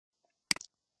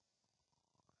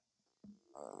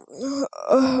Mm,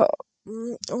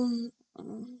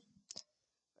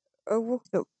 I woke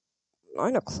up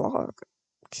 9 o'clock.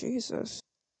 Jesus.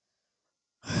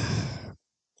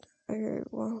 Okay,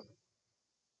 well,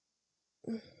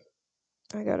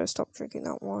 I gotta stop drinking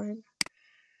that wine.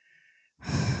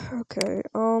 Okay,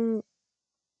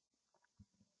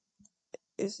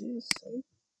 is he asleep?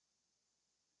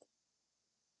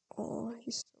 Oh,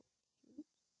 he's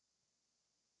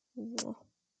so.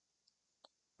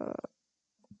 Uh,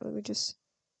 let me just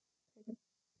take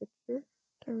a picture.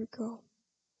 There we go.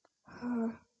 Uh,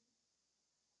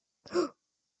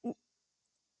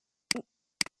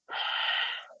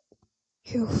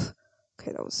 phew.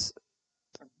 Okay, that was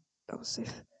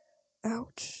safe.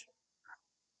 Ouch.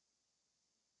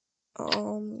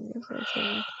 If I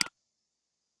can,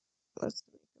 let's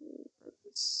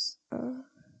this.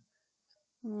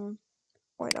 Hmm,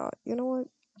 why not? You know what?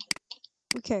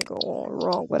 We can't go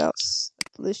wrong without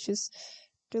delicious,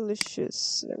 delicious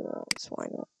cinnamons. Why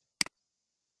not?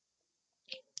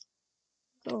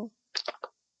 Oh,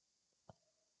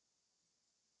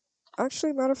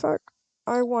 actually, matter of fact,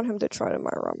 I want him to try my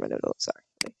ramen noodles.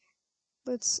 Actually,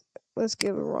 let's let's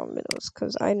give him ramen noodles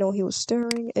because I know he was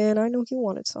staring and I know he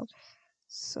wanted some.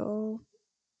 So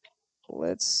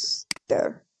let's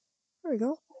there. There we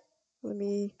go. Let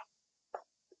me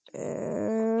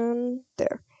and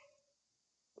there.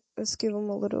 Let's give him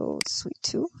a little sweet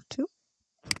too.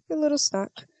 A little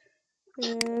snack.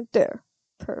 And there.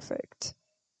 Perfect.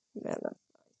 Man,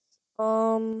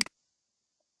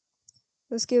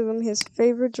 let's give him his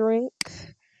favorite drink.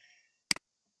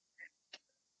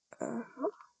 Uh,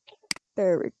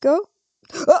 there we go.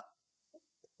 Oh,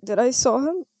 did I saw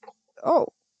him? Oh,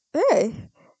 hey.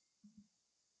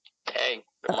 Hey,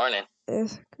 good morning.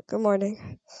 Yes, good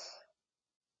morning.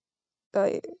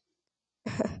 I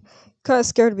kind of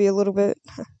scared me a little bit.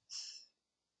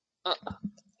 Uh,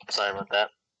 Sorry about that.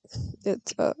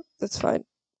 It's fine.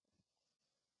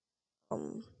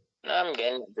 Um, No, I'm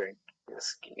getting a drink.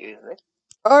 Excuse me.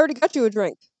 I already got you a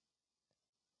drink.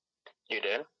 You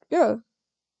did? Yeah,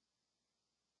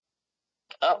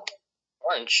 Oh,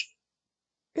 orange.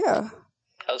 yeah.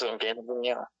 I was gonna get it from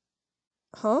you.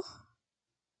 Huh?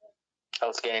 I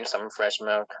was getting some fresh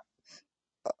milk.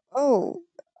 Oh,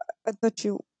 I thought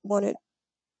you wanted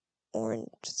orange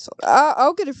soda.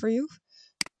 I'll get it for you.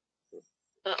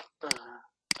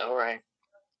 All right.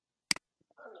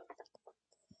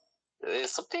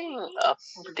 Is something up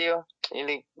with you?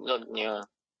 You look new.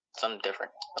 Something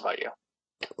different about you.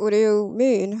 What do you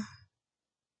mean?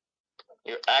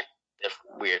 You act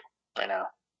weird right now.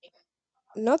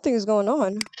 Nothing's going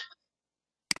on.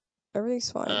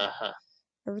 Everything's fine. Uh-huh.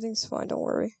 Everything's fine. Don't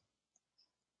worry.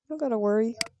 You don't gotta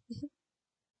worry.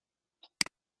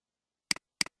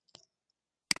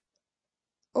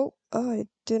 Oh, I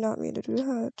did not mean to do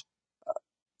that.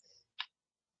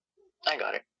 I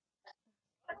got it.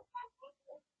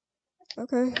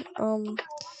 Okay.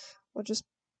 We'll just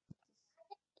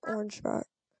orange back.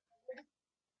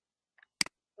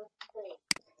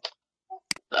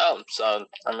 Oh, so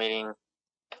I'm eating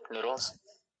noodles.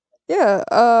 Yeah.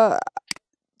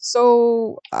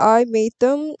 So I made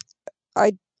them.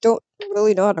 I don't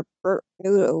really know how to burp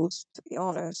noodles, to be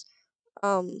honest.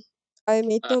 Um, I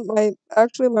made Uh,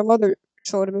 them. My mother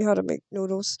showed me how to make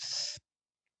noodles.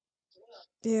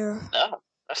 Yeah. oh,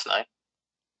 that's nice.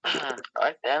 All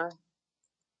right then.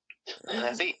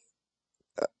 Let's eat.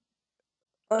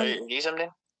 Are Um, you eat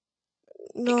something?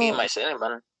 You can eat no, my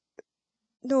cinnamon.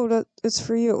 no, that it's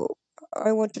for you.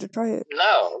 I want you to try it.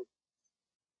 No,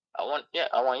 I want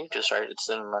you to try the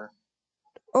cinnamon.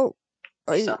 Oh,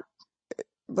 are Eat you? some.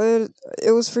 But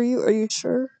it was for you. Are you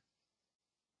sure?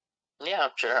 Yeah,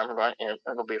 I'm sure I'm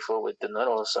gonna be full with the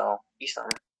noodles, so eat some.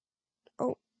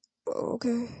 Oh,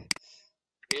 okay.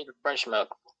 Eat the fresh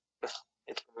milk.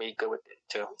 It's gonna be good with it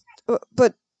too. But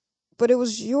but but it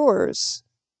was yours.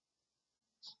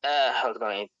 I was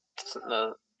gonna eat.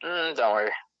 No, don't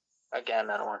worry. I got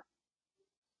another one.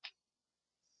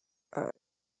 Uh,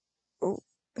 oh,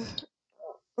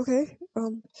 okay.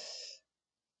 Mm,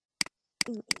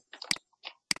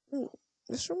 mm,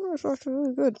 this one is actually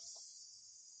really good.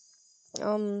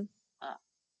 Um, Mm,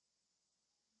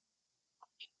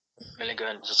 really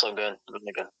good. It's so good.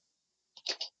 Really good.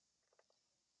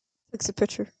 takes a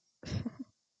picture.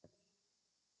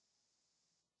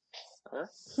 Huh?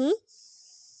 Hmm?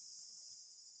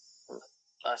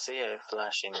 I see a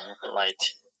flashing light.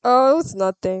 Oh, it's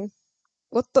nothing.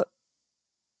 What the?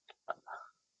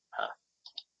 Huh.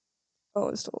 Oh,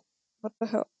 it's the. What the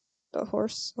hell? The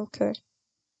horse. Okay.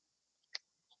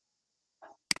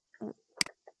 Mm,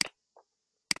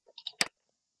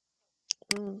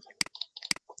 mm.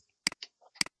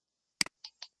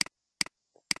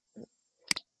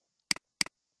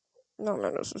 No,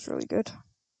 this was really good.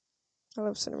 I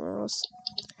love cinnamon rolls.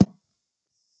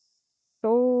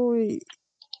 So,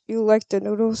 you like the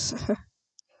noodles?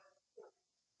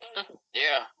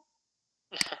 Yeah.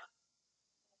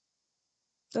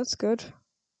 That's good.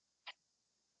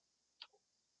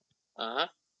 Uh-huh.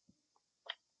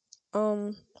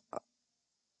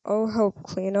 I'll help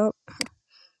clean up.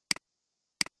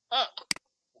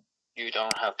 You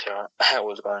don't have to. I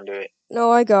was going to do it.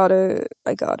 No, I got it.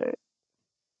 I got it.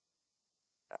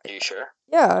 Are you sure?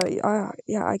 Yeah,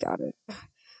 I got it.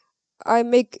 I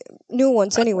make new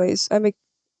ones anyways. I make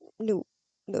new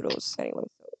noodles anyway,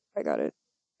 so I got it.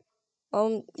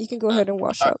 You can go ahead and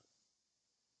wash up.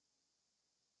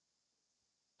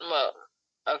 Well,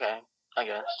 okay, I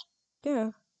guess.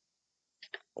 Yeah.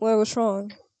 What's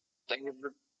wrong? Thank you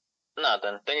for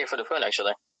nothing. Thank you for the food,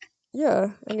 actually.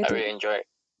 Yeah, I really enjoy it.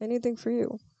 anything for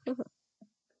you. Okay.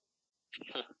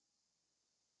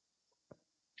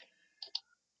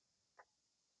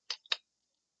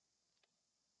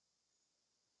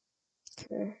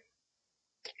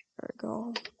 There we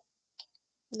go.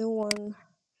 New one.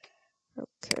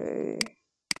 Okay.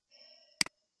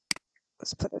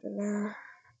 Let's put it in there.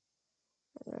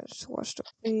 And then just wash the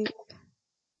plate.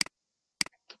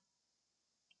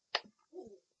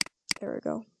 There we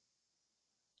go.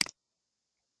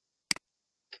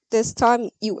 This time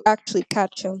you actually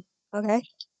catch him, okay?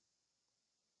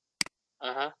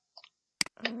 Uh-huh.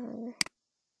 Okay.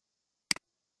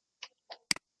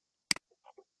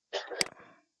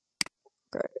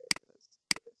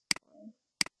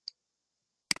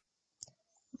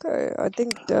 Okay, I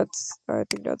think that's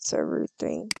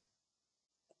everything.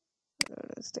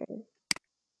 This thing.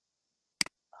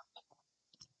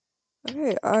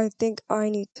 Okay, I think I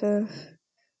need to.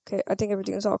 Okay, I think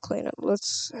everything is all clean.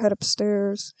 Let's head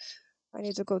upstairs. I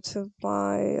need to go to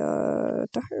my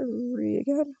diary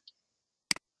again.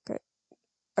 Okay,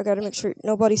 I gotta make sure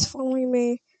nobody's following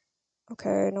me.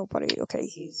 Okay, nobody. Okay,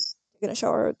 he's gonna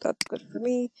shower. That's good for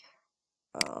me.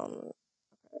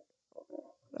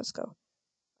 Let's go.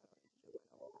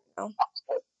 Now,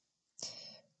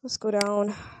 let's go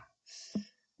down.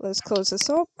 Let's close this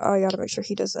up. I gotta make sure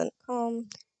he doesn't come.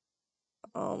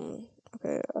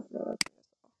 Okay.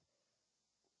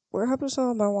 Where happens to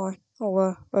all my wine?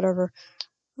 Oh, whatever.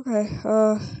 Okay.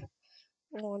 Oh,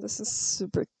 this is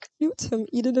super cute. Him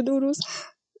eating the noodles,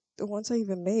 the ones I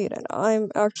even made, and I'm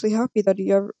actually happy that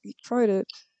he tried it.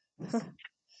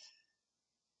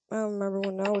 I remember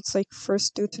when now it's like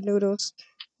first due to noodles.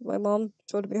 My mom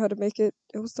showed me how to make it.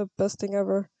 It was the best thing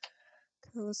ever.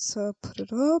 Okay, let's put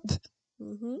it up.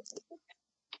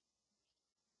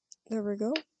 There we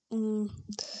go.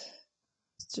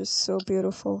 It's just so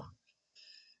beautiful.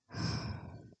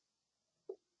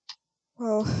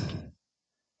 Well,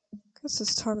 guess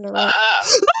it's time to wrap.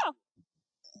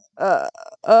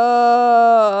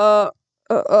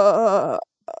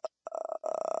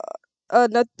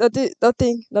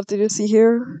 Nothing to see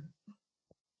here.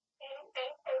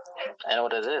 I know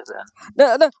what it is then.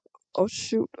 No. Oh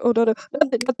shoot! Oh no!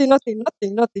 Nothing at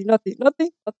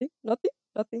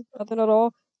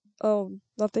all.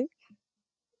 Nothing.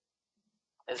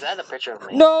 Is that a picture of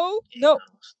me? No.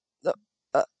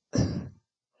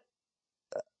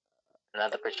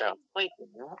 Another picture of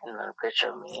another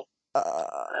picture of me.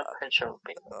 Another picture of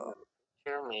me.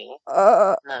 Picture of me.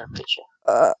 Another picture.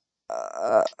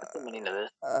 What's the meaning of this?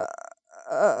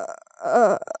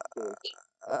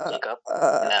 Jacob,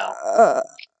 now.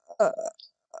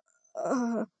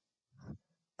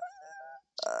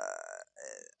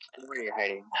 Where are you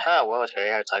hiding? Oh, well, it's very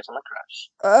hard to talk to my crush.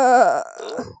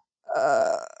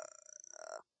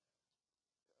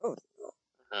 Okay.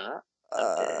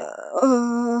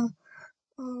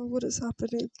 What is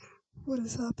happening? What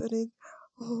is happening?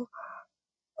 Oh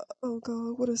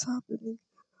God, what is happening?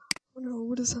 Oh no,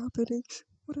 what is happening?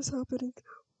 What is happening?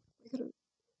 What am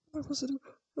I supposed to do?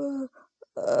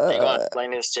 Are you going to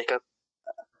explain this, Jacob?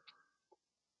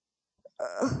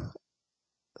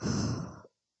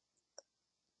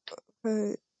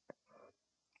 Okay.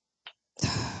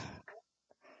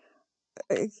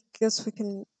 I guess we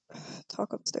can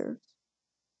talk upstairs.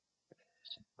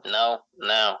 No,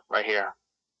 right here.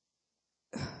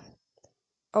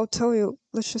 I'll tell you.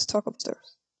 Let's just talk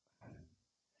upstairs.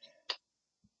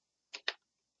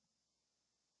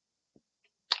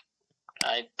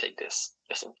 I take this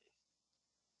just in case.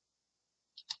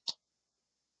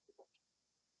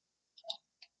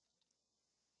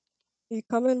 You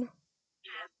coming?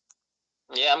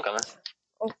 Yeah, I'm coming.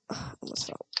 Oh, almost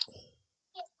fell.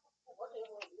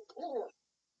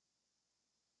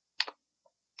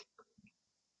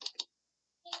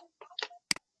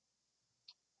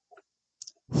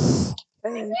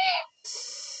 Hey.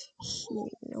 He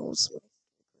knows my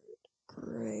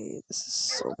grade. This is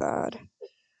so bad.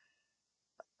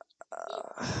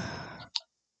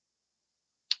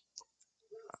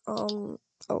 Oh,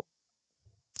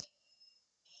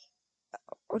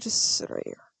 I'll just sit right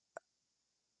here.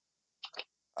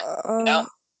 No.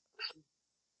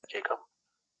 Jacob.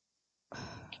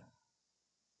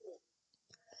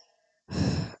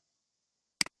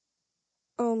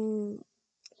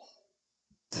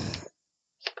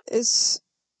 It's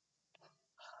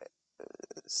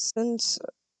since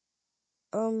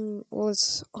well,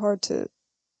 it's hard to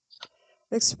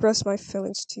express my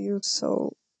feelings to you,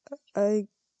 so I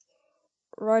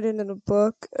write it in a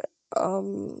book.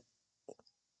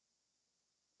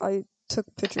 I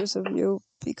took pictures of you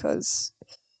because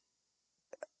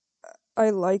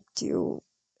I liked you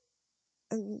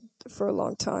and for a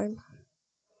long time.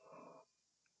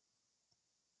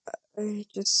 I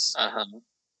just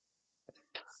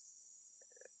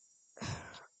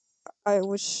I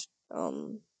wish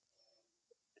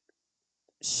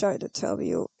shy to tell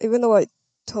you, even though I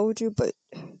told you, but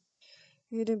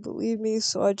you didn't believe me,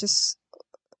 so I just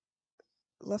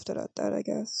left it at that, I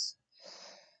guess.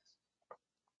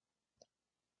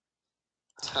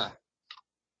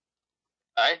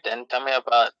 Alright, then tell me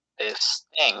about these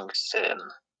things.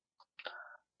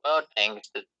 Well, things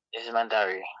that is my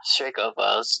diary. Streak of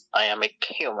us. I am a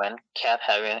human cat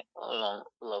having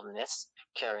loneliness,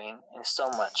 caring, and so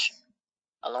much.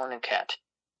 A lonely cat.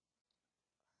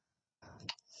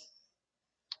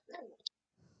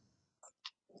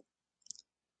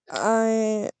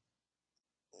 I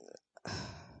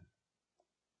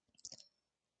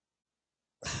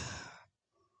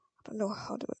don't know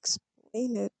how to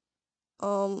explain it.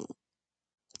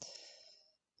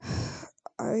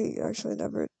 I actually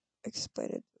never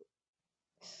explained it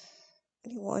to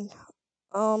anyone.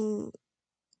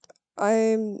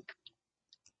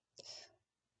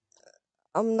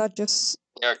 I'm not just.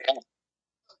 You're a cat.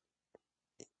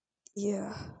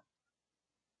 Yeah.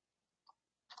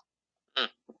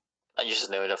 I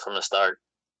just knew that from the start.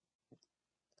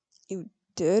 You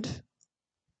did?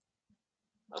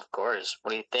 Of course.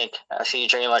 What do you think? I see you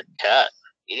drinking like a cat,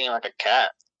 eating like a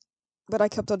cat, But I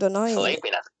kept on denying it.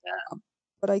 sleeping like a cat.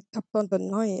 But I kept on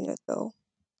denying it though.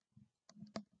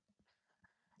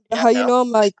 Yeah, How you no. know I'm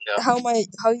like Yeah. how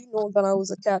you know that I was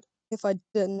a cat if I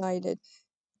denied it?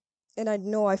 And I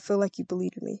know I feel like you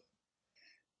believed me.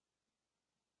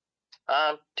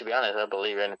 To be honest, I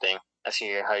believe anything. I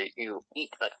see how you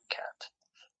eat like a cat.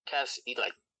 Cats eat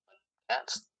like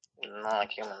cats, not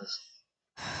like humans.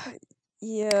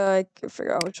 Yeah, I could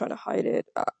figure out I was trying to hide it.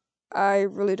 I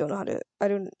really don't know how to. I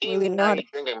don't really Even know now how you're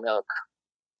to. drinking milk.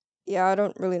 Yeah, I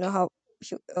don't really know how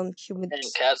And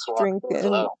humans cats walk drink so and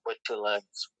slow with two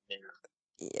legs.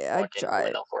 yeah, I Walking try.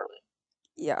 really no for it.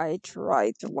 Yeah, I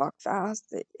try to walk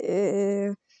fast.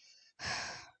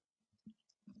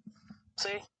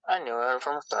 See, I knew it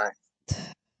from the start.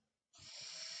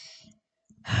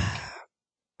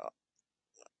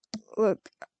 Look,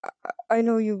 I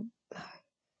know you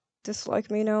dislike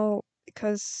me now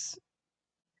because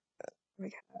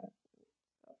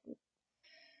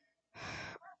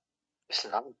It's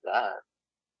not that.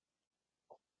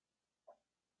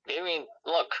 I mean,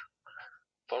 look,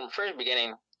 from the first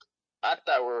beginning, I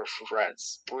thought we were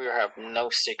friends. We have no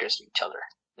secrets to each other.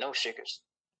 No secrets.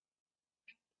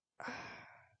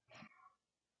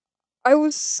 I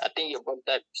was. I think you broke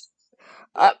that.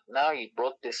 I, Now you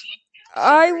broke this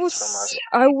I secret from us.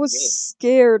 was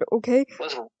scared. Okay,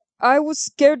 I was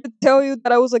scared to tell you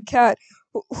that I was a cat.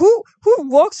 Who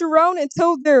walks around and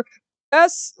tell their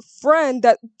best friend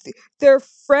that their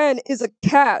friend is a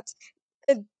cat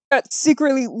and that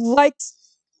secretly likes.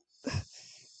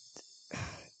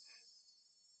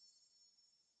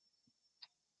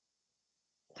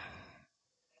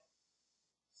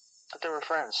 I thought we were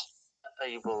friends. I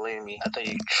thought you believe me. I thought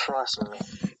you trust me.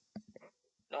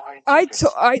 No hiding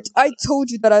I told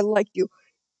you that I like you,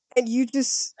 and you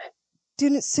just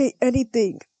didn't say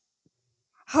anything.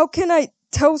 How can I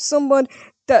tell someone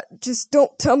that just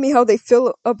don't tell me how they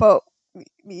feel about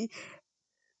me?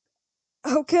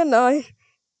 How can I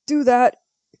do that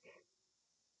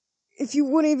if you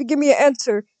wouldn't even give me an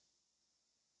answer?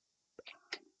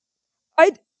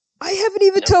 I I haven't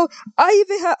even told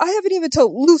I haven't even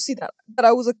told Lucy that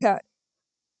I was a cat.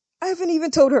 I haven't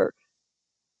even told her.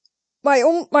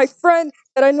 My friend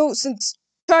that I know since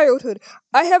childhood.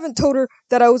 I haven't told her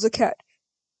that I was a cat.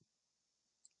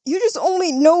 You just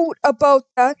only know about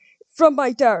that from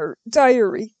my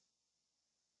diary.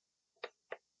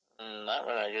 Not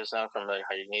when I just know from like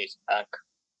how you need to act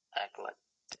like.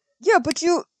 Yeah, but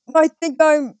you might think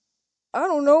I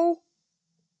don't know.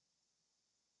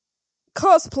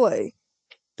 cosplay.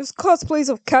 There's cosplays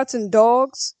of cats and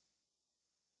dogs.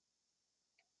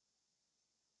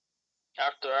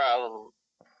 After all,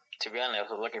 to be honest,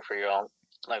 I was looking for you all.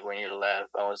 Like when you left,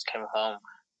 I was came home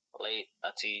late.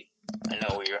 I see. I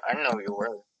know you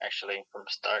were actually from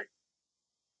the start.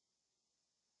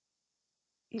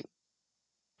 You-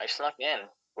 I snuck in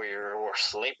where you were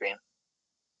sleeping.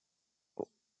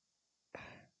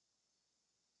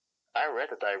 I read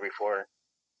the diary before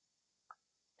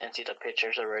and see the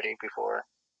pictures already before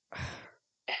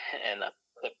and the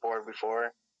clipboard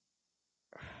before.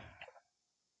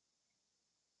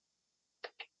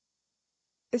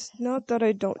 It's not that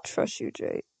I don't trust you,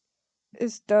 Jay.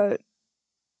 It's that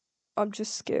I'm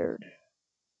just scared.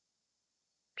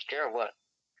 Scared of what?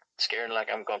 Scared like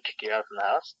I'm gonna kick you out from the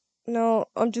house? No,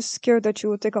 I'm just scared that you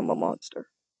will think I'm a monster.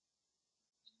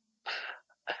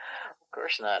 Of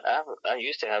course not. I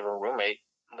used to have a roommate.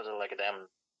 Was it like a damn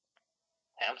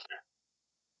hamster?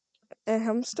 A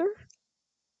hamster?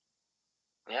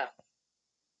 Yeah.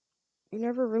 You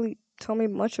never really tell me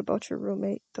much about your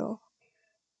roommate, though.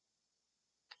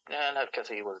 Yeah, not because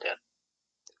he was dead.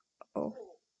 Oh.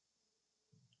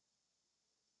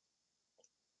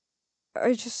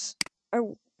 I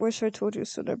wish I told you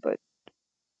sooner, but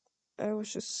I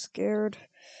was just scared.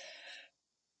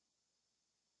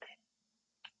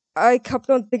 I kept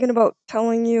on thinking about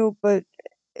telling you, but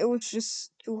it was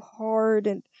just too hard,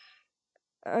 and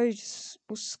I just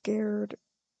was scared.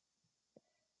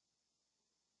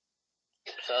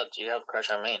 So, do you have a crush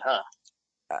on me, huh?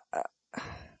 Uh,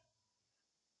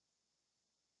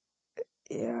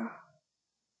 yeah.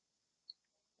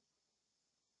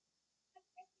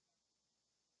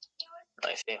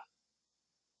 I see.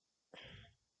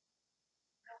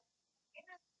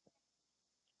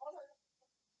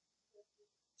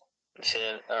 He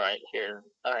said, alright, here.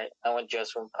 Alright, I went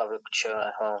just from public show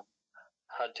at home.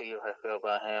 How do you feel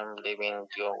about him leaving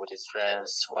you with his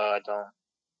friends? Well,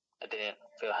 I didn't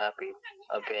feel happy.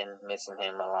 I've been missing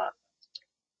him a lot.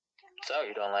 So,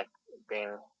 you don't like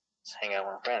being hanging out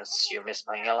with friends? You miss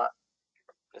hanging a lot?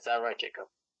 Is that right, Jacob?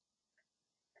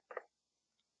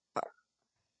 I-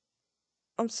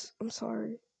 I'm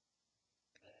sorry.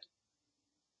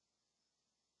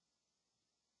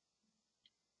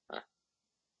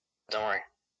 Don't worry.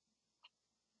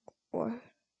 What?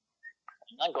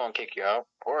 I'm not going to kick you out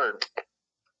or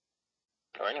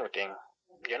anything.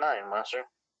 You're not a monster.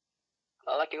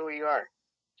 I like you who you are.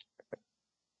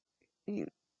 You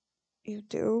you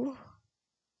do?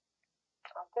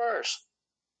 Of course.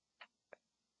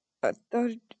 I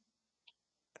thought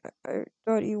I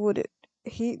thought you would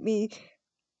hate me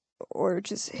or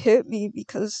just hit me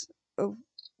because of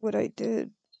what I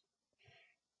did.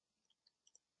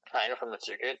 I know from the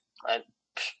secret.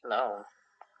 No.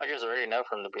 I just already know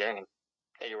from the beginning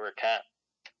that you were a cat.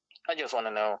 I just want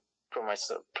to know, prove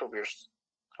myself, prove yours.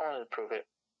 I want to prove it.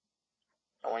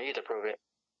 I want you to prove it.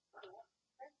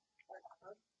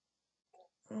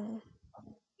 Oh,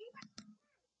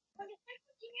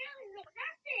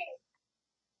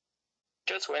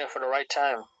 Just waiting for the right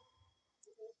time.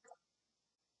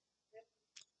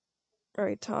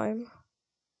 right time.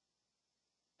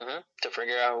 To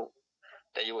figure out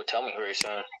that you would tell me very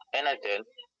soon. And I did.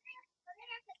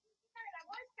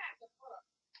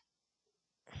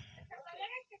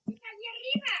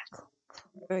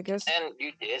 I guess. And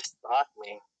you did stalk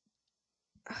me.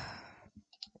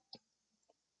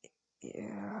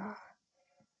 Yeah.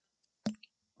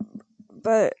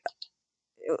 But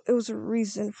it was a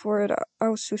reason for it. I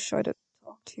was too shy to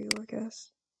talk to you, I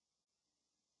guess.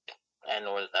 And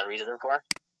was that reason for?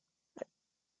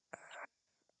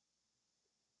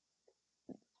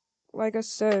 Like I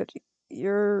said,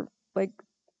 you're like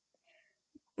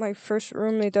my first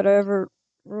roommate that I ever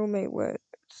roommate with.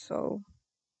 So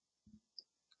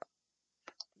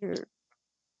you're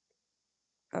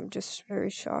I'm just very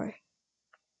shy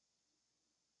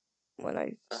when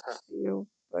I see you,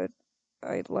 but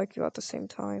I like you at the same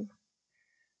time.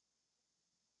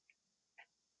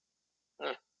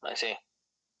 I see.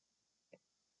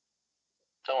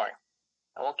 Don't worry.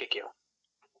 I won't kick you.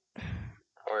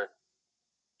 Or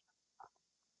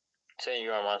say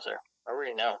you're a monster. I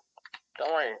already know.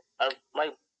 Don't worry. I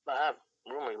have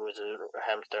roommate was a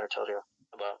hamster I told you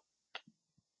about.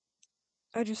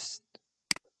 I just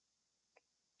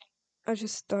I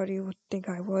just thought you would think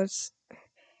I was.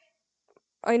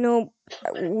 I know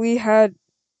we had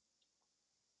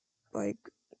like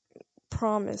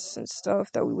promise and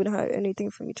stuff that we wouldn't hide anything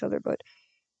from each other, but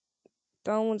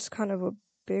that one's kind of a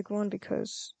big one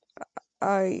because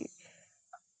I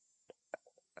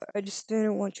I just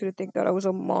didn't want you to think that I was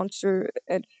a monster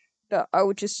and that I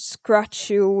would just scratch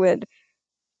you and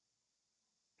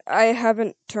I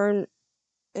haven't turned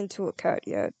into a cat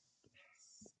yet.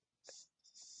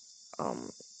 Oh,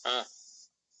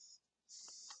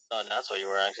 that's why you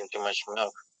were acting too much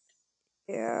milk.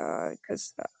 Yeah,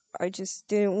 because I just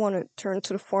didn't want to turn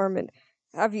to the farm and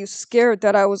have you scared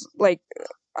that I was like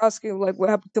asking like what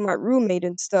happened to my roommate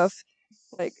and stuff.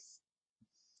 Like,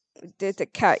 did the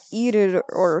cat eat it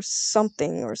or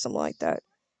something like that?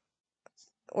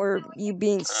 Or you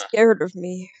being scared of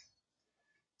me?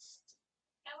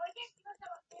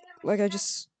 Like, I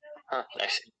see.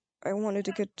 I wanted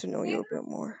to get to know you a bit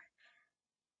more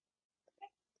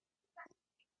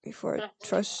before I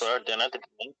trust. Well, then nothing.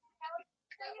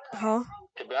 Huh?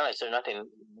 To be honest, there's nothing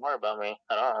more about me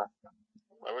at all.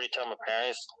 I already told my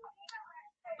parents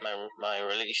my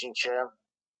relationship,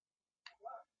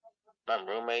 my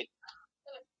roommate,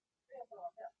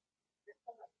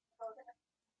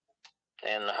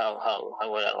 and how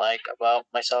what I like about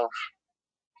myself.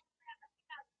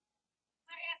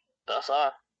 That's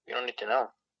all. You don't need to know.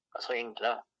 That's all you need to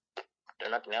know.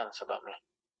 There's nothing else about me.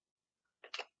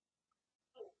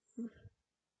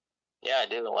 Yeah, I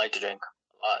do like to drink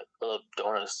a lot. I love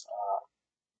donuts.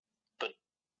 But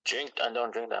I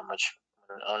don't drink that much.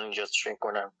 I only just drink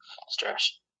when I'm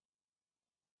stressed.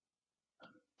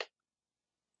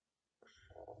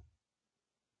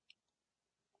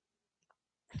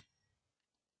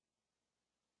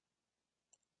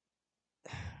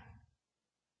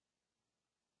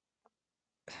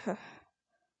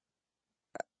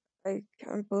 I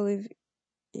can't believe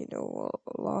you know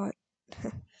a lot.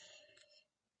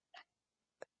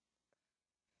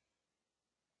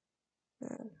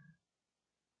 Man,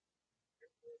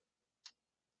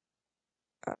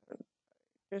 I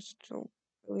just don't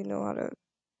really know how to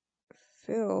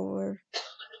feel or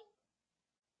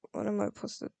what am I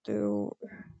supposed to do?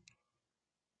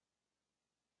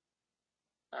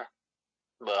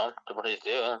 Well, what do you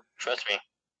do? Trust me.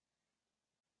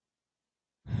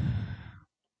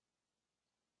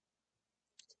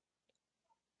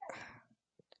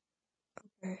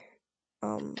 Okay.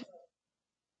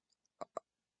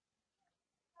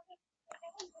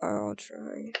 I'll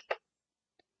try.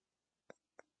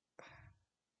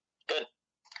 Good.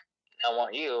 Now I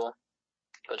want you to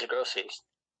go to groceries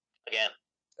again.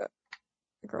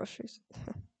 Groceries.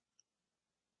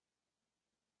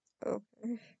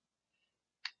 Okay.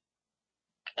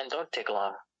 And don't take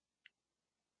long.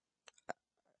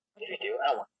 If you do,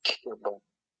 I want to kick your butt.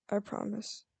 I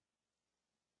promise.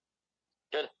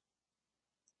 Good.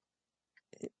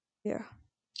 Yeah.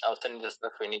 I'll send you the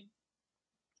stuff we need.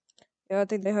 Yeah, I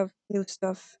think they have new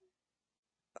stuff.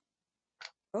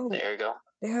 Oh, There you go.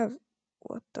 they have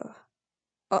what the?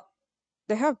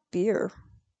 They have beer.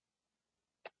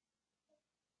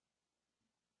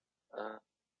 Uh,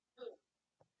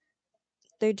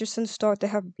 They just installed. They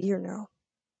have beer now.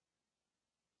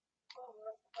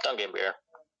 don't get beer.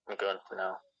 I'm good for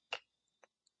now.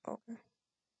 Okay.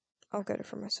 I'll get it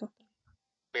for myself.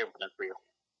 Beer not for you.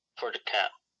 For the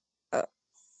cat. Uh,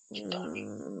 Doggy.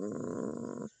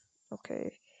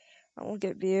 okay. I won't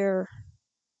get beer.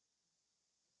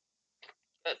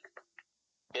 Good.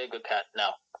 Be a good cat.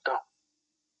 Now. Go.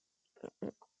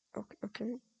 Okay.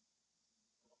 Okay.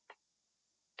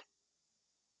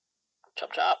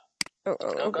 Chop chop. Oh. Go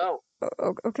Okay. go.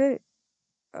 Okay.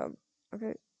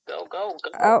 Okay. Go go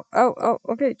go. Ow. Ow. Ow.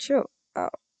 Okay. Chill. Ow.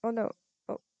 Oh no.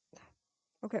 Oh.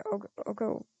 Okay. I'll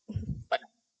go. Bye.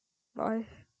 Bye.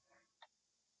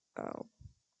 Ow.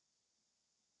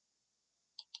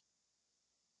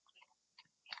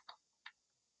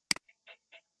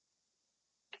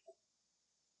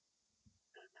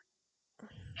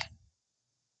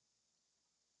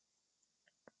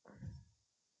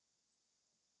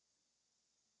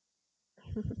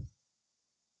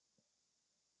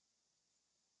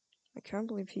 I can't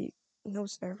believe he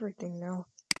knows everything now.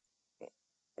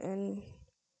 And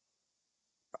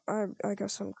I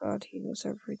guess I'm glad he knows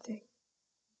everything.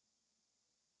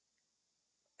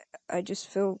 I just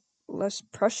feel less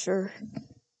pressure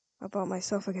about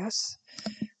myself, I guess.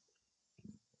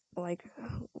 Like,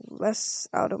 less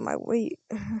out of my weight.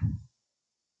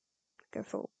 I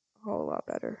feel a whole lot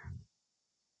better.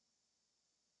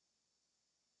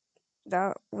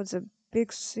 That was a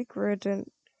big secret, and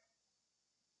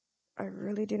I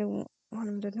really didn't want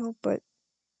him to know, but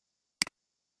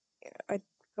I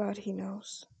glad he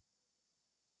knows.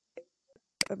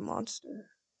 A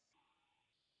monster.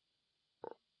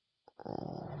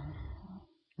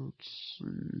 Let's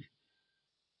see.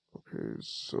 Okay,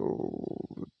 so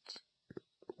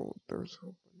there's a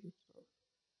whole bunch of stuff.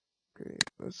 Okay,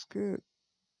 let's get.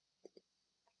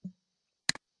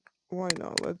 Why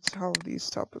not? Let's have these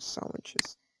type of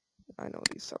sandwiches. I know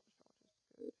these type of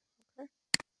sandwiches.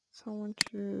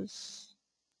 sandwiches,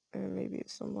 and maybe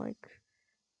some like,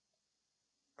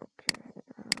 okay,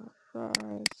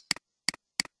 fries.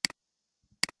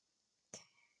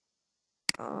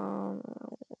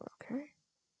 Okay.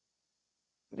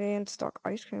 They in stock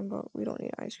ice cream, but we don't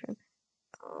need ice cream.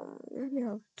 We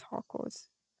have tacos.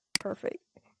 Perfect.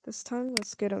 This time,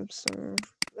 let's get them some.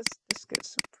 Let's get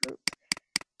some fruit.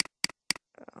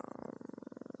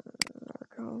 There we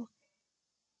go.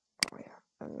 Oh yeah,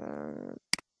 and then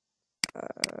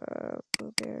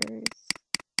blueberries.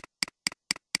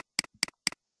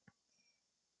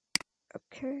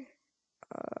 Okay.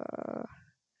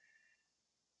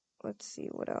 Let's see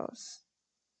what else.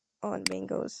 Oh, and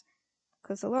mangoes.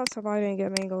 Cause the last time I didn't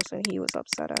get mangoes, and he was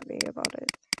upset at me about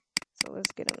it. So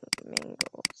let's get him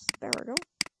mangoes. There we go.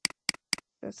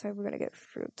 This time we're gonna get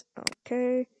fruit.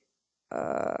 Okay.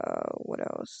 What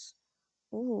else?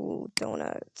 Ooh,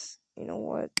 donuts. You know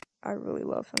what? I really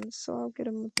love him, so I'll get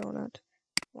him a donut.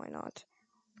 Why not?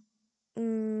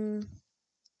 You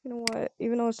know what?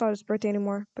 Even though it's not his birthday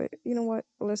anymore, but you know what?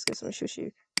 Let's get some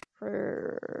sushi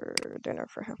for dinner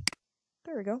for him.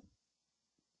 There we go.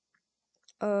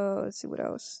 Let's see what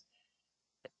else.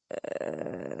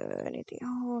 Anything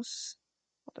else?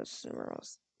 What does somewhere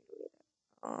else?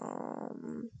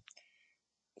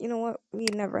 You know what? We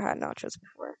never had nachos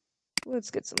before.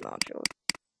 Let's get some nachos.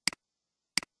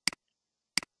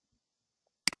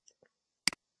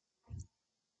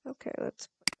 Okay, let's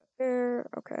put that there.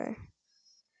 Okay.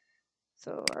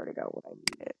 So I already got what I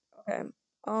needed. Okay.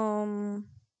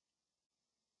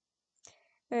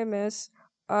 Hey miss,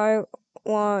 I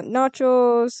want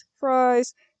nachos,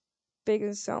 fries,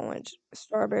 bacon sandwich,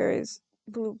 strawberries,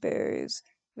 blueberries,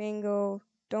 mango,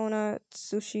 donut,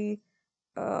 sushi.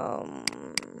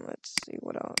 Let's see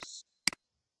what else.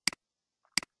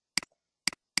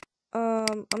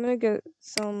 I'm gonna get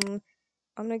some.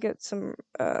 I'm gonna get some.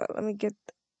 Let me get.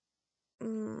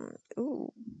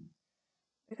 Ooh,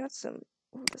 I got some.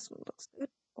 Oh, this one looks good.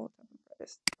 Oh,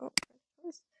 fries. Oh, French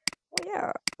fries. Oh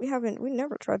yeah, we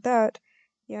never tried that.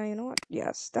 Yeah, you know what?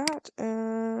 Yes, that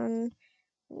and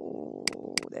ooh,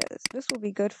 this will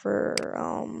be good for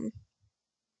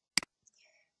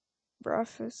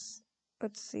breakfast.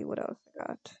 Let's see what else I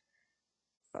got.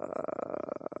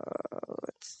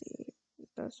 Let's see.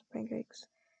 Those pancakes.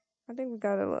 I think we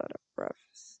got a lot of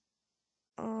breakfast.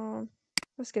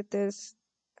 Let's get this.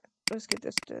 Let's get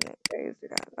this dinner. We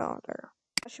got. Oh, there.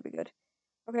 That should be good.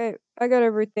 Okay, I got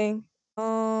everything.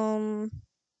 There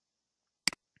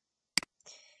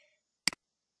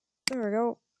we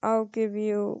go. I'll give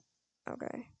you.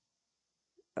 Okay.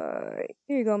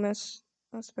 Here you go, miss.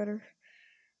 That's better.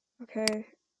 Okay.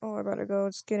 Oh, I better go.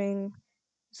 It's getting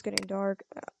dark.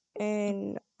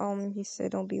 And he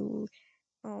said,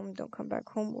 don't come back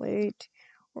home late,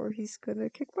 or he's gonna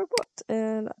kick my butt.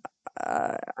 And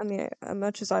I mean, as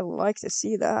much as I like to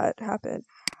see that happen,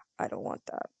 I don't want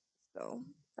that. So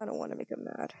I don't want to make him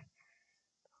mad.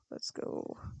 Let's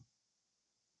go.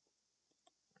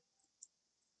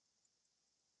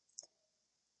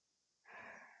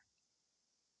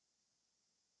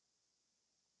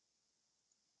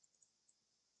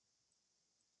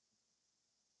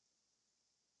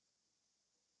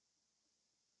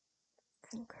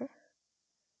 Okay.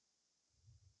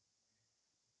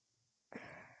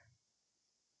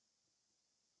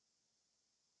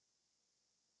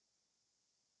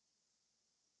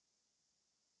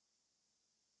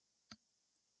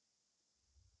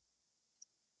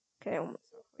 Okay, almost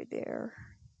halfway there.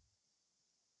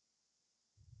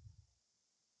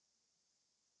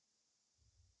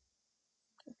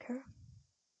 Okay.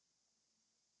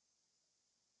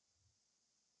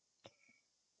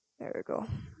 There we go.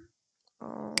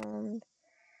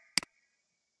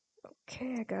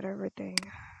 Okay, I got everything.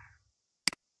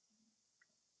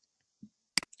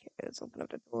 Okay, let's open up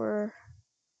the door.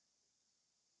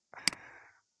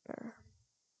 There.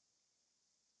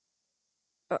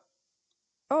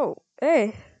 Oh,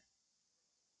 hey.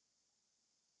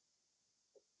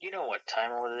 You know what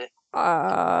time was it?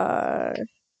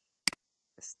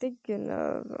 Was thinking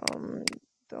of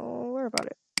don't worry about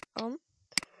it.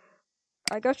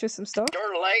 I got you some stuff.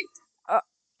 You're late.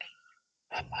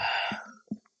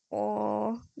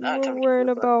 Oh, you Now were time to worrying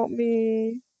get up. about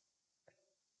me.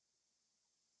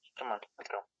 Come on, let's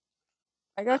go.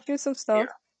 I got you some stuff.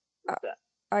 Here. Yeah.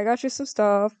 I got you some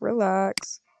stuff.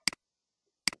 Relax.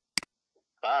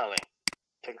 Finally.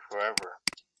 Took forever.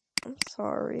 I'm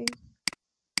sorry.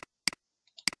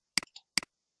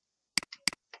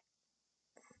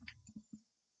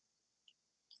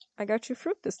 I got you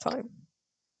fruit this time.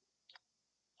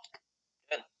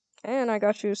 Good. And I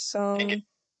got you Thank you. some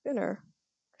dinner.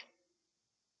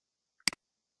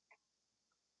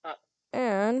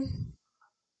 And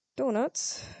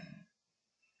donuts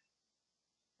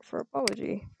for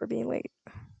apology for being late.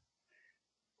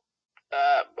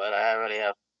 But I already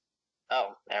have.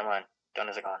 Oh, never mind.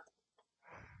 Donuts are gone.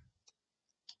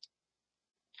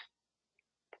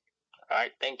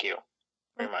 Alright, thank you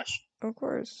very much. Of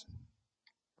course.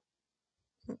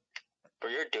 For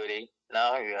your duty,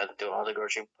 now you have to do all the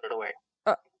grocery, put it away.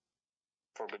 Uh.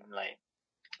 For being late.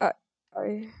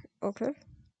 Okay.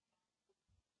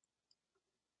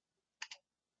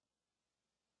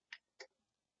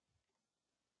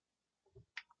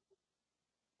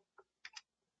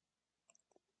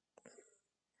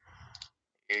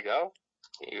 Here you go.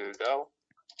 Here you go.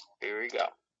 Here you go.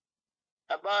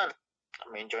 Have fun.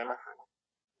 I'm enjoying my food.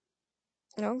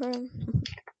 Okay.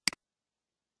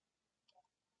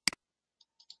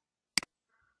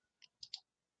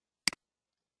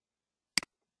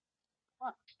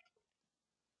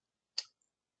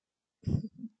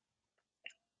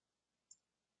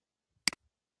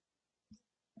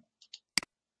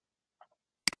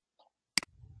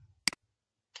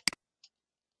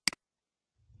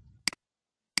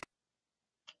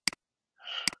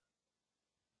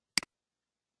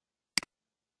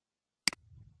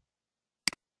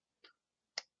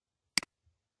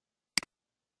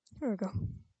 Here we go.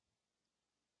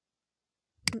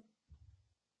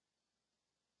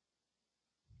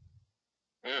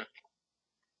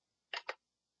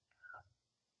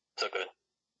 So good.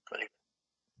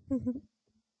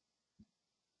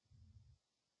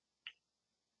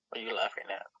 What are you laughing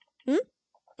at?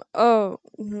 Oh,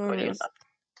 no What are you reason.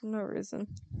 No reason.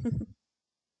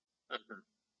 Hey,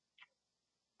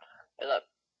 look.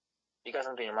 You got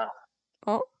something in your mouth.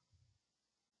 Oh?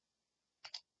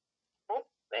 Oh,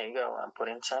 there you go. I'm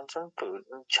putting some food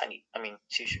in Chinese. I mean,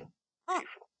 seafood.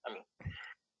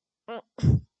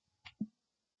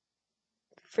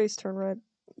 Face turn red.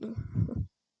 You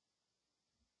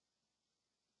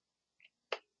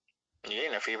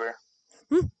getting a fever?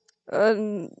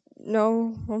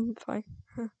 No, I'm fine.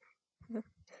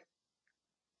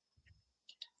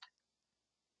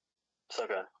 So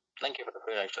good. Thank you for the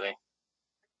food, actually.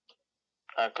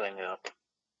 I'll clean it up.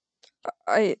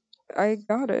 I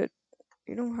got it.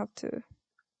 You don't have to. You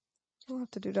don't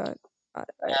have to do that.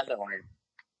 Yeah, don't worry.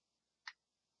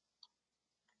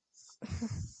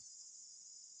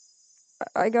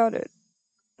 I got it.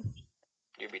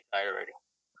 You'll be tired already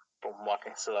from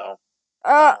walking slow.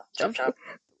 Ah, Chop chop.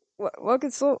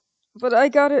 walking slow, but I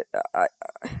got it.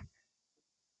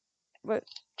 But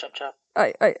Chop chop.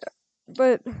 but.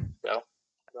 Go.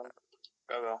 Go.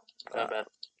 Go. Go to bed.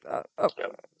 Okay.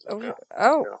 Go. Okay. Go.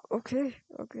 Ow. Go. Okay.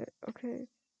 Okay. Okay.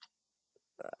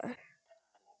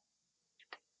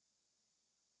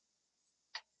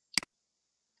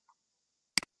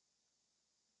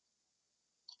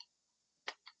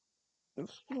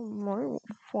 It's not my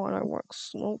fault I walk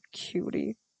slow,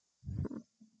 cutie.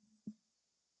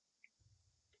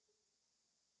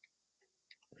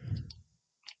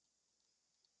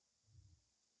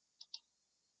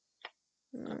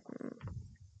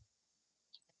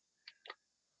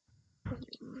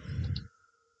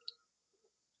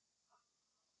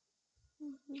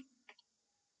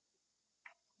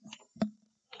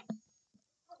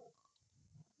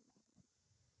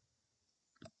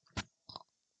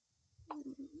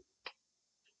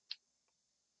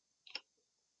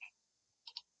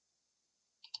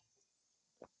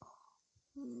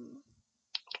 Mm.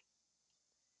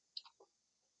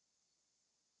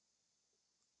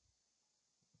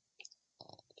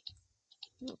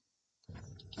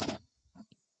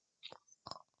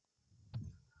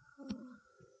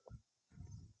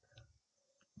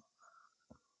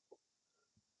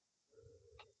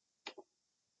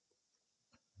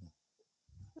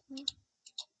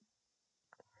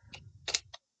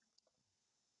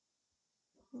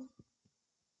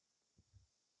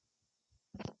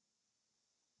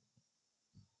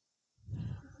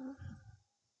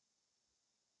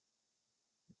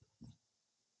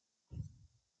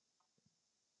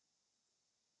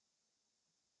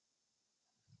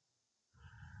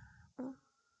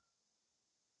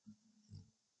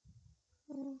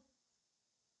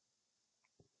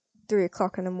 3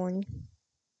 o'clock in the morning.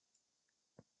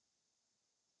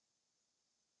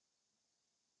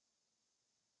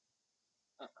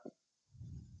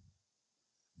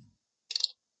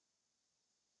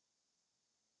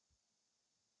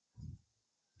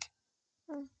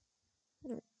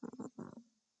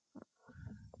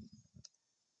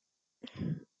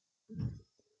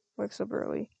 Wakes up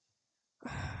early.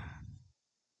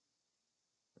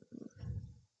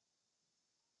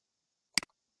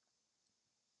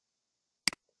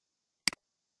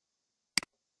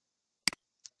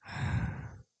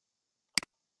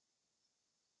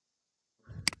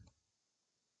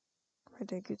 I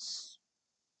think it's.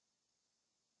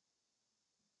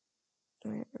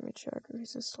 Wait, let me check if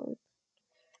he's asleep.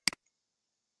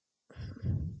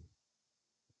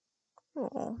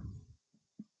 Oh.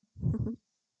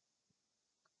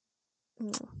 I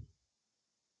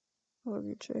love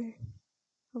you, Jay.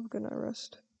 Have a good night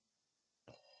rest.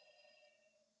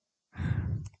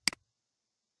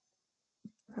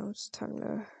 Now it's time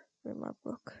to read my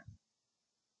book.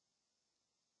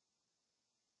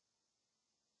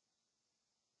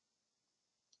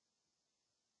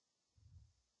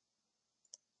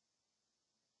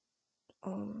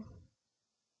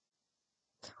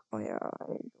 Oh yeah, I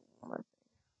need one more thing.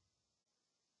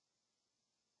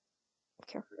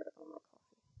 Can't forget about my coffee.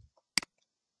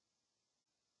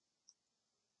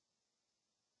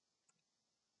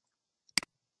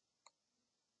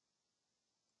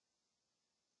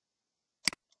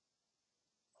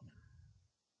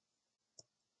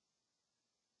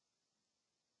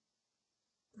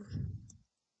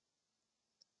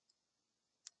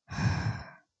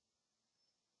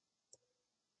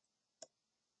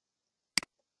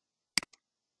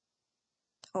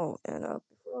 Oh, and before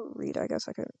I read, I guess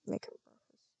I could make him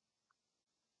breakfast.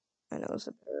 I know it's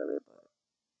a bit early, but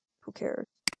who cares?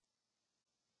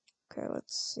 Okay,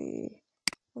 let's see.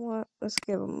 What? Let's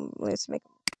make him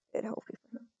a bit healthy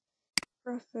for him.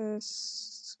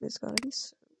 Breakfast is gonna be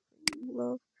served for you,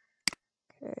 love.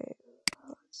 Okay,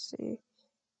 let's see.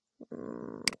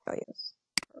 Oh yes,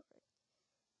 perfect.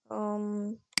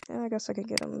 And I guess I could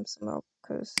get him some milk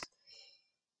because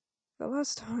the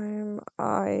last time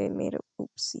I made a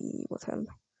oopsie with him.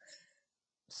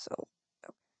 So,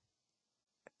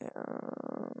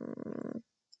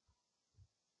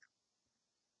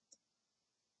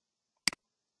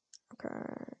 okay,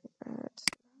 that's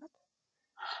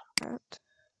that.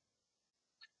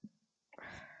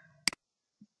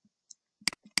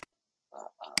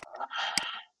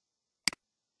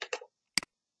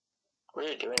 What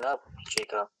are you doing up,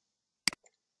 Jacob?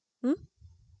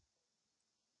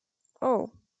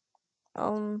 Oh,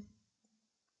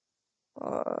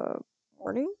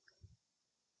 morning?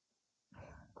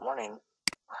 Morning.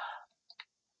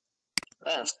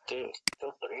 Man, it's still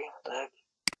 3. What the heck?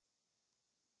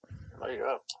 What are you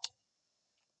up?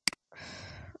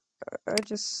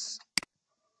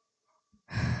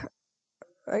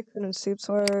 I couldn't sleep,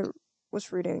 so I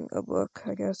was reading a book,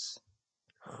 I guess.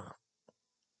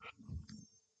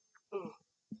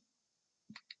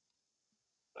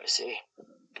 I see.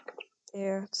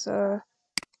 Yeah, it's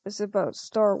about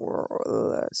Star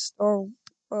Wars.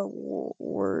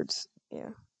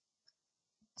 Yeah.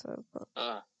 So,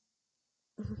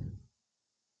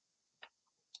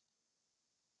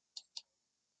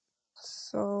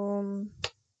 so,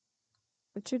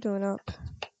 what you doing up?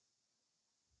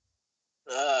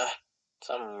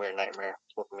 Some weird nightmare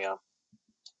woke me up.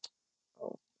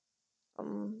 Oh,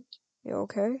 you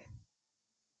okay?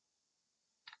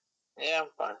 Yeah, I'm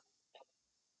fine.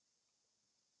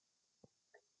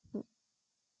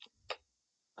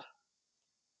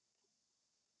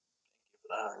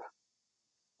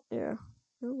 Yeah,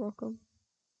 you're welcome.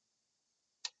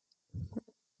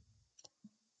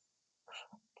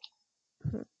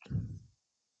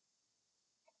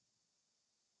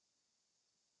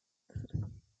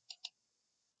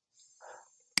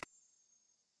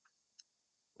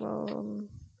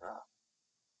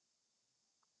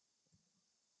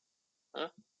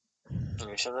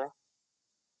 You something?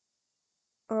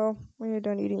 Oh, when you're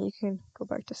done eating, you can go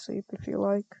back to sleep if you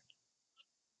like.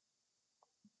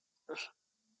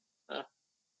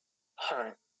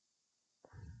 Alright.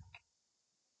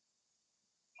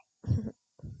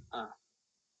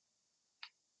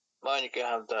 Well, you can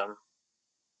have that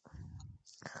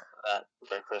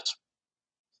breakfast.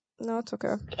 No, it's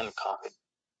okay. And coffee.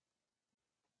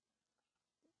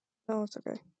 No, it's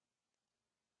okay.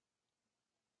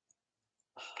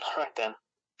 Alright then.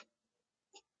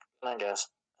 I guess.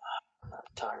 I'm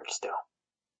tired still.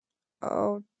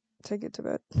 I'll take it to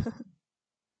bed.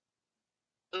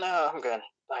 No, I'm good.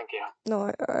 Thank you.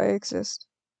 No, I exist.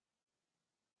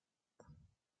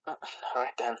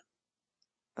 Alright then.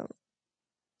 Come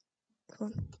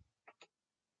on.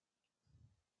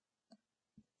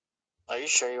 Are you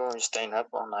sure you weren't staying up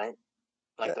all night?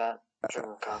 Like that?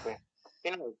 Drinking coffee?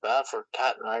 You know it's bad for a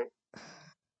cat, right?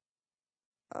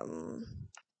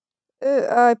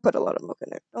 I put a lot of milk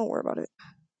in it. Don't worry about it.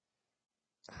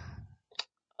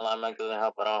 A lot of milk doesn't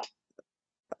help at all.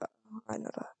 I know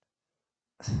that.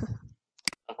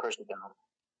 Of course you don't.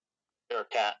 You're a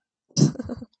cat.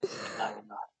 Now you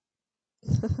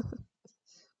know.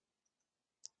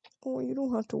 Oh, you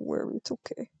don't have to worry. It's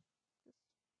okay.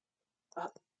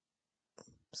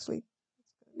 Sleep.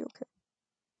 It's gonna be okay.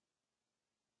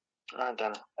 Alright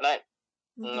then. Good night.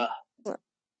 Mhm. Mwah.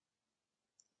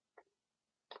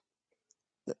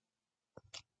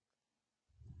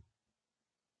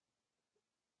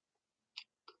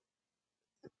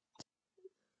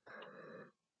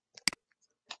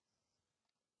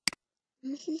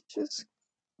 Did he just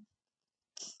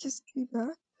kiss me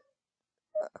back?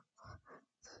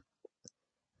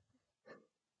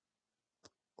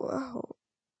 Wow.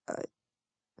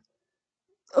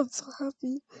 I'm so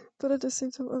happy, but at the same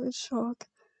time, I'm in shock.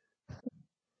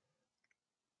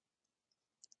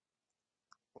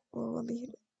 Well, I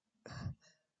mean,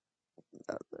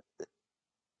 uh,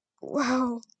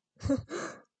 wow.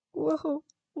 Whoa. Oh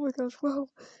my gosh, wow.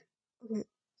 Okay,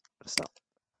 stop.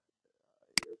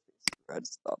 Your face is red,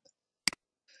 stop.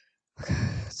 Okay,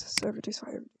 it's just everything's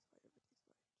fine.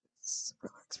 Just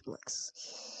relax, relax.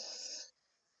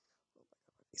 Oh my god,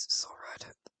 my face is so red.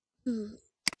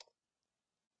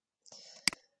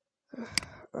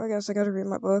 I guess I gotta read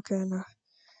my book and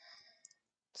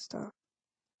stop.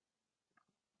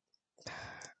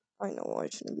 I know I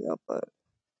shouldn't be up, but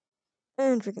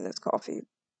and drinking this coffee.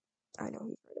 I know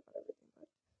he's right about everything,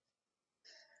 but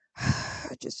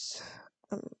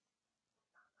um,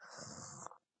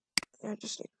 I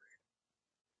just need.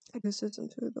 I guess it's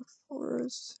into the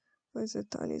forest. There's a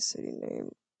tiny city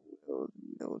named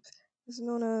Wild. It's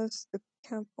known as the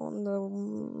camp on the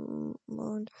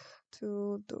mound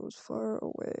to those far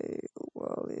away.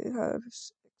 While it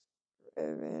has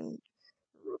even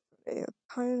a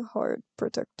kind heart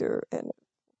protector and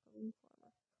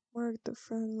Mark the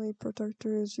friendly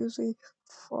protector is usually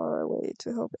far away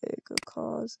to help a good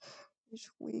cause. Each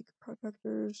week,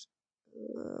 protectors,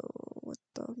 what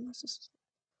the mess is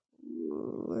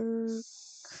Lurk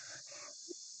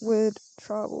would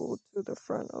travel to the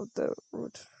front of the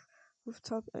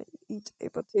rooftop and eat a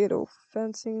potato,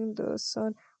 facing the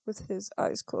sun with his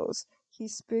eyes closed. He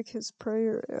spoke his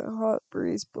prayer, a hot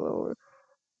breeze blew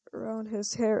around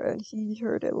his hair, and he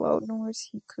heard a loud noise.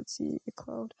 He could see a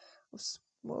cloud of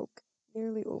smoke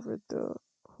nearly over the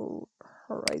whole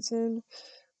horizon.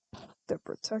 The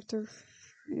protector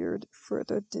feared for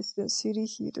the distant city.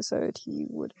 He decided he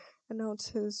would announce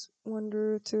his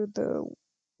wonder to the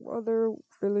other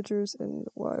villagers in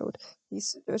the wild. He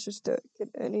suggested that get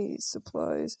any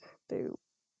supplies they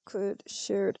could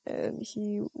share it, and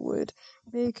he would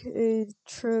make a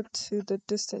trip to the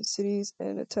distant cities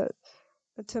and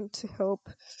attempt to help.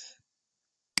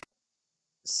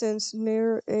 Since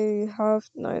near a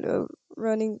half-night of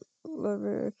running,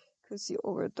 Lover could see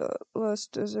over the lush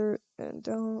desert and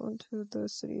down onto the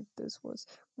city. This was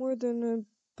more than a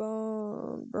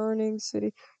burning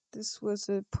city. This was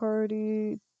a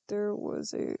party. There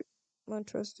was a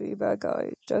monstrosity bad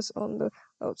guy just on the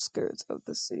outskirts of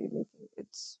the city, making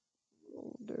its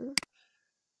older.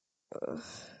 I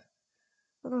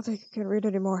don't think I can read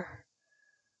anymore.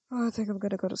 I think I'm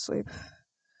gonna go to sleep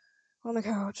on the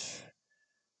couch.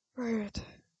 Right.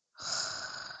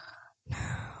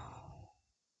 Now.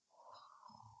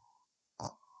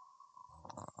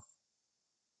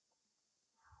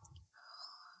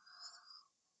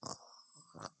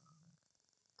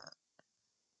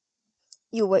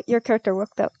 Your character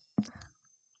woke up.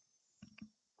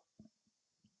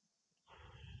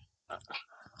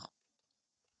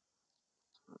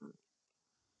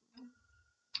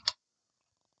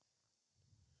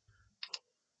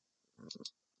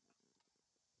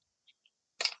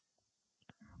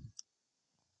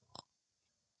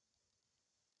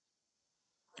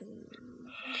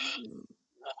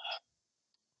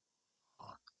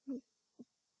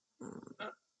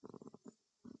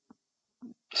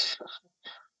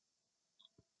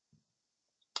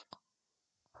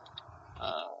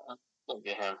 Look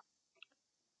at him.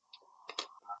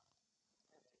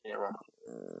 Yeah, right.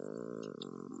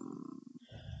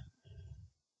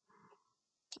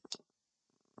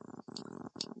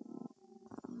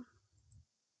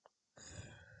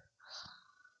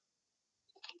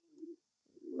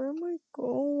 Where am I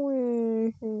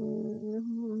going? To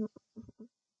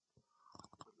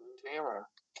your room.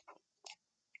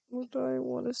 Would I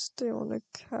want to stay on the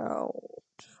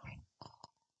couch?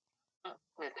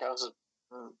 Because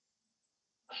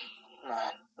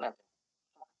nah.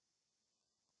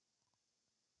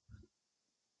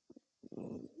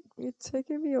 You're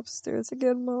taking me upstairs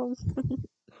again, Mom.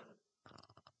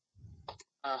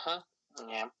 Yeah,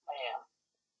 I am.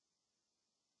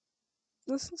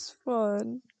 This is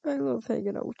fun. I love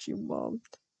hanging out with you, Mom.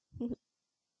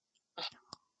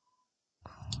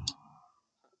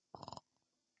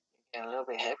 Getting a little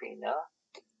bit heavy,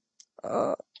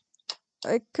 no?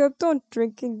 I kept on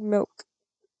drinking milk.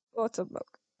 Lots of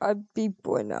milk. I'm big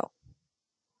boy now.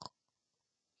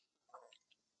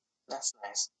 That's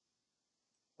nice.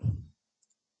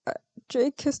 Jay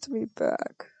kissed me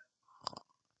back.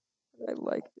 I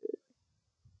liked it.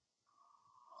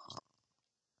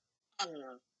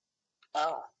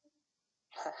 Oh.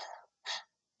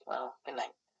 Well, good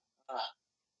night.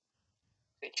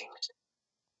 Sweet dreams.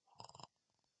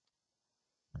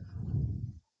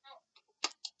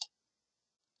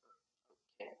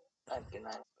 Okay. Good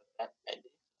night. I did.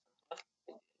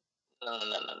 No.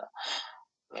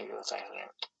 Maybe it was actually.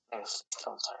 I was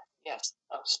so tired. Yes,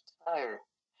 I was tired.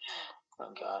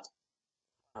 Oh God.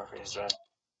 Murphy's right.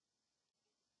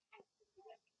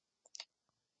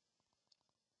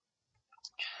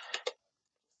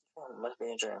 Must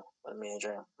be a dream. Must be a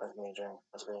dream. Must be a dream.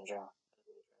 Must be a dream.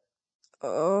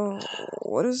 Oh,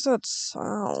 what is that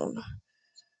sound?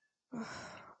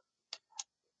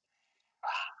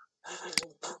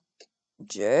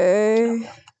 Jay.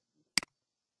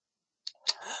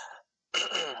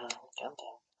 Calm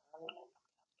down.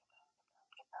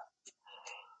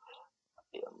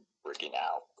 I'm freaking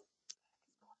out.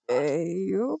 Hey,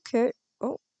 you okay?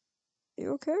 Oh,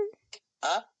 you okay?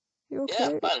 Huh? You Yeah,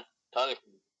 okay? fun. Talking.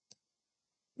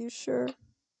 You sure?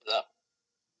 What's up?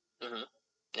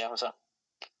 Yeah, what's up?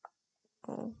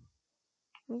 Oh,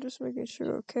 I'm just making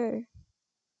sure. Okay.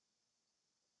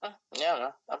 Yeah,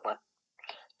 no, I'm fine.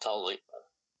 Totally.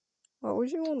 Why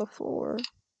was you on the floor?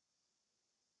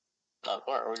 Not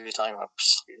far. What are you talking about?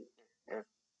 You're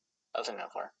nothing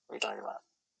that far. What are you talking about?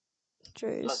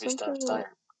 Jay, Must be something wrong.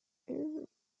 tired.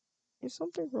 Is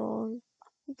something wrong?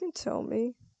 You can tell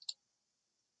me.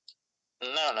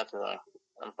 No, nothing wrong.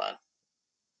 I'm fine.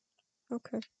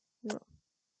 Okay. No.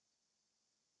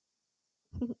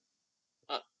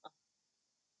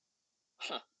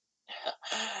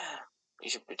 You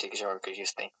should take a shower because you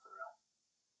stink.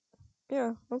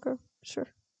 Yeah. Okay. Sure.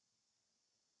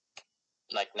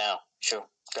 Like now. Sure.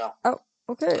 Go. Oh.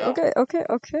 Okay. Go.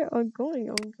 Okay. I'm going.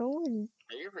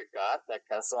 You forgot that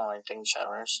Castle only takes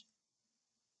showers.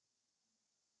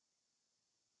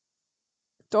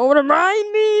 Don't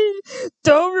remind me.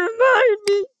 Don't remind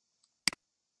me.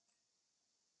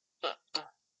 I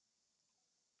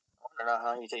want to know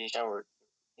how you take a shower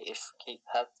if you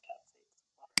have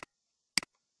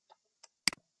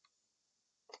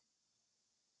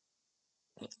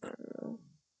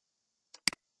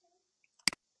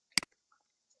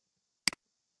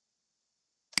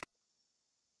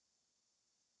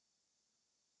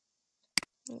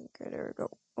Okay. There we go.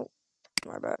 Oh,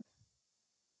 my bad.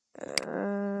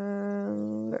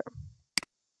 And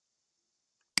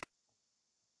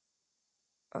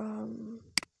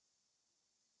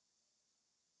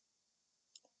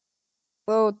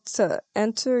well, to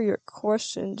answer your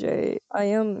question, Jay, I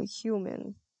am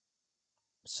human.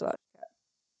 So,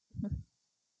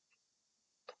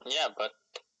 Yeah, but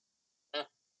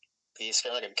do you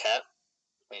smell like a cat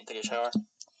when you take a shower?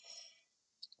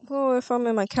 well, if I'm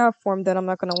in my cat form, then I'm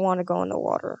not gonna want to go in the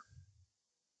water.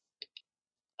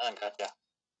 I gotcha.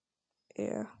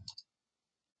 Yeah.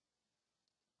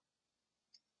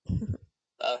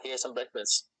 Here's some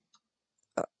breakfast.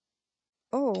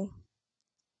 Oh.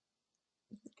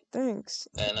 Thanks.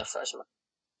 And a fresh one.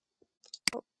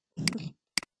 Oh.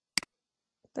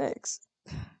 Thanks.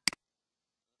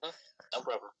 No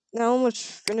problem. Now I'm almost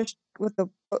finished with the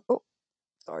book. Oh,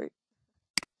 sorry.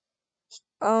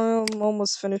 I'm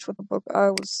almost finished with the book. I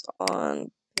was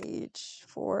on page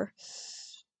 4.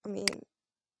 I mean,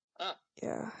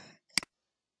 yeah.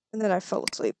 And then I fell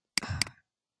asleep.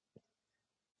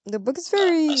 The book is I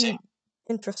very see.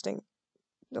 interesting.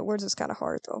 The words is kind of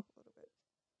hard though.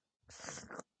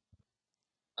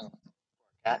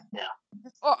 Cat? Yeah.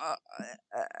 Oh,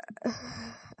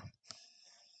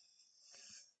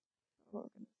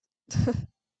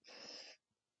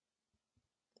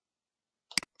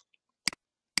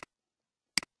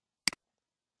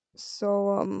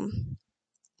 So,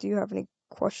 do you have any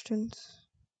questions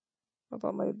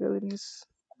about my abilities?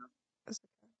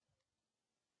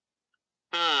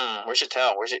 Where's your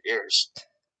tail? Where's your ears?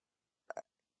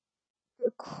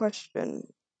 Good question.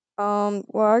 Well,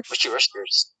 Where's your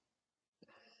whiskers?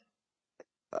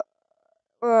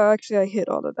 actually, I hit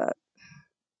all of that.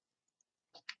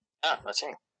 Let's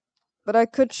see. But I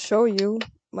could show you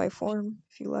my form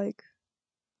if you like.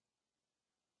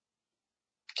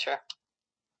 Sure.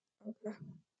 Okay.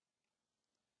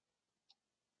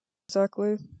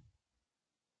 Exactly.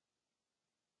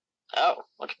 Oh,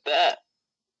 look at that.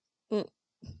 Mm.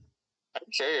 Are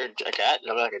you sure you're a cat?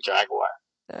 You look like a jaguar.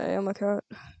 I am a cat.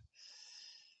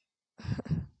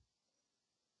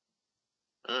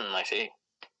 I see.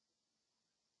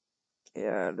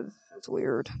 Yeah, it's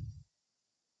weird.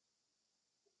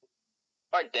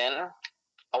 Alright, then.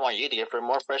 I want you to give her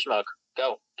more fresh milk.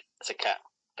 Go. It's a cat.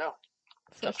 Go.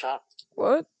 Chop Fresh. chop.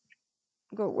 What?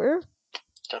 Go where?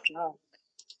 Chop chop.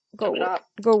 Go Chop chop.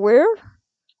 Go where?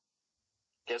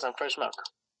 Give some fresh milk.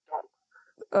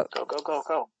 Uh, Go, go, go,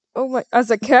 go. Oh my!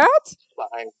 As a cat?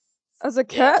 Bye. As a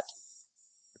cat?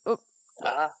 Uh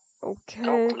huh. Go.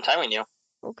 Okay. I'm timing you.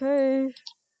 Okay.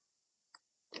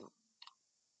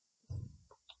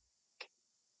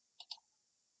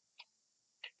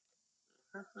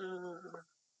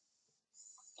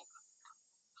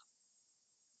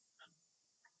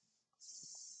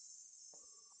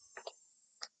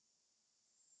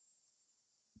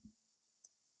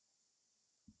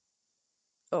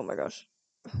 Oh my gosh.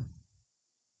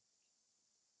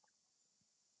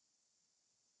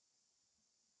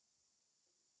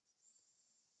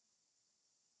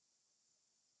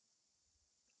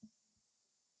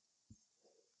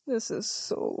 This is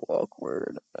so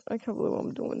awkward. I can't believe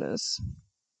I'm doing this.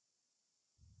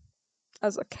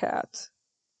 As a cat.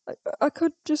 I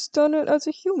could just done it as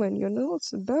a human, you know?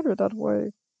 It's better that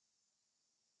way.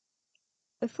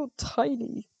 I feel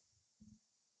tiny.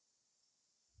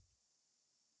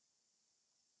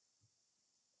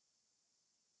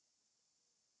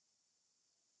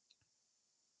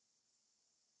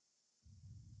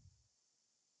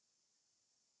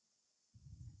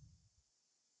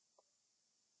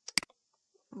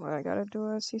 What I gotta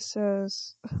do as he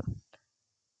says.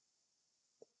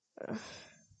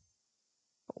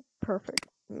 Perfect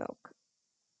milk.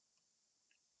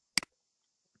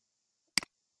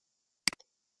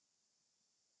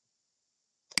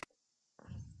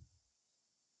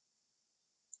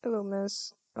 Hello,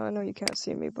 miss. I know you can't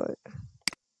see me, but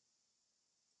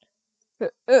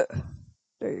there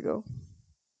you go.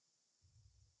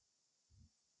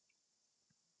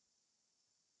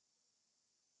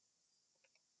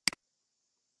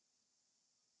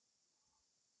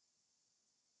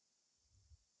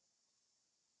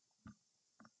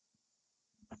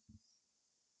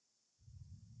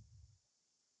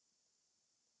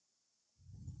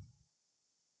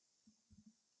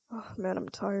 Oh man, I'm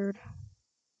tired.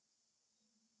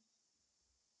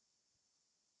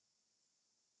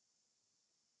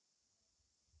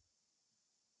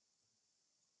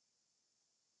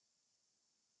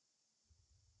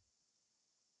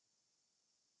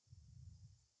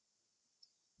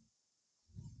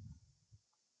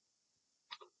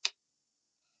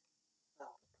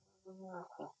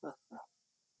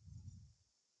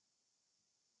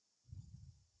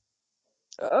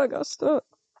 I got stuck.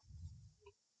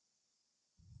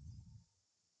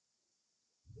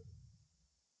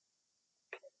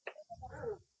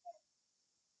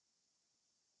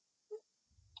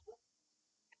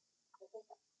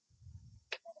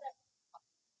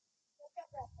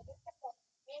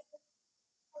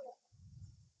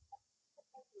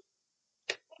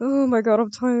 Oh my god,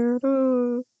 I'm tired.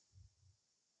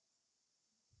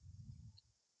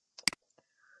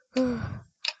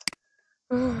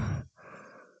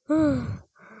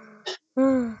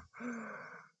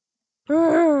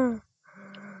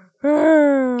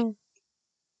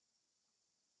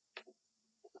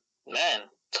 Man,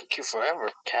 took you forever,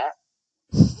 cat.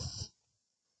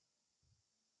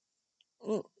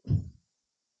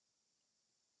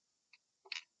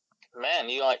 Man,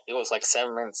 it was like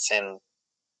 7 minutes and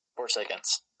 4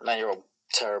 seconds. Man, you're a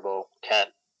terrible cat.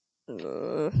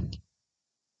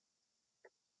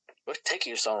 What take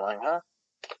you so long,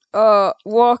 huh?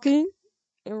 Walking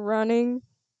and running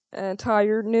and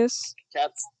tiredness.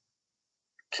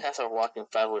 Cats are walking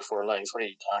fat with 4 legs. What are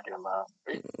you talking about?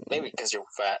 Maybe because you're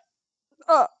fat.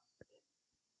 Uh.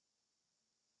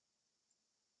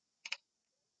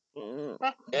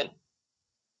 Good.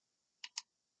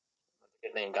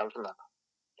 Good name comes from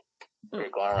You're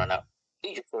going run up.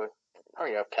 Eat your food.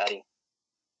 Hurry up, catty.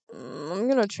 I'm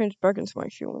gonna change back into my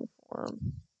human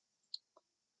form.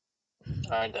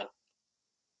 Alright then.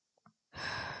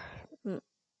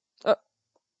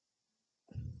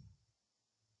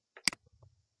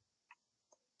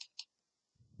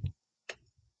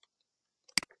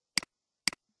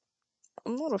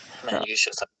 I'm not a fat. Man, you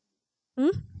should stop.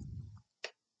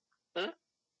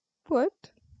 What?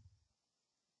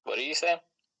 What do you say?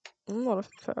 I'm not a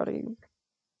fatty.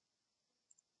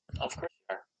 Of course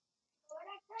you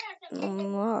are.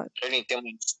 I'm not. You need to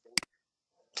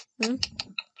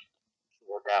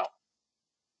work out.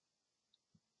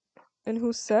 And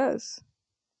who says?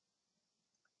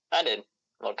 I did.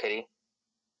 Little kitty.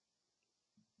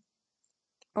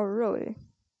 Oh, really?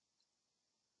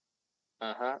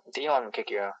 Do you want me to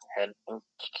kick your head and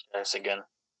kick your ass again?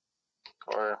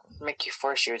 Or make you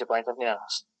force you to buy something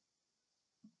else?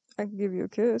 I can give you a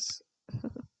kiss.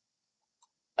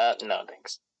 No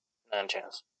thanks. None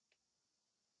chance.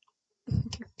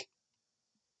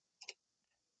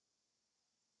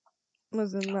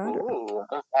 Doesn't matter. Ooh,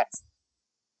 nice.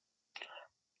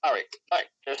 Alright.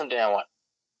 There's something I want.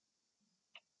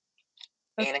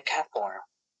 In a cat form.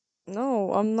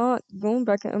 No, I'm not going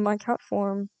back in my cat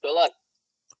form. Good luck.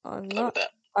 I'm Good luck not. with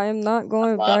that. I am not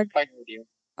going I'm back. fighting with you.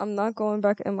 I'm not going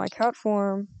back in my cat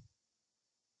form.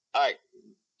 Alright,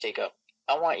 Jacob.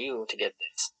 I want you to get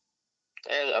this.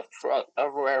 There's a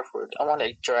rare fruit. I want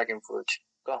a dragon fruit.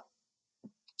 Go.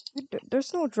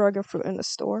 There's no dragon fruit in the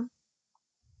store.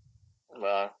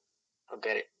 Well,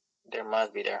 forget it. There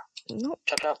must be there. No.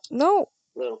 Chop. No.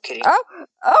 Little kitty. Oh.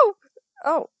 Oh.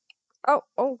 Oh. Oh.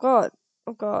 Oh God.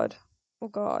 Oh God. Oh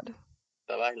God.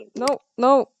 No.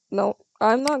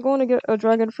 I'm not going to get a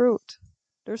dragon fruit.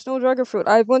 There's no dragon fruit.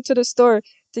 I went to the store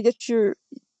to get your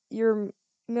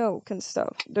milk and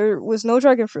stuff. There was no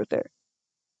dragon fruit there.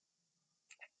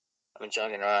 I'm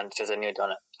jogging around because I need a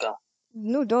donut. Go.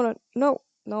 No donut. No.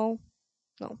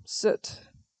 Sit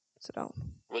down.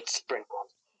 With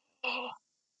sprinkles. Oh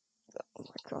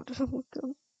my God. Oh my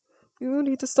God. You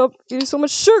need to stop eating so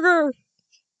much sugar.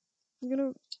 You're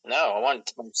gonna. No, I want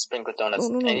some sprinkled donuts.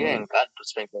 No. And you didn't got the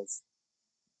sprinkles.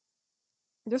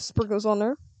 There's sprinkles on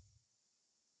there.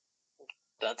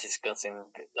 That's disgusting.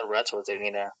 The rats was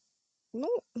eating there. No,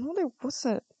 they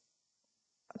wasn't.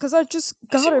 Because I just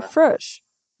Yes, got they it were. fresh.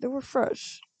 They were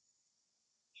fresh.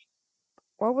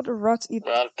 Why would the rats eat?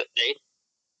 Well,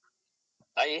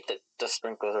 I ate the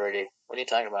sprinkles already. What are you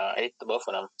talking about? I ate the both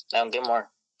of them. Now get more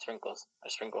sprinkles. I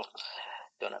sprinkle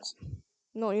donuts.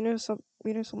 No, you need so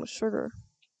much sugar.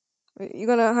 You're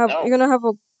gonna have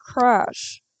a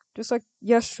crash, just like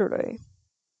yesterday.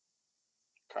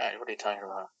 Right, what are you talking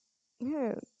about?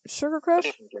 Yeah, sugar crash.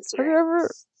 Have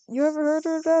you ever heard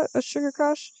of that? A sugar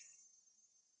crash?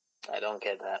 I don't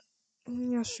get that.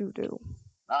 Yes, you do.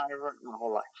 I never my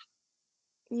whole life.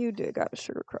 You did got a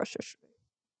sugar crash yesterday.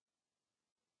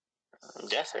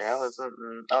 Yesterday, I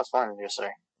was fine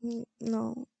yesterday.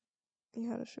 No, you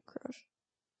had a sugar crash.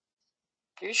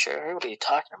 You sure? What are you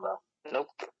talking about? Nope.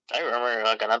 I remember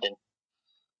I got nothing.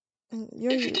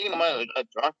 Yeah, if you think about it,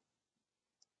 drunk.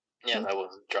 Yes, I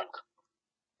was drunk.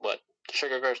 But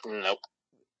sugar crash, nope.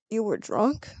 You were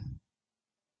drunk?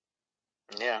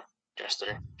 Yeah,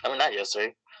 yesterday. I mean, not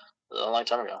yesterday. A long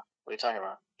time ago. What are you talking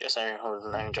about? Yesterday, I was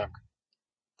not even drunk.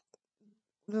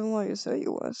 Then why you say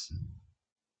you was?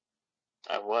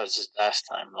 I was just last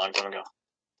time, a long time ago.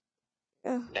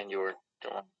 Yeah. Then you were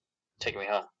taking me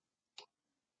home.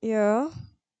 Yeah.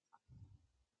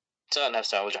 So next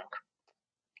time I was drunk.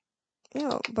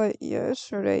 Yeah, but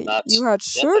yesterday Not you had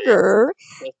sugar,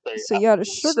 yesterday so you had a was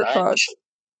sugar not crush.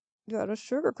 You had a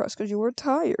sugar crush because you were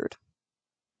tired.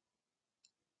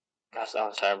 I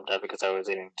was tired because I was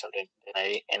eating something and I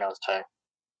ate and I was tired.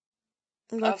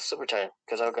 I was super tired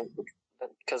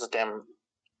because of damn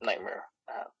nightmare.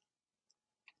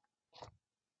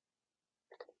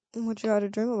 What you had a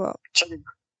dream about?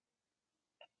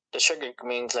 The sugar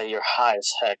means that you're high as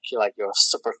heck. You're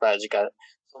super fast. You got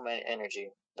so many energy.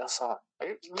 That's all.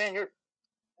 You're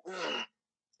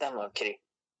damn little kitty.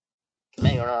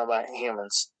 Man, you don't know about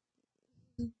humans.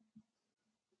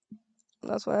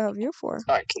 That's what I have you for.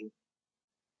 All right, kitty.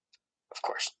 Of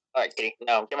course. All right, kitty.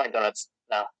 Now get my donuts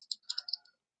now.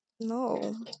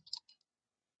 No.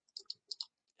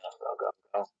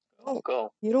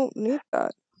 Go. You don't need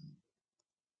that.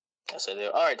 Yes, I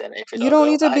do. All right, then. If you don't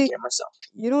need to I be. get myself.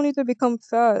 You don't need to become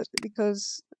fat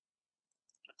because.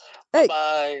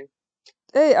 Bye.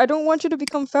 Hey, I don't want you to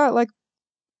become fat. Like,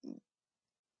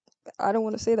 I don't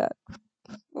want to say that.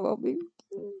 Well,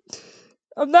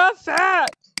 I'm not fat.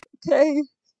 Okay.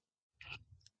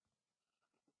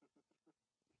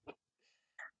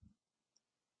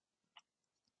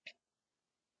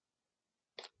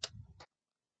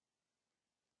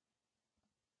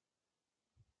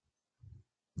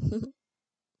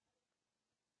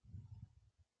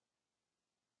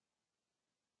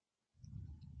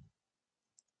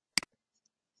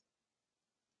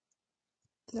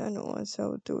 I don't want to say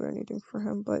do anything for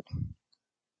him, but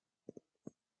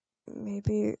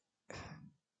maybe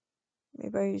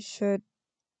I should.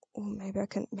 Or maybe I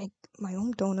can make my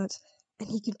own donuts, and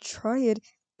he can try it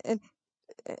and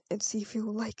see if he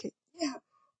will like it. Yeah,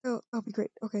 that'll be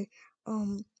great. Okay,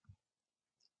 let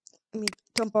me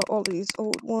dump out all these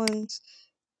old ones,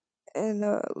 and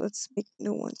let's make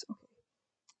new ones.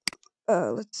 Okay.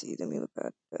 Let's see. Let me look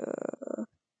at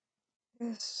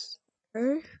yes.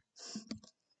 Okay.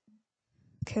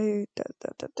 Okay. Okay.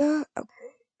 Okay.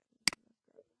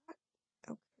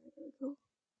 There we go.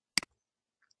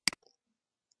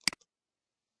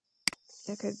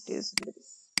 Okay. This.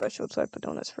 special type of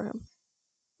donuts for him.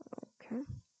 Okay.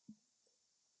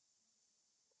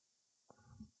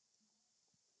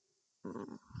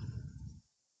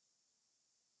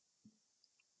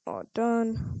 All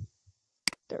done.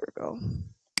 There we go.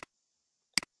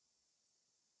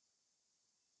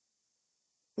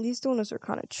 These donuts are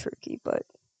kind of tricky, but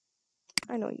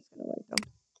I know he's gonna like them.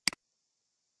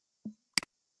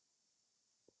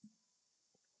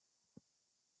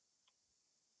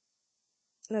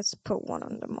 Let's put one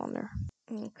of them on there.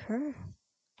 Okay.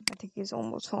 I think he's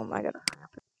almost home. I gotta hurry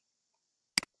up.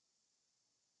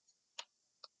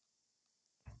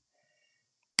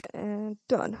 And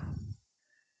done.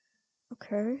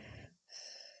 Okay.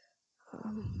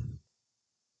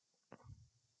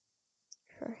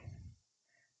 Okay.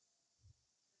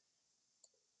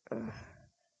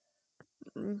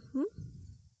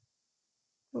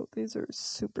 Oh, these are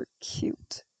super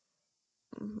cute.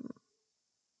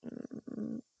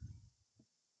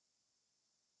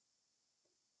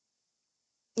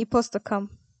 You're supposed to come.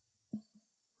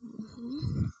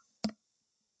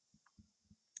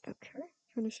 Okay,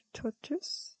 finish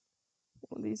touches.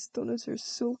 Oh, these donuts are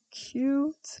so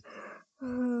cute.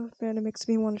 Man, it makes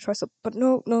me want to try some. But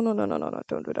no,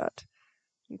 don't do that.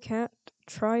 You can't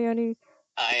try any.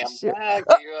 I am Ser- back.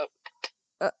 You're up.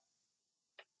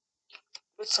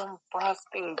 With some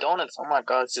frosting donuts. Oh my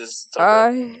god, this is so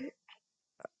good.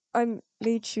 I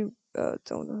made you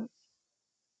donuts.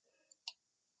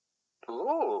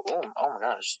 Ooh, oh my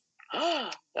gosh.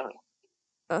 Yummy.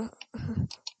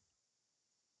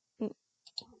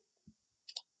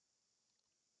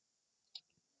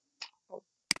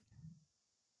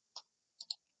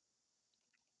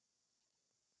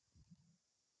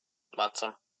 Want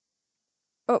some?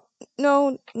 Oh,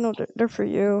 no, they're for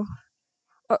you.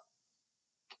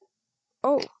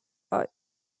 Oh,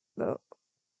 no.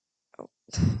 Oh.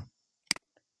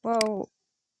 Wow.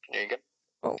 There you go.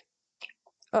 Oh.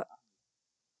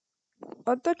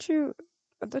 I thought you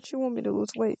want me to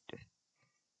lose weight.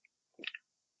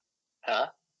 Huh?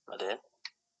 I did?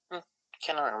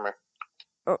 Cannot remember.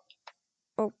 Oh.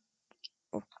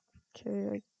 Okay,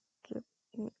 I get.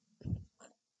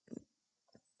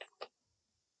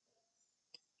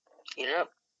 Eat it up.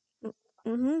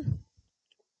 Mm-hmm.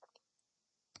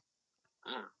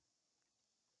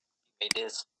 Made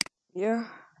this. Yeah.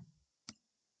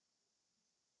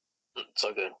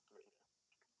 So good.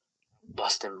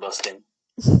 Bustin'.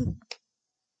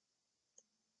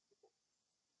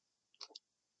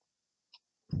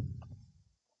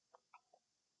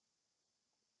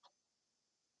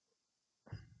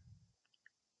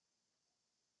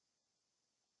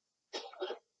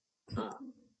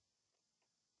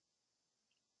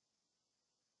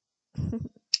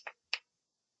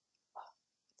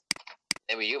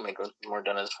 Maybe you make more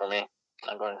donuts for me.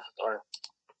 I'm going to the store.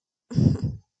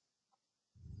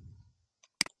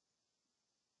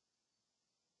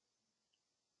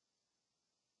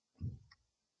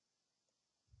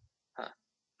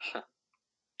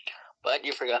 But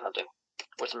you forgot something.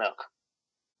 Where's the milk?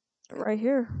 Right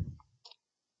here.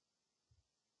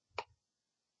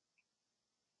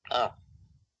 Oh.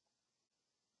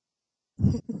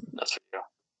 That's for you.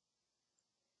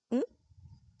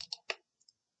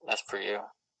 That's for you.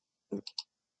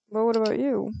 But what about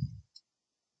you?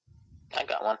 I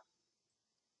got one.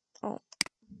 Oh.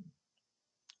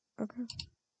 Okay.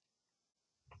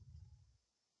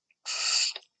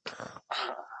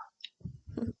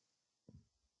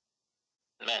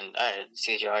 Man, I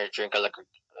see you are drinking like a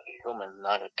human,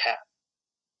 not a cat.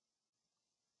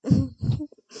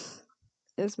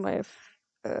 Is my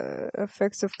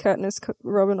effects of catness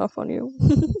rubbing off on you?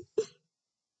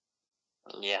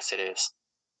 Yes, it is.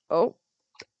 Oh.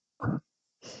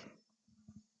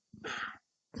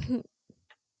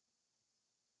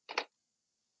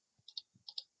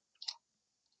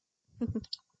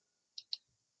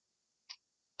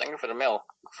 Thank you for the milk,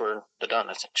 for the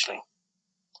donuts, actually.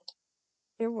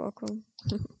 You're welcome.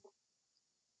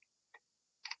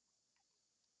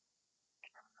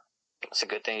 It's a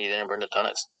good thing you didn't burn the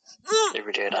donuts. If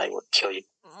you did, I would kill you.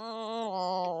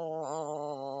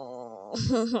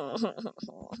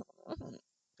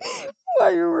 Why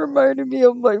you reminding me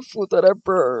of my food that I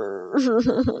burned?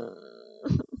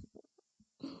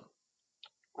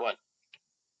 What?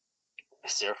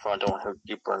 It's your fault, don't hurt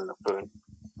you burn the food.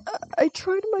 I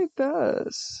tried my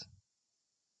best.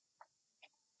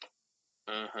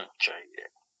 Sure you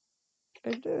did.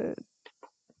 I did.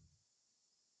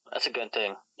 That's a good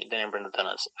thing. You didn't burn the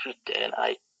donuts. If you did,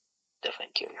 I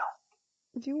definitely kill you.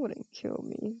 You wouldn't kill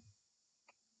me.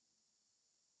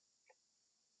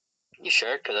 You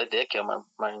sure? Because I did kill my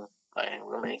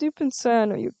roommate. Deep inside, I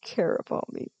know you care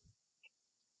about me.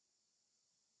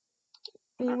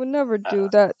 You would never do Uh,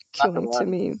 that not the killing to one.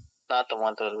 me. Not the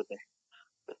one with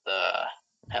the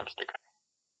hamster guy.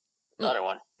 The other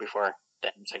one before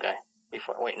the hamster guy.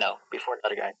 Before the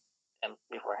other guy.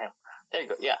 Before him. There you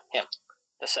go. Yeah, him.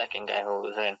 The second guy who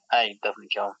was in. I definitely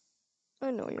kill him.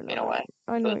 I know you're You not. know why?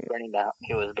 I know you.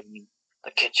 He was burning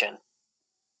the kitchen.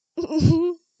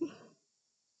 He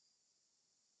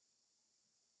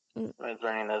was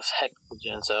burning this heck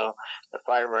kitchen. So the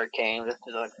firebird came. Just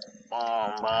like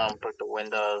bomb, broke the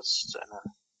windows, and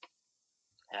then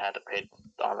I had to pay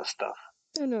all the stuff.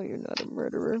 I know you're not a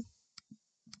murderer.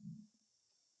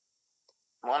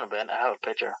 Want a bit? I have a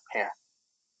picture here.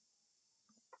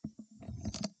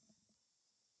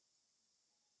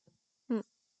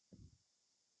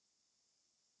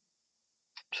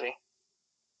 See?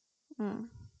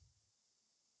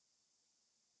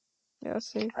 Yeah,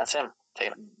 see. That's him.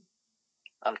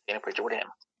 I'm taking a picture with him.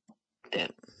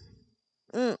 Dead.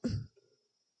 I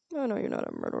know you're not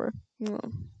a murderer. No.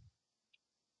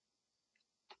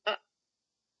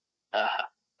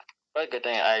 But good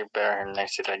thing I bury him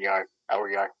next to that yard, our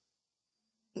yard.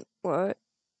 What?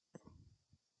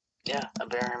 Yeah, I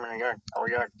bury him in the yard, our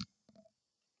yard.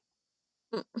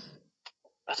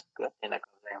 That's a good thing that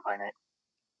goes there and find it.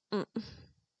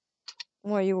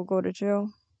 Why, you will go to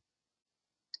jail?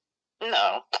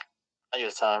 No, I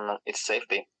just tell him it's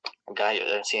safety. A guy,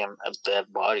 I see him a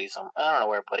dead body. I don't know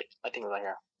where, but I think it was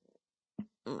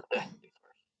like here.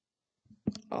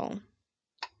 Oh.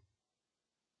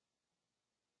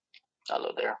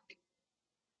 Hello there.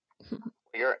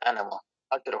 You're an animal.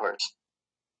 Talk to the horse.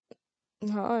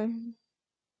 Hi.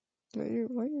 Why are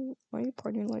you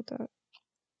partying like that?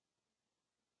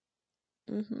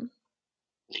 There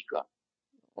you go.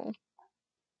 Oh.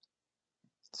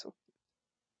 So.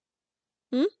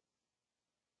 You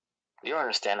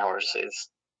understand horses?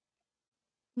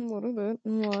 A little bit.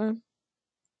 Why?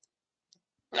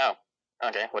 No.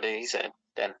 Okay, what did he say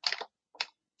then?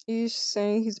 He's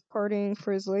saying he's partying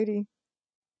for his lady.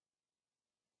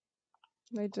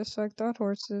 Like just like that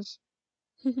horses.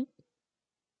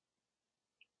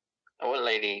 What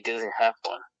lady doesn't have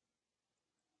one?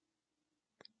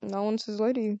 No one's his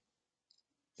lady.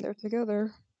 They're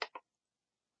together.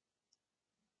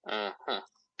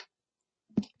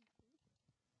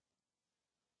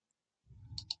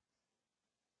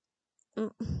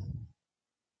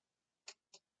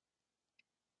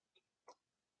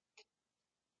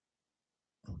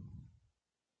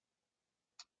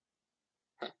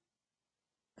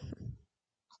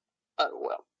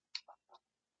 Well.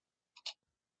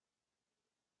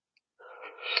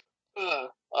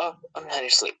 I'm heading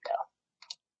to sleep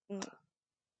now.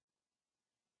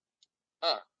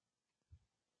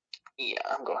 Yeah,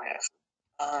 I'm going to have.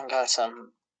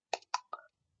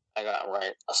 I got to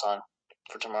write a song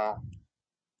for tomorrow.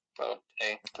 Well,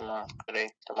 today, tomorrow, today,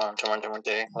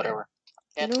 whatever.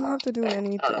 Yeah, You don't tomorrow, have to do today. I don't know.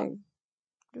 anything.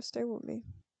 Just stay with me.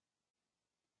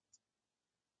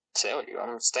 Stay with you.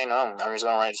 I'm staying home. I'm just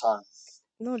gonna write a song.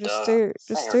 No, just stay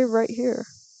right here.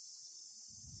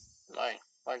 Why?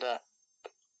 Why that?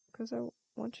 Because I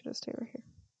want you to stay right here.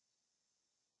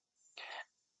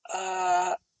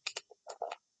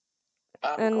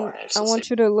 I'm going to I want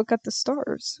you to look at the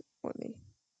stars with me.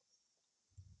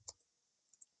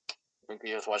 We can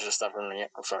just watch the stuff from the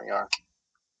front yard.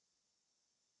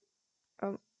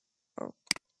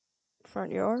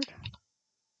 Front yard?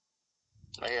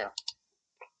 Right here.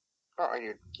 What are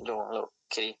you doing, little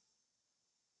kitty?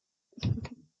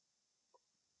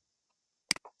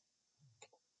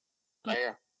 Right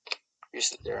here. You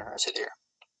sit there. I sit here.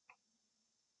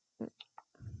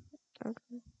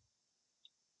 Okay.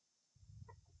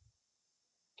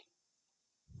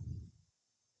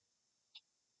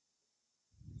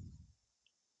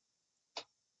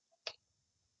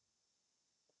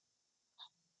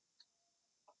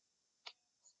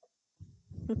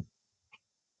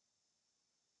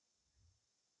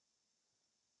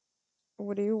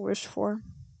 What do you wish for?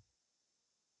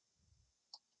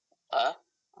 Huh?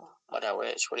 What I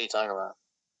wish? What are you talking about?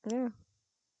 Yeah.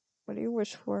 What do you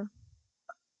wish for?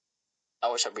 I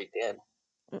wish I'd be dead.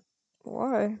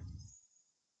 Why?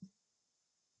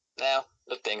 Now,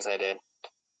 the things I did.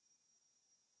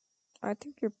 I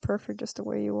think you're perfect just the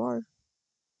way you are.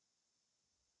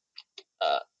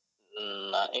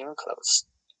 Not even close.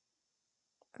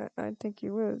 I think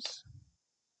you is.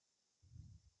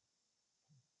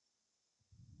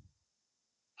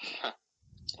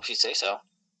 If you say so.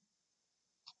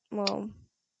 Well,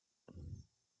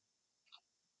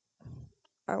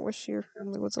 I wish your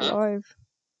family was alive.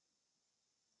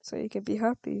 So you could be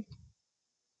happy.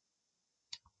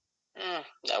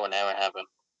 That would never happen.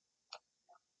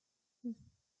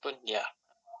 But yeah.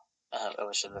 I have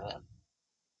a sibling.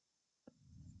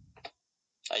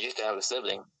 I used to have a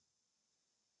sibling.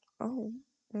 Oh,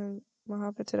 and what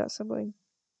happened to that sibling?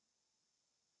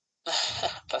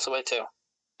 Passed away too.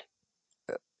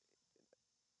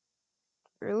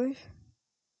 Really?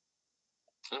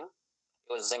 He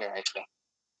was a singer actually.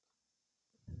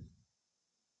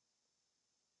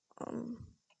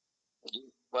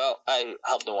 Well, I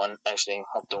helped the one actually.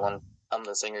 Helped the one. I'm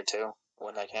the singer too.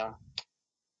 When like him,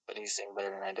 but he sing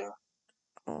better than I do.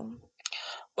 Oh,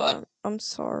 But I'm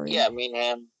sorry. yeah, me and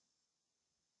him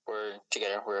were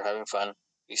together. We were having fun.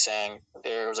 We sang.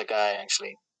 There was a guy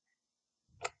actually.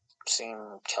 Seen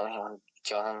kill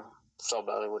him so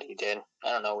badly. What he did, I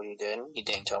don't know what he did. He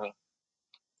didn't tell me.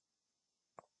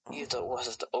 He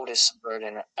was the oldest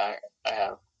burden I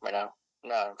have right now.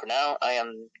 No, for now I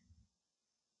am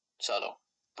solo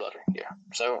brother here.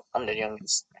 So I'm the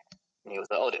youngest. And he was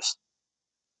the oldest.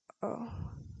 Oh.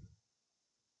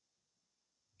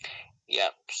 Yeah.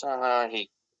 Somehow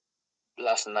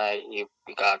last night he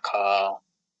got a call,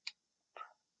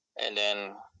 and then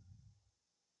it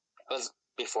was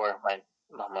before my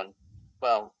mom.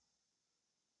 Well,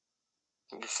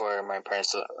 before my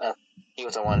parents. He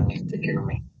was the one who took care of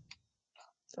me.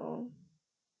 Oh,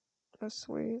 that's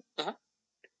sweet.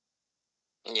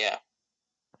 Yeah.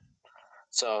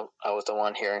 So I was the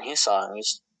one hearing his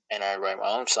songs, and I write my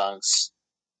own songs.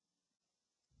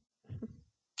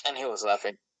 And he was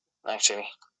laughing, actually,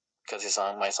 because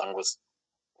my song was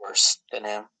worse than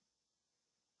him.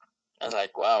 I was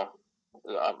like, wow,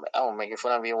 I will make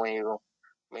fun of you when you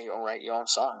write your own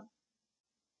song.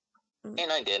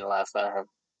 And I did laugh at him.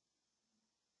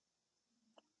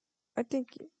 I think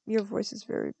your voice is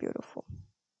very beautiful.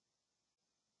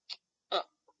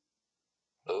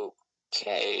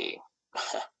 Okay.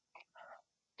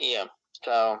 Yeah.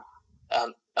 So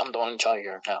I'm the only child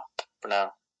here now. For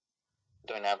now,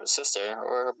 don't have a sister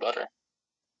or a brother.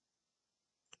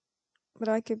 But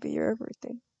I could be your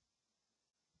everything.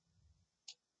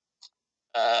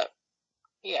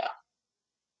 Yeah.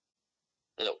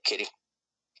 Little kitty.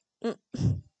 Alright.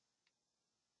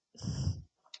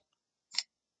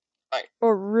 Oh,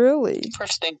 really?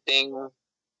 First thing,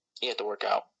 you have to work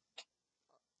out.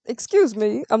 Excuse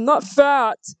me, I'm not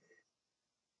fat.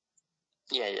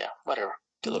 Yeah, whatever.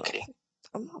 Little No, kitty.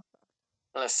 I'm not.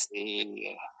 Let's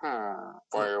see.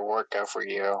 For your workout for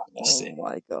you. Let's see. Oh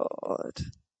my god.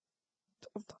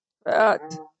 I'm not fat.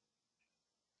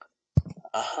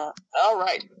 All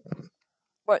right.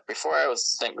 What? Before I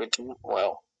was thinking,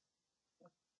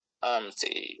 let's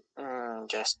see.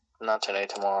 Just not today.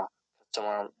 Tomorrow.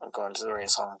 Tomorrow I'm going to the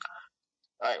race song.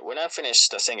 All right. When I finish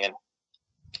the singing,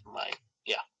 my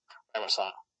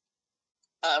song,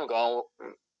 I'm going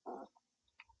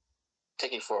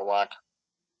take you for a walk.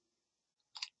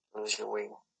 Lose your weight.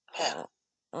 Yeah.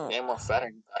 Get more fat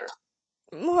and better.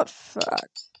 I'm not fat.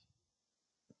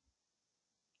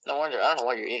 No wonder. I don't know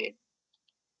what you're eating.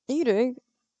 Eating?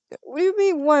 What do you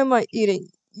mean? Why am I eating?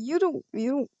 You don't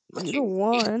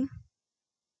want.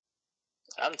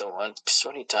 I'm the one.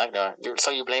 What are you talking about?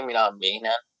 So you blame it on me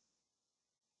now?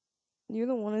 You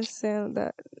don't want to say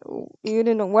that you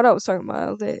didn't know what I was talking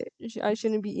about. That I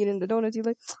shouldn't be eating the donuts. You're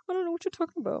like, I don't know what you're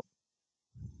talking about.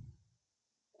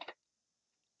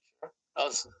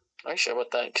 Are you sure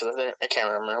about that? Because I can't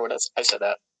remember what I said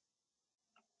that.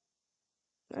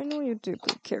 I know you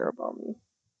deeply care about me.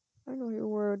 I know you're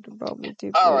worried about me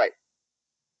deeply. All right.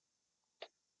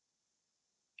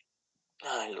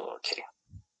 Ah, you little kitty.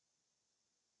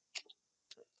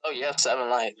 Oh, you have 7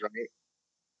 lives, right?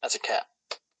 That's a cat.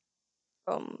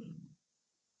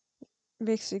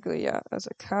 Basically, yeah. As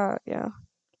a cat, yeah.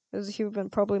 As a human,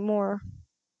 probably more.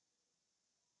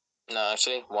 No,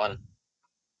 actually, 1.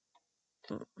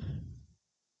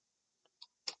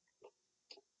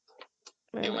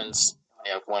 Humans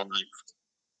only have 1 life.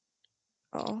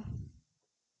 Oh.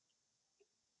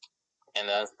 And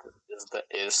that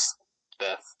is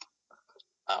death.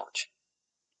 Ouch.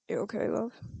 You okay,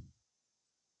 love?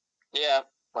 Yeah,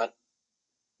 what?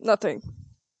 Nothing.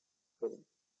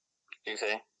 You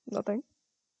say? Nothing.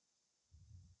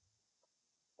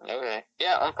 Okay.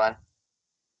 Yeah, I'm fine.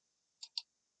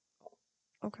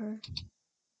 Okay.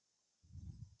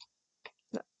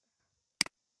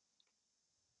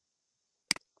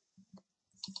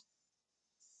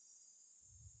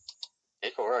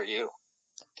 Hey, where are you?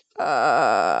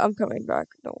 I'm coming back.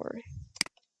 Don't worry.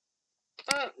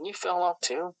 You fell off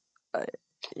too?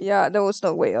 Yeah, there was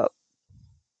no way up.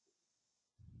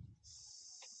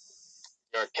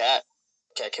 You're a cat.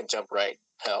 Cat can jump right.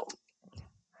 Hell.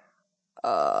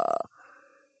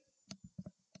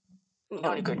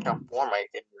 You could jump 4 right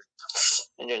there.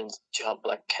 And you jump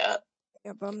like cat.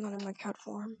 Yeah, but I'm not in my cat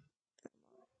form.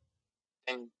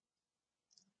 And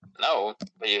no,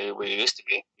 but we used to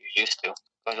be. You used to.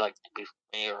 But like when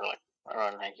you were like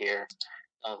around here,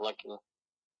 I was lucky.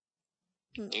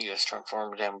 You just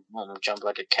transformed and boom, jump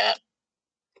like a cat.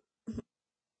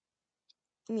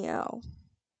 Meow.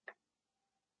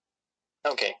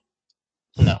 Okay.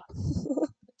 No.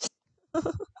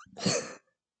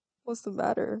 What's the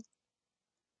matter?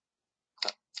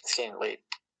 It's getting late.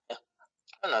 Yeah.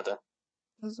 Nothing.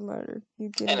 What's the matter?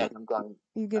 You Anyway, getting I'm going.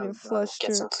 you getting Get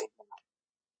flustered? some sleep.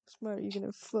 What's the matter? You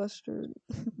getting flustered?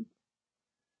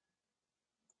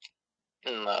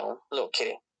 No, little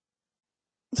kitty.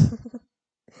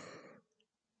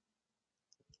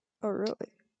 Oh really?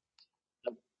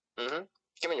 Mm-hmm.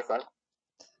 Give me your phone.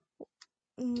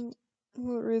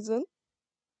 What reason?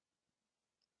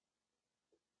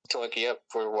 To wake you up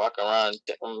for a walk around.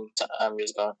 I'm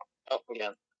just going. Oh,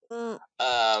 again. For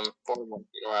walking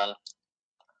around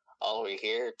all the way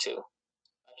here to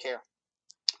here.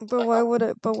 But why would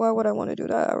I? But why would I want to do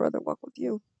that? I'd rather walk with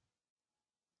you.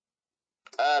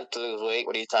 To lose weight.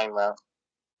 What are you talking about?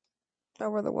 I'd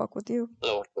rather walk with you.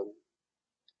 Little.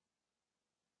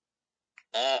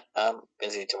 I'm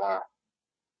busy tomorrow.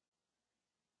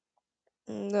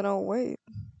 Then I'll wait.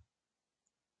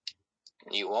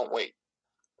 You won't wait.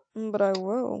 But I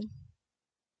will.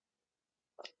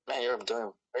 Man, you're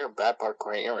a bad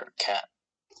parkour. You're a cat.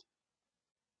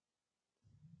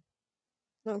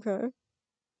 Okay.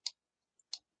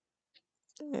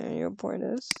 And your point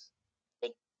is?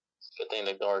 Good thing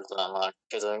the door's not unlocked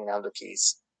because I don't have the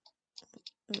keys.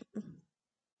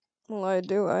 Well, I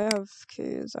do. I have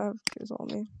keys. I have keys on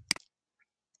me.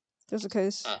 Just in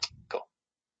case. Cool.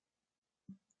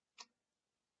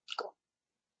 Cool.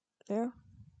 Yeah.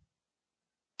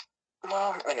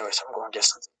 Well, anyways, I'm going to get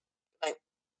something. Night.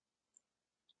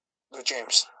 Good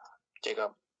dreams,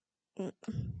 Jacob.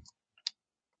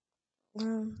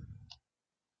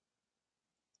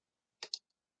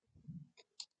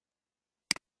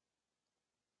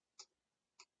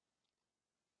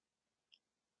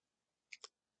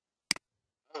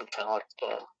 I'm trying to like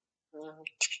there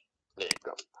you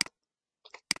go.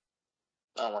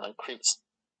 I want to creeps.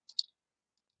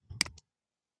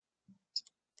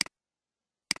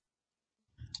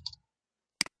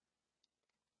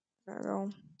 There we go.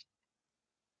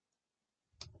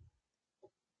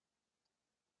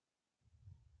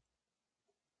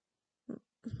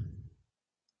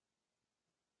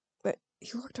 Wait,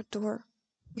 you locked the door.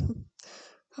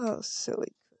 How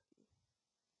silly.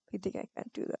 You think I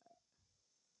can't do that?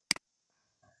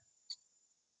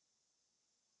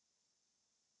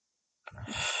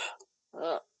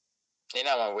 You're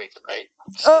not awake, right?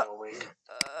 Still awake.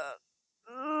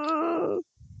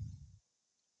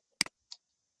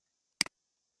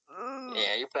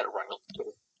 Yeah, you better run.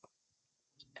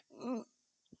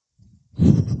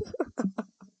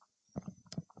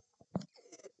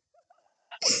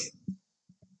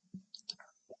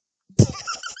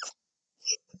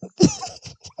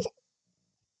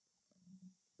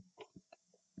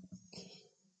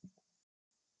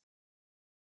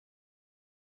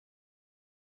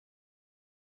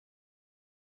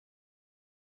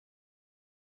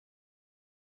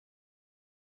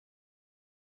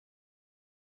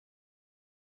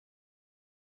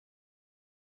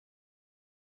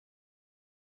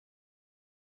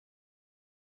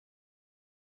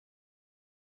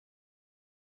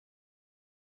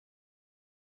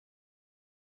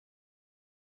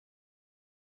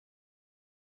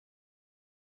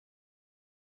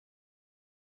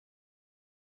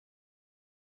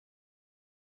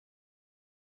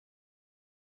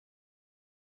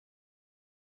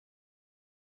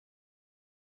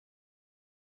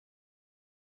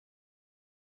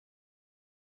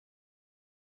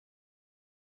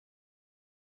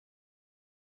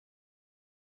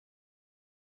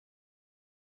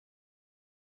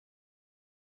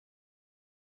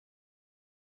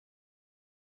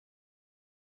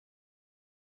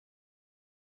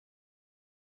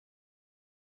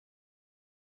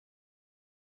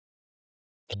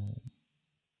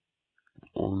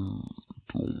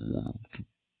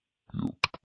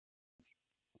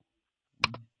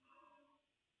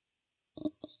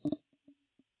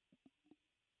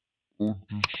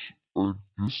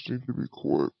 I just need to be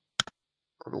quiet.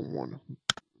 I don't want him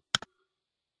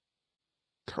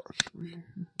to touch me.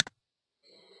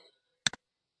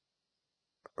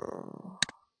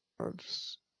 I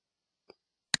just...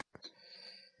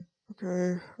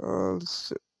 Okay, let's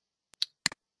see.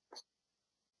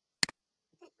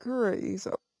 Great, he's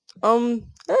up.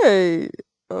 Hey!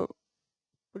 What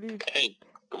are you... Hey,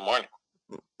 good morning.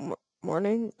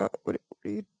 Morning? What are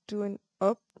you doing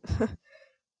up?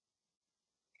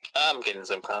 I'm getting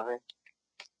some coffee.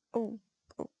 Oh,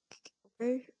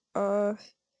 okay.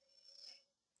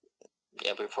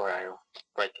 Yeah, before I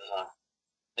write the song.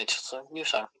 It's just a new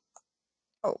song.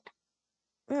 Oh,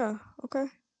 yeah, okay.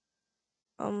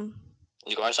 You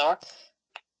going somewhere?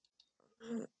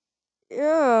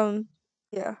 Yeah,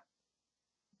 yeah.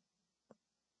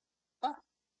 Huh,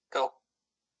 go.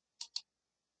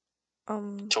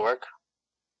 To work?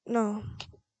 No.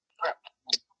 Crap.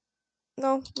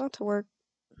 No, not to work.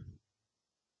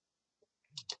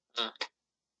 Mm.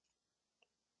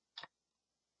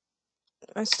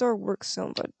 I start work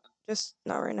soon, but just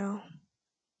not right now.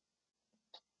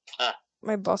 Ah,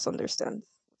 My boss understands.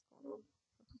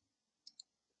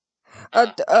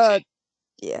 I see.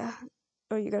 Yeah.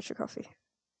 Oh, you got your coffee.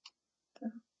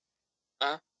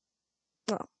 Huh?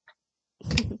 No.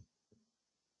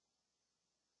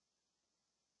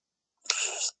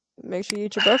 Make sure you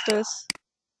eat your breakfast.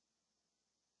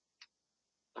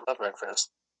 About breakfast.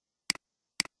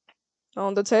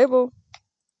 On the table.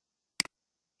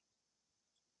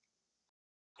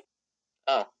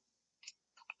 Oh.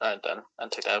 Alright then. I'll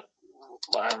take that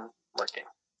while I'm working.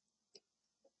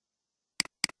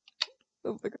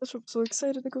 Oh my gosh, I'm so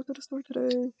excited to go to the store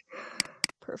today.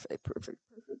 Perfect.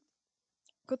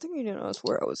 Good thing you didn't ask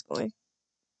where I was going.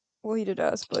 Well, he did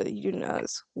ask, but he didn't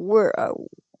ask where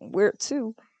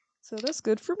to. So that's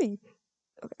good for me.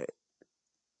 Okay.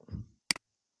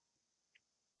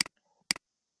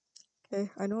 Okay,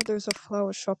 I know there's a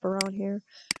flower shop around here.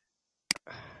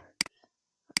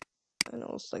 I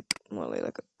know it's like more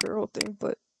like a girl thing,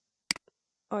 but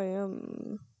I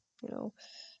am,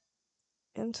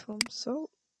 into him, so,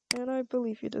 and I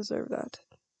believe you deserve that.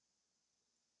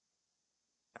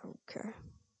 Okay.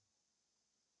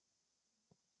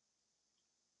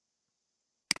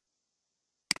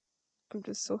 I'm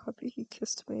just so happy he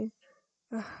kissed me.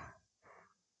 I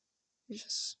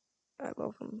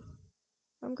love him.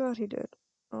 I'm glad he did.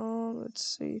 Let's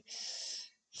see.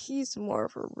 He's more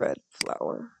of a red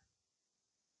flower.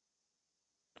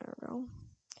 There we go.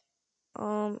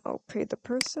 I'll pay the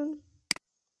person.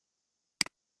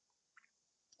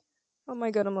 I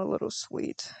might get him a little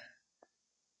sweet.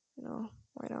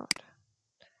 Why not?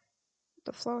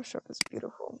 The flower shop is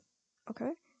beautiful.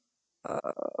 Okay.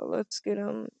 Let's get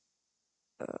him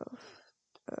uh,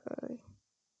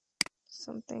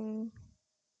 something,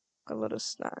 a little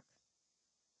snack.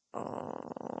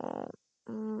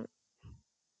 Mm,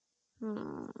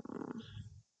 hmm.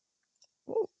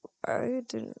 Ooh, I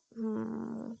didn't.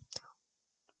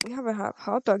 We haven't had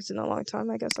hot dogs in a long time.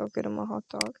 I guess I'll get him a hot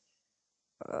dog.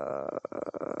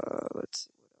 Let's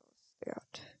see what else they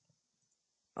got.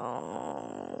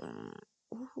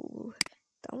 Ooh,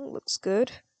 that one looks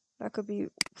good. That could be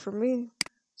for me,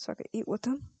 so I could eat with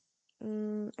them.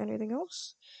 Anything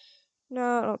else?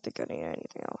 No, I don't think I need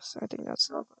anything else. I think that's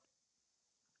all.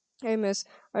 Hey, miss,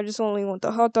 I just only want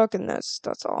the hot dog, and that's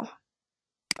all.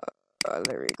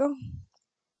 There you go.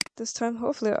 This time,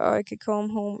 hopefully, I could come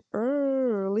home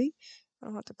early. I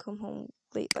don't have to come home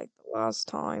late like the last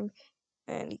time,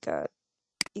 and he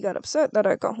got upset that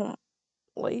I got home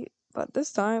late. But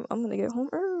this time, I'm gonna get home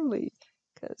early,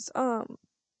 cause I'm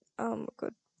a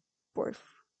good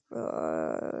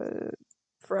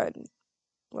friend,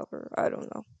 lover. I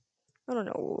don't know. I don't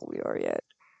know what we are yet,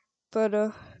 but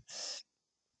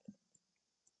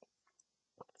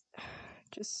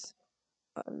just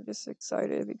I'm just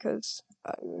excited because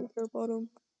I really care about him.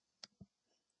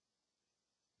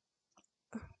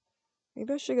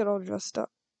 Maybe I should get all dressed up.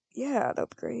 Yeah, that'd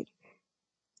be great.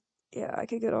 Yeah, I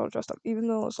could get all dressed up, even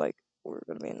though it's like we're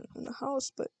gonna be in the house,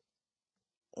 but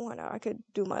why not? I could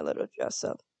do my little dress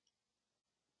up.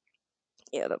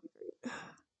 Yeah, that'd be great.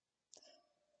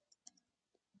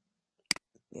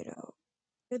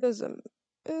 It doesn't.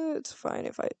 It's fine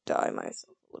if I dye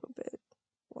myself a little bit.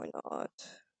 Why not?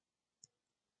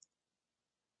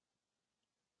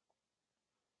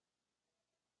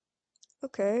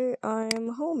 Okay, I'm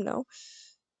home now.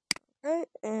 Okay,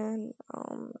 and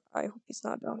I hope he's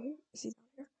not down here. Is he down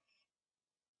here?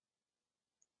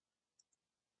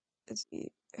 Is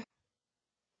he?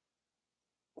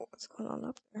 What's going on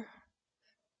up there?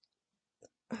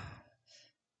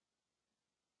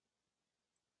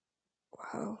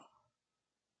 Wow.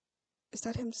 Is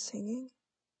that him singing?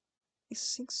 He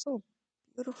sings so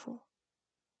beautiful.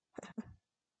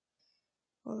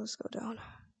 Well, let's go down.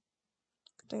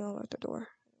 Good thing I locked the door.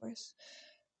 Anyways,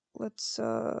 let's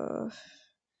put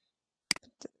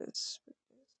this.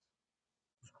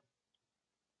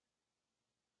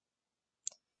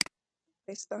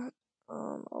 Place that.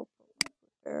 I'll put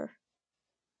there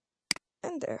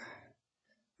and there.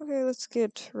 Okay, let's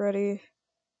get ready.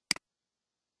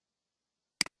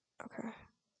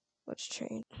 Let's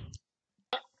change.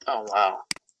 Oh wow.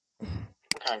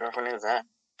 What kind of girlfriend is that?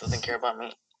 Doesn't care about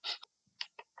me.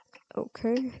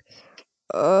 Okay.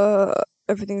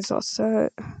 Everything's all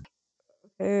set.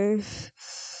 Okay.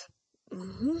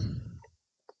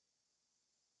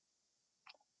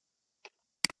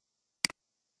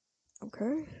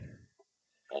 Okay.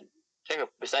 Jacob,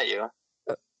 is that you?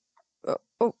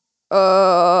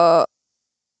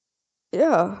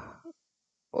 Yeah.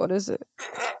 What is it?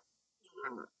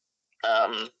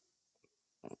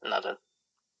 Nothing.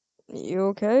 You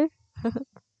okay?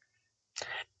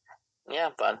 Yeah,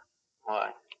 but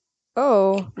why?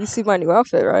 Oh, you see my new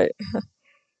outfit, right?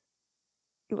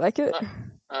 You like it?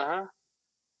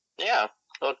 Yeah,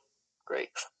 look great.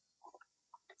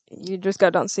 You just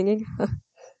got done singing?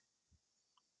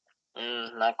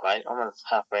 Not quite. Almost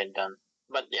halfway done.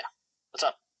 But yeah. What's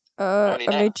up? I made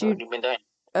What have you been doing?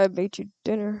 I made you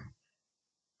dinner.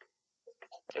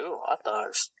 Ooh, hot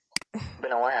dogs.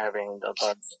 Been a while having the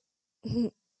bugs.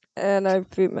 And I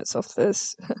feed myself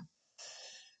this. Ooh.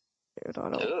 I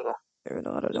don't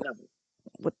know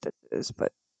what this is,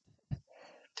 but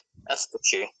That's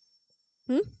sushi.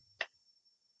 Hmm?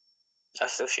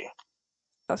 That's sushi.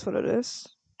 That's what it is.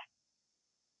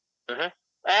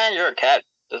 And you're a cat.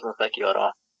 Doesn't look like you at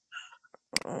all.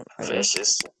 I Fish guess.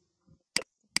 is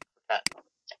cat.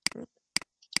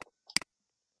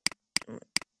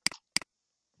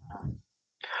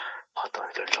 Hot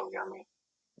dogs are so yummy.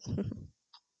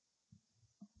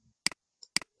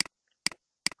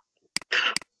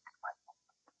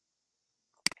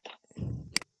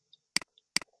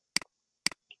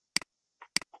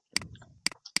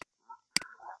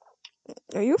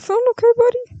 Are you feeling okay,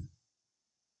 buddy?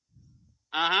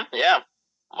 Yeah.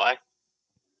 Why?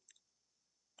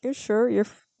 You sure? Your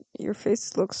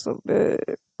face looks a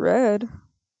bit red.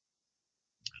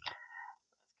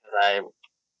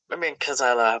 Maybe because I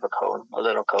have a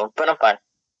little cold, but I'm fine.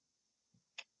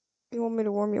 You want me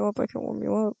to warm you up? I can warm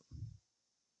you up.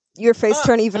 Your face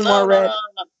turned even more red.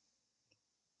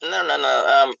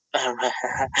 No. I'm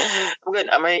good.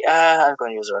 I'm going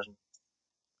to use the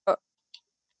restroom.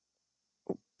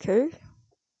 Okay.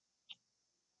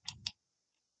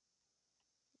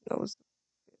 That was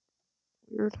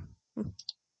weird. Oh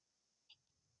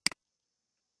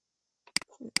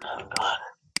god,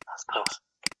 that's close.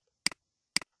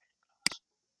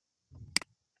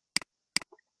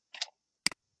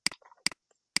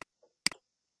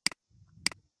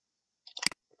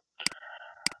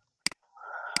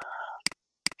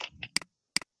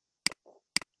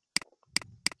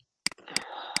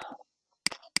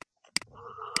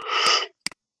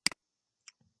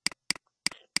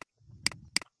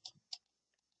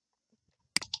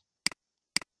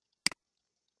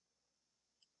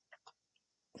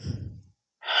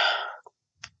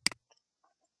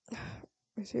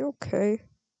 Is he okay?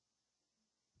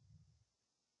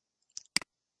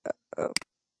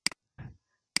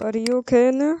 Buddy, you okay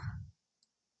in there?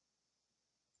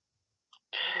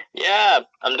 Yeah,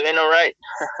 I'm doing alright.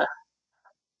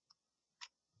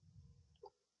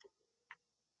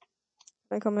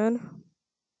 Can I come in?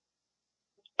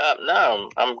 No,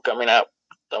 I'm coming out.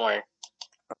 Don't worry.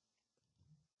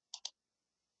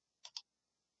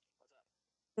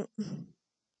 You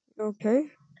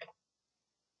okay?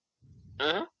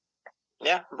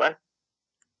 Yeah, I'm fine.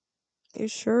 You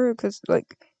sure? Cause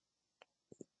like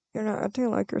you're not acting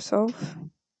like yourself.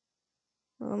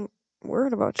 I'm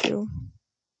worried about you.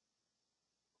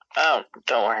 Oh,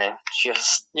 don't worry.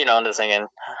 Just, the singing.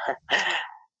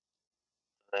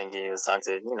 Thank you, sucks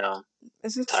it,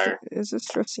 tired. Is this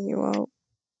stressing you out?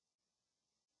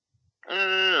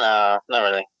 No, not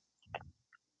really.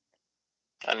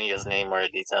 I just need more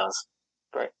details.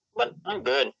 But I'm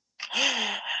good.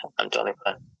 I'm totally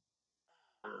fine.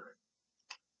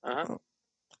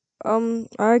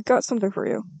 I got something for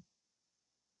you.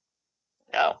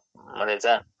 Oh, what is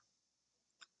that?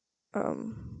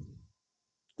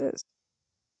 This.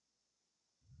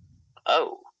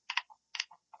 Oh,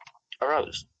 a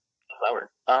rose. A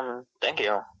flower. Thank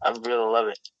you. I really love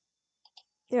it.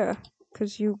 Yeah,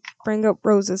 cause you bring up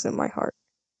roses in my heart.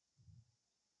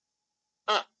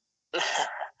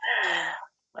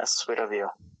 That's sweet of you.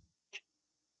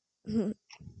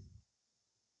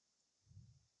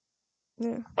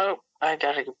 Yeah. Well, I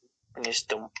gotta finish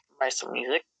to write some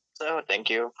music, so thank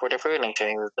you for the food and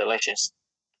sharing the delicious.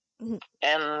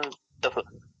 And the food.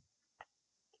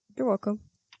 You're welcome.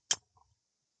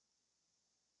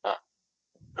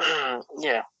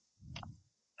 Yeah.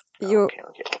 You. Okay.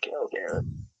 Oh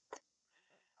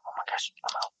my gosh,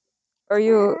 I'm out.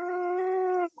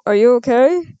 Are you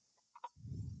okay?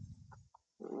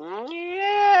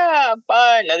 Yeah,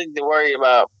 fine. Nothing to worry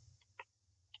about.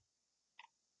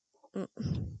 Mm.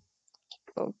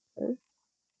 Okay.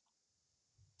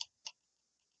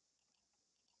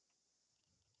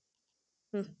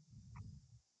 Hmm.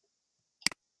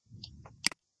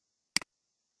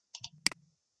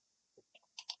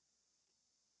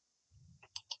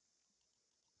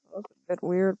 That's a bit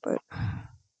weird, but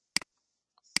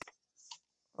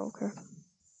okay.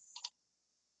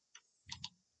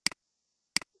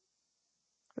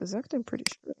 It's acting pretty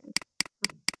strange.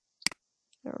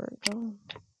 There we go.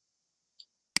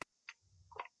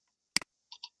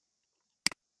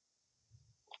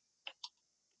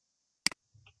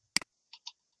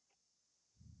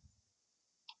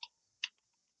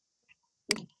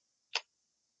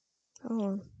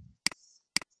 Oh,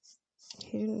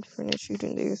 he didn't finish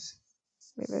eating these.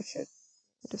 Maybe I should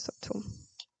put this up to him.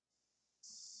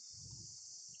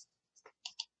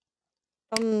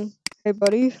 Hey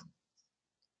buddy,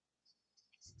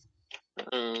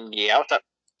 Yeah, what's up?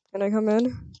 can I come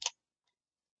in?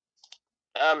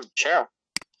 Sure.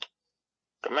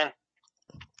 Come in.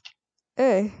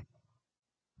 Hey,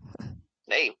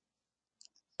 Hey.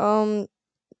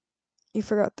 you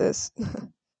forgot this.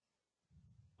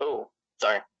 Oh,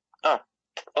 sorry.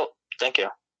 Oh, thank you.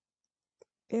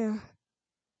 Yeah.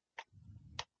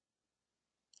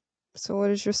 So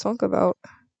what is your song about?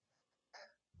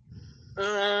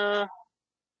 Mm,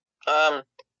 um,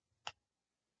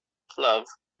 love,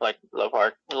 like love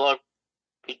heart, love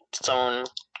someone,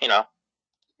 you know,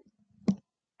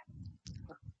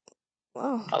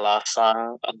 Wow. a love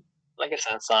song, like a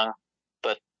sad song,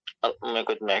 but a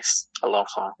good mix, a love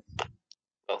song.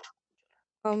 Both.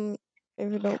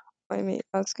 If you don't mind me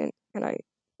asking, can I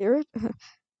hear it?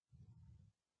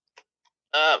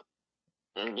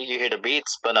 You can hear the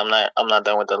beats, but I'm not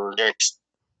done with the lyrics.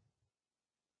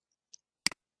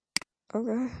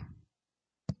 Okay.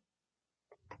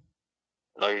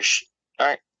 No, all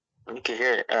right. You can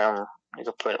hear it. You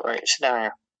can put it right. Sit down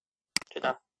here. Sit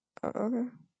down. Okay.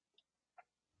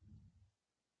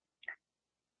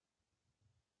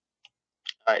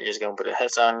 All right, just gonna put a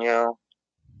headset on you.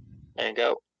 There you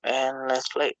go, and let's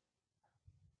play.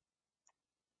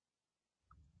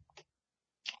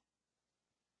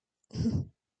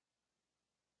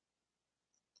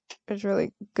 It's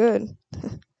really good.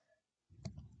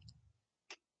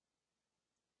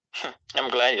 I'm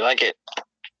glad you like it.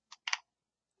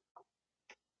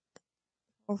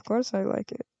 Of course I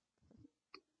like it.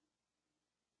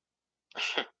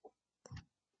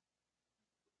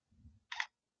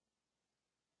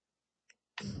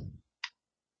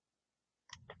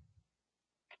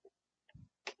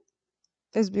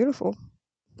 It's beautiful.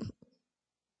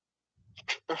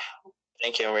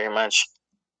 Thank you very much.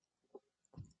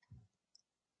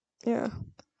 Yeah.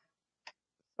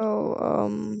 So,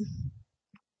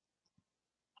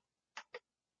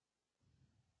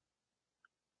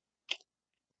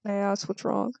 may I ask what's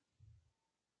wrong?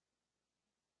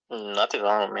 Nothing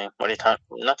wrong with me. What are you talking?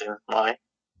 Nothing. Why?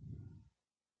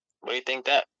 What do you think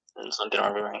that? There's something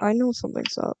wrong with me. I know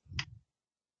something's up.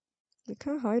 You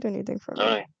can't hide anything from me.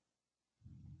 Really?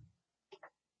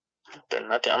 There's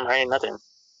nothing. I'm hiding nothing.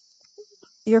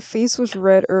 Your face was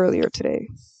red earlier today.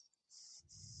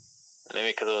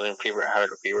 Maybe because I was in fever. I had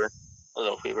a fever. A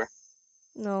little fever.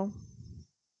 No.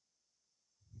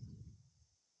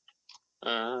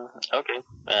 Okay.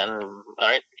 And all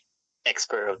right.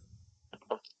 Expert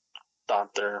of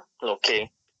Doctor Okay.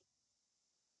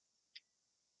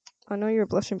 I know you're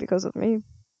blushing because of me.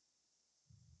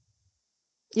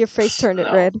 Your face turned it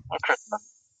No, red. of course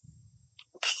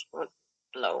not.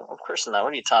 No, of course not.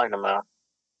 What are you talking about?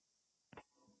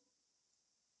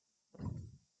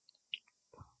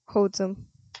 Holds him.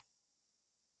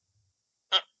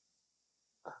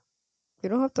 You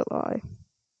don't have to lie.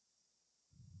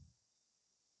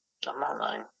 I'm not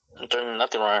lying. I'm doing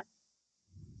nothing wrong.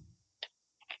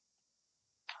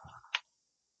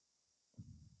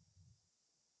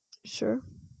 Sure.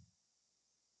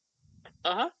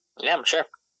 Yeah, I'm sure.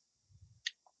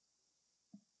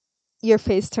 Your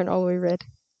face turned all the way red.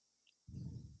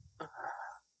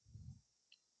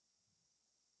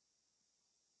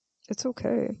 It's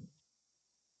okay.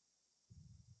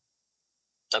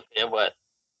 Okay, what?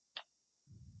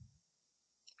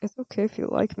 It's okay if you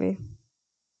like me.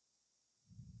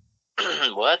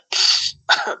 What?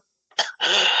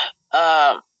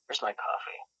 Where's my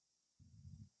coffee?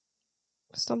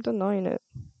 Stop denying it.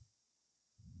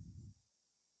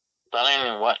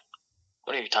 Lying what?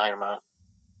 What are you talking about?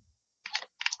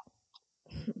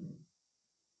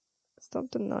 Stop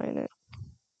denying it.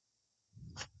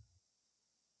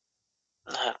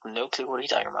 I have no clue what are you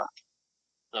talking about.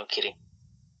 No kidding.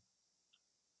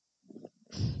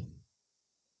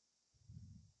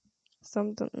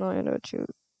 Stop denying that you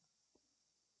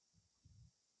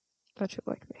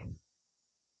like me.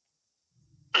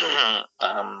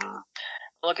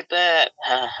 Look at that.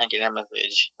 I get a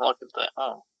message. Look at that.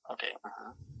 Oh, okay.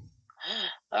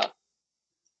 Oh,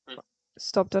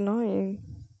 Stop denying.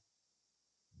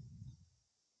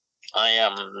 I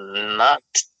am not.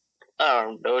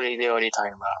 Oh, what are you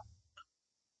talking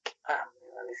about?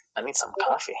 I need some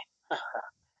coffee.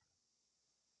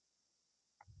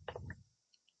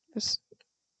 Just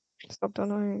stop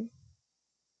denying.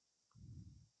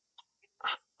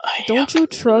 I Don't am you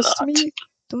trust not. me?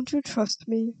 Don't you trust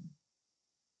me?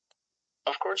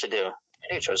 Of course I do.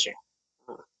 I do trust you.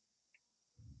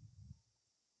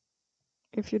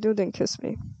 If you do, then kiss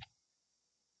me.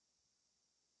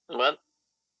 What?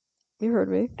 You heard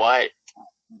me. Why?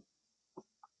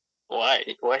 Why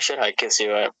should I kiss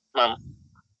you, Mom?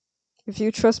 If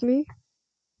you trust me,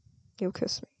 you'll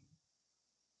kiss me.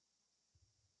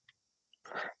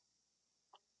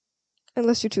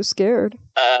 Unless you're too scared.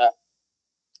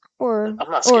 Or I'm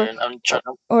not scared. I'm trying.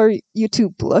 Or you too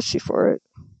blushy for it.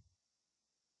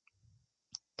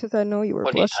 Because I know you were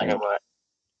What blushing. are you talking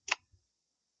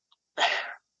about?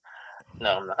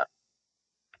 No, I'm not.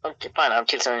 Okay, fine. I'll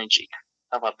kiss her on your cheek.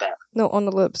 How about that? No, on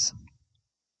the lips.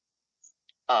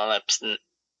 Oh, that's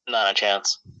not a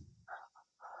chance.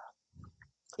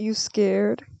 You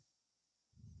scared?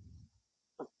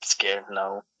 Scared?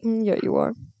 No. Yeah, you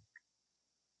are.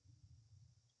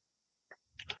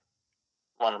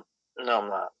 No, I'm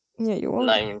not. Yeah, you are.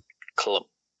 Not even close.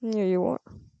 Yeah, you are.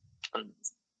 I'm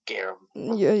scared.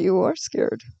 Yeah, you are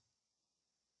scared.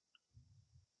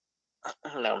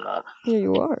 No, I'm not. Yeah,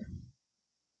 you are.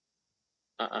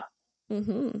 No,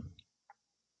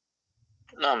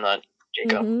 I'm not,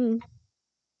 Jacob.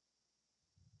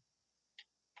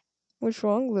 What's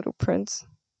wrong, little prince?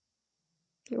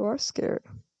 You are scared.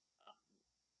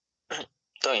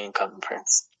 Don't even call me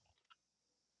Prince.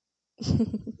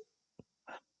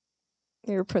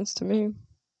 You're a prince to me.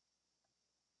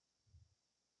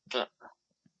 No,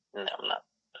 I'm not.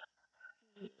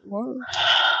 You are.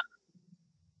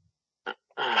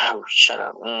 Oh, shut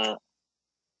up.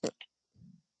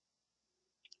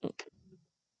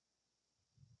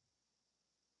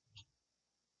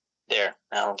 There,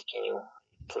 now can you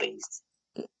please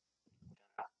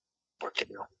work to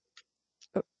do?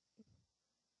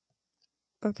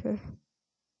 Okay.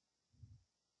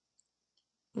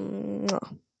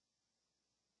 Mwah.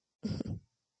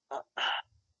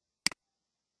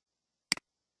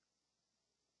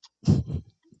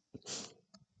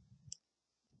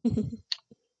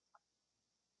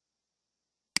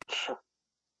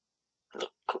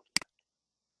 Look, cool.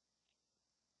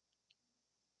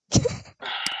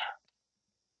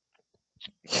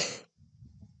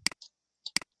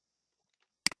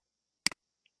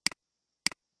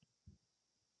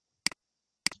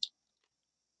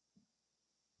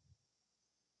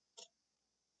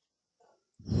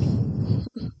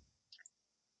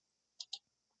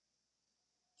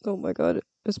 Oh my god,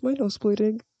 is my nose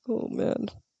bleeding? Oh man.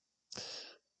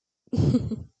 I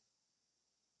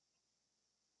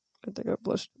think I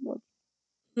blushed too much.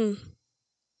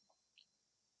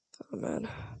 Oh man.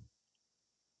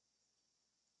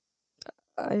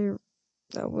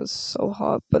 That was so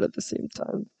hot, but at the same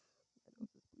time.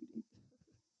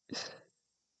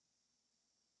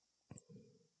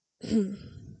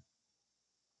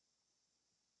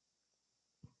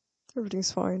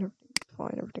 Everything's fine.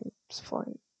 Everything's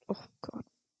fine. Oh god.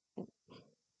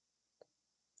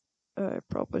 I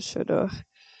probably should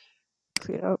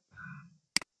clean up.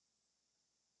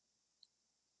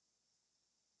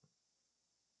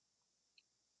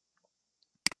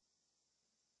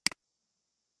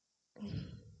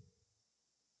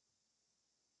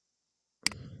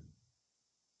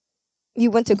 You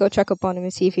went to go check up on him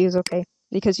and see if he was okay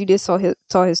because you just saw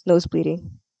his nose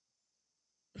bleeding.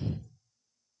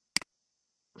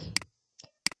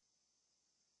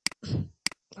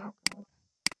 Oh god.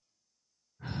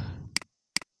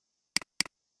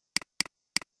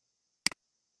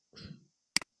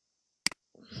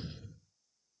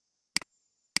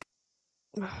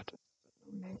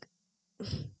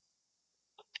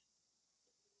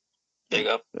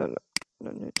 Jacob, No,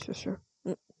 sure.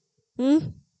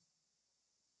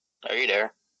 are you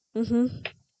there? Is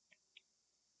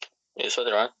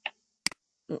something wrong?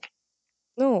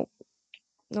 No,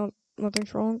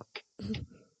 nothing's wrong.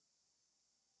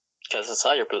 Because I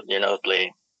saw your nose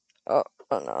bleeding. No.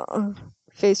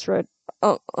 Face red.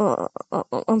 I'm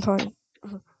fine.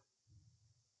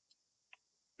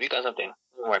 You got something.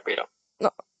 Wipe it up. No.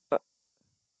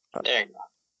 There you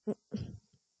go.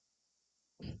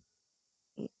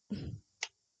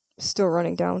 Still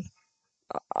running down.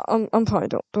 I'm fine.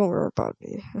 Don't worry about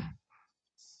me.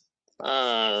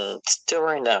 Still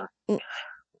right now. Mm.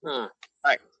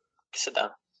 Alright, sit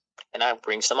down. And I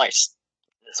bring some ice.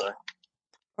 Sorry.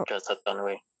 Oh. Just that on the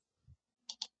way.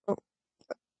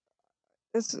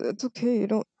 It's okay. You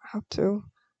don't have to.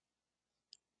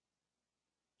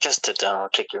 Just sit down, I'll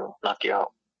knock you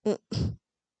out.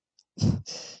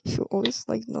 You always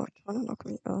like not trying to knock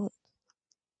me out.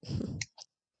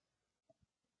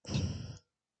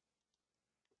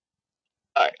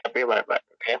 Alright, I'll be right back,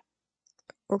 okay?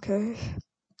 Okay.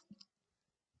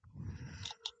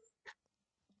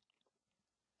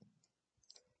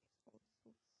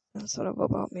 That's sort of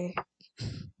about me.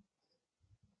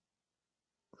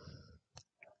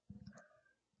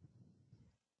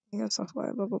 I guess that's what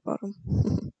I love about him.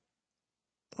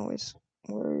 Always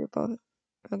worry about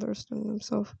others than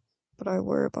himself, but I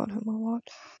worry about him a lot.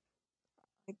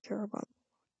 I care about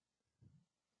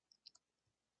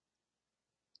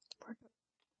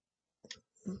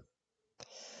him.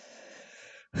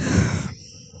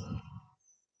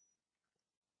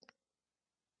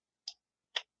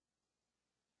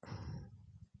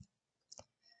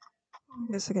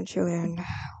 I guess I can chill here and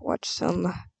watch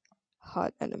some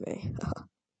hot anime.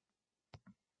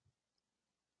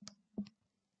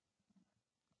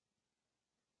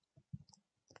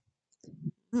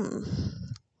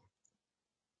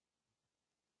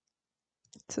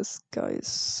 This guy is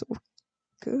so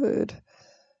good.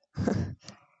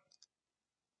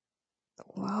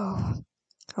 Wow.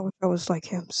 I wish I was like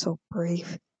him, so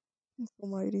brave and so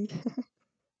mighty.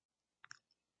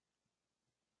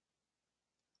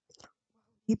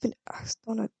 You've been asked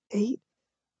on a date?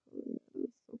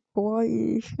 So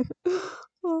kawaii.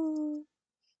 Oh,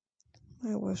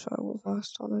 I wish I was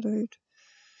asked on a date.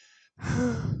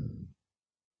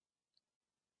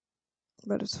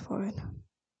 But it's fine.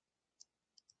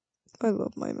 I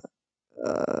love my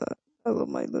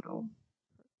little.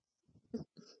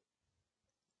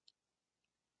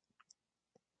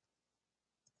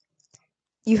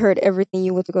 You heard everything.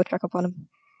 You went to go check up on him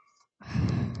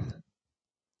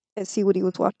and see what he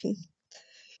was watching.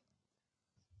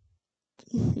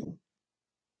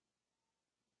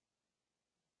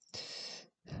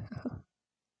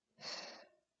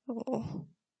 Oh.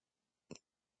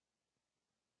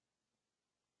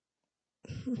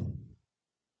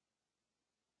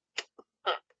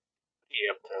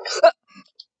 Yep.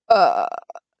 Uh.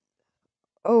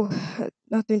 Oh,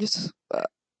 nothing. Just.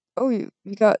 Oh, you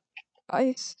got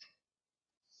ice.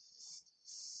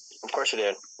 Of course you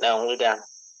did. Now hold it down.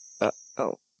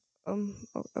 Oh.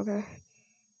 Okay.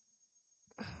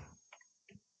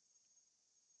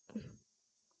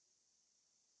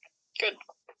 Good.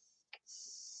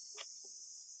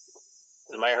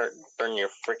 It might hurt, burn your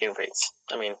freaking face.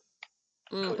 I mean,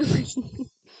 coat your face.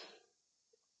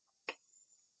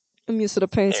 I'm used to the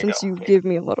pain There you since go. you Yeah. gave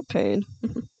me a lot of pain.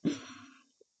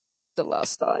 The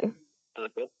last time. Is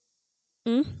it good?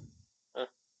 Hmm?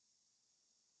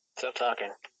 Stop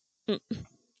talking. Mm.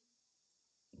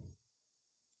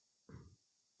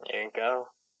 There you go.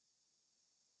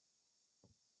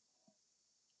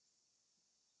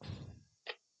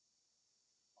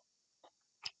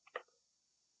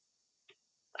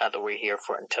 I have to wait here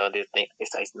for until this thing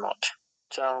decides not.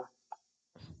 So.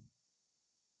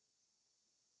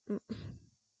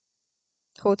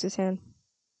 Holds his hand.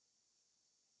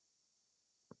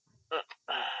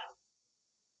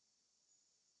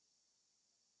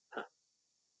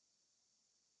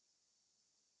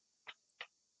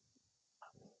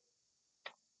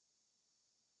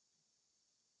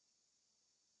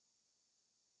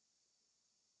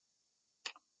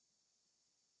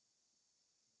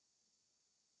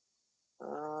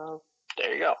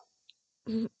 There you go.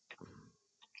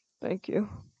 Thank you.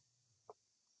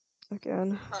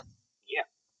 Again. Yeah.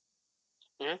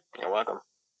 You're welcome.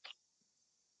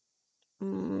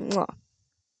 Mwah.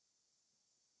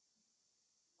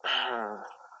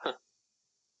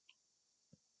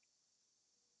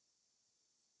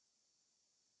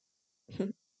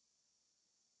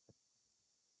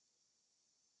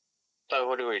 So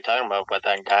what are we talking about with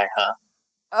that guy,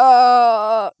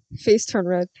 huh? Face turn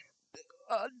red.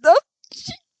 No.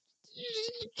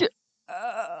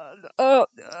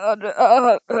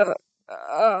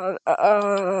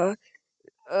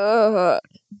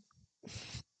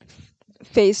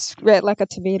 Face red like a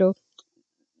tomato.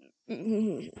 I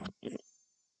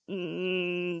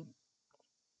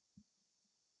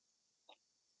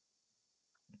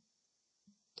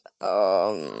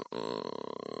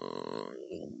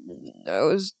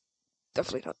was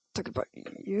definitely not talking about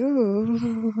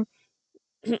you.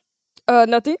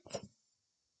 Nothing.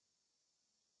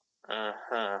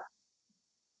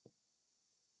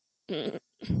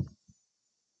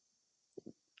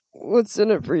 What's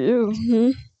in it for you?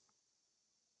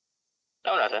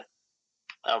 No, nothing.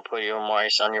 I'll put your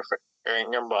moist on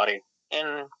in your body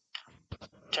and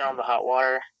turn on the hot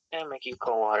water and make you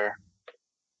cold water.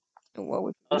 And what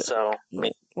would you do? Also,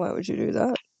 Why would you do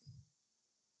that?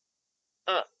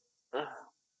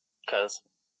 because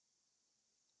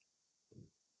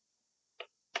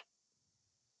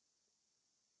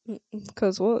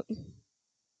Cause what?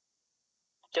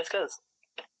 just because.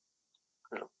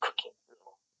 Little cookie.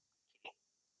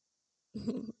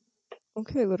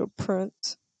 Okay, little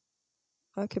prince.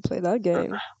 I could play that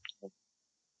game.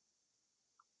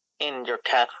 In your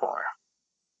cat form.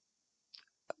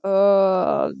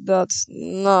 That's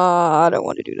nah. I don't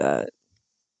want to do that.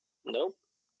 Nope.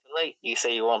 Too late. You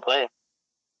say you won't play.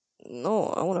 No,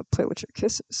 I want to play with your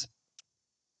kisses.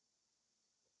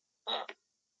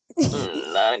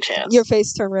 Not a chance. Your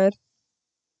face turned red.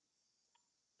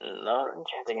 Not a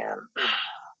chance again.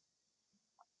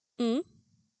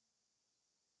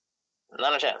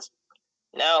 Not a chance.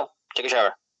 Now, take a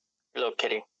shower. Little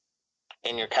kitty.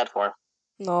 In your cat form.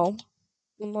 No,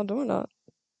 I'm not doing that.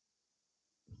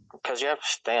 Because you have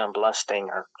stain, blood stain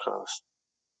your clothes.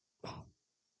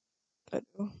 I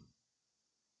do.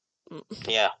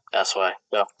 Yeah, that's why.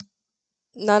 Go.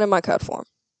 Not in my cat form.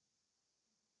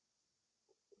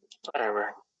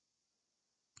 Whatever.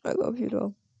 I love you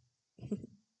though.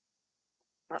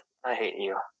 I hate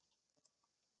you.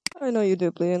 I know you're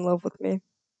deeply in love with me.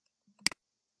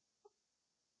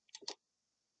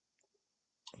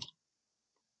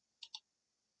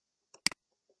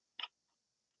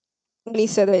 When he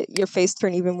said it, your face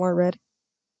turned even more red.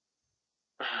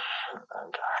 Oh,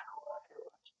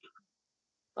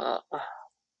 God.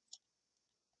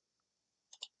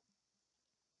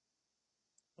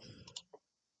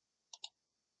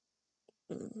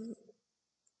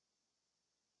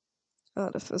 Oh,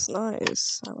 that feels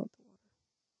nice. I like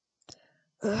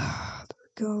the water. There we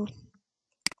go.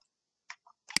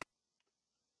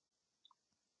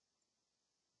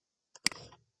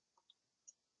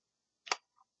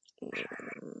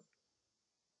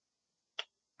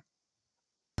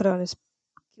 Put on his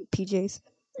cute PJs.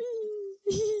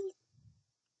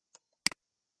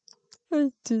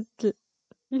 I did it.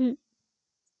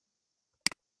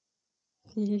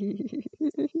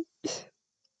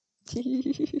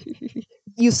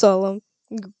 You saw him.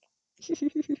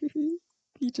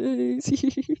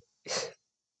 PJs.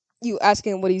 You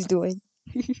asking him what he's doing.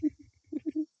 I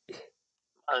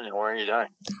don't know where you're going.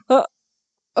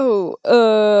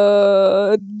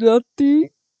 Nothing.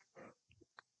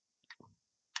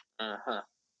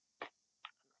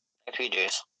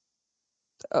 PJs.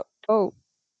 Oh,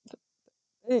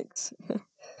 thanks.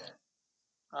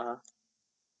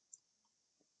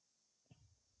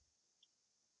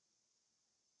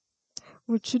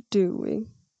 What you doing?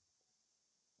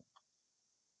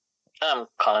 I'm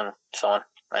calling someone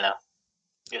right now.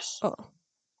 Yes. Oh.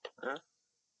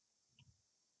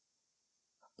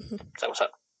 So what's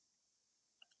up?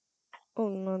 Oh,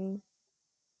 none.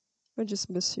 I just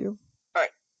miss you.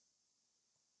 Alright.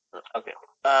 Okay.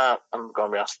 I'm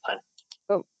going to be outside.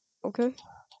 Oh, okay.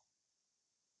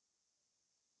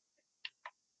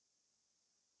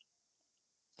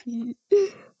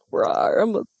 Rawr,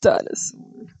 I'm a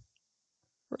dinosaur.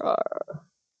 Rawr.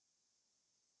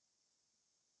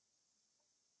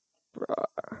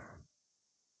 Rawr.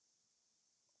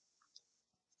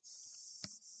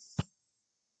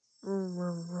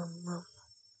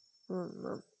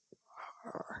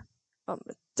 I'm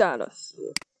a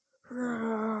dinosaur.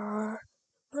 Rawr.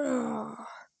 Rawr.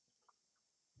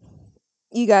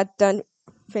 You got done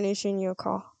finishing your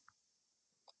call.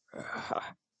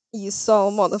 You saw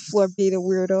him on the floor being a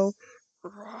weirdo.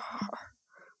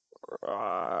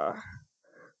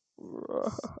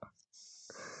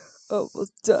 I'm a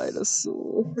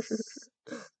dinosaur.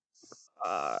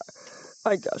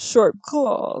 I got sharp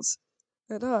claws,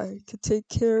 and I could take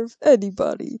care of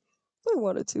anybody if I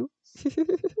wanted to.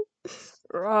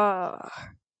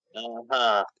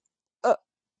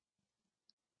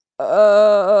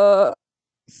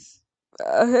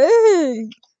 Hey.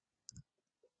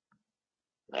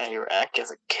 Now you act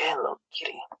as a kid, little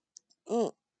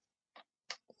kitty.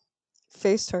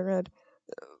 Face turn red.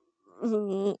 I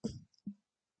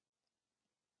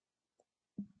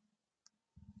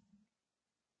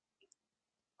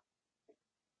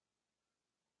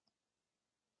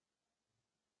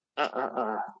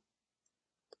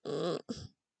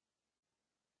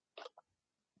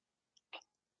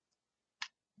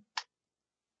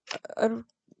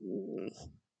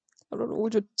don't know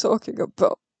what you're talking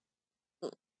about.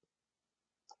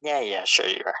 Yeah, sure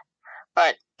you are.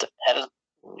 Alright,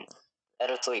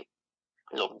 Better sleep.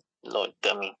 Little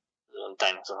dummy. Little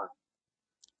dinosaur.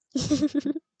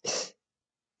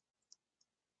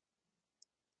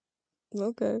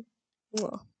 Okay.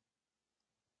 Well,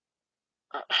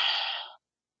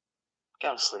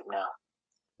 Gotta sleep now.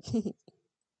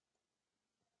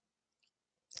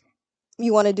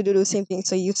 you wanted to do the same thing,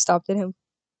 so you stopped at him.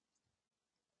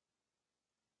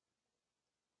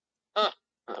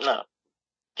 No.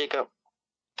 Jacob.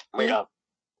 Wake Hmm? up.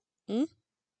 Hmm?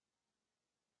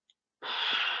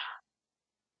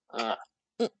 Uh,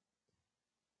 Mm.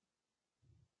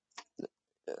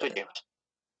 Sweet dreams.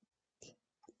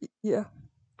 Yeah.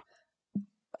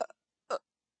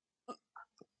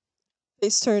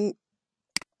 Face turned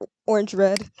orange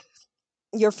red.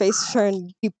 Your face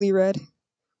turned deeply red.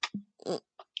 Mm.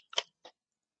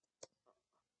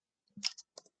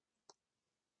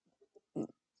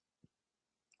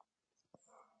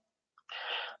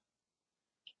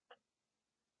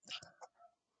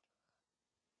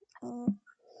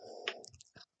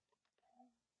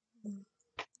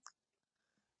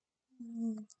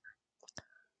 Mm.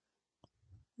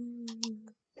 Mm.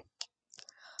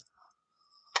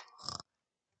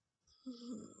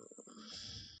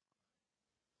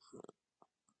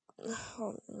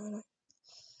 Oh man.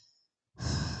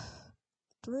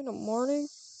 3 in the morning?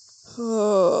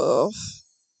 Oh,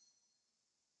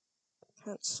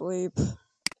 can't sleep.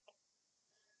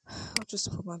 I'll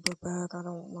just put my book back. I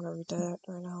don't want to read that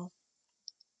right now.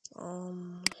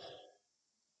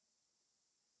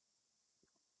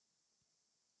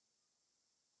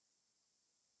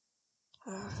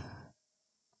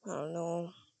 I don't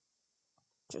know.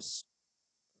 Just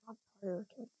I'm tired.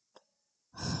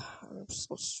 I'm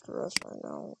so stressed right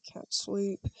now. Can't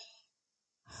sleep.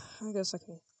 I guess I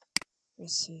can. Let me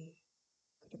see.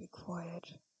 Gotta be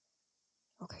quiet.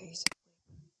 Okay, he's asleep.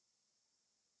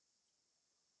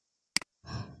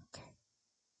 Okay.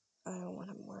 I don't want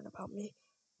him worrying about me.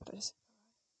 But I just.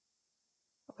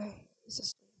 Okay, he's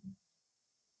asleep.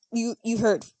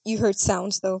 You heard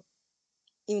sounds though.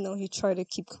 Even though he tried to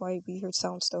keep quiet, but you heard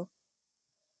sounds though.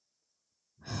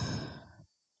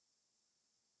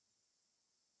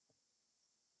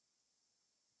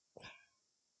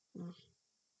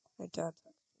 My dad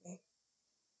texted me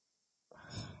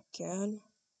again.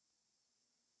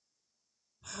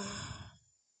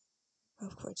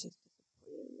 Of course he's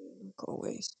disappointed in me. Go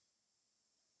away.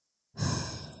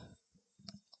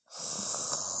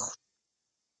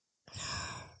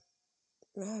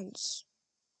 Man, it's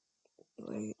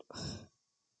late.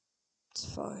 It's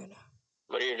fine.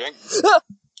 What do you drink?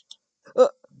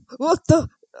 What the?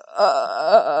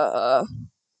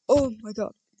 Oh my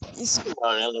god. He's,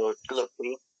 Little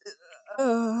kitty.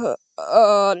 I'm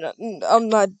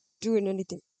not doing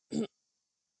anything.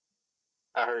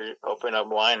 I heard you open up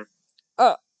wine.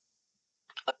 Uh,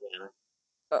 Again.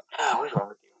 uh, What's wrong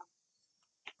with you?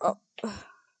 uh,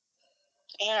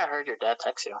 And I heard your dad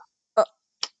text you. uh,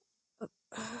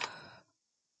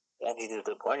 And he's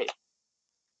disappointed.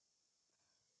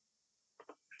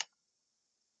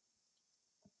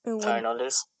 and I when know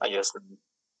this. I just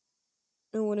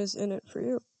and when is in it for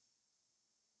you?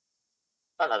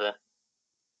 nothing.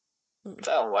 Mm.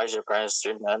 So why is your parents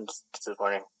doing that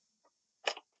disappointing?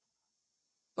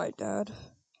 My dad.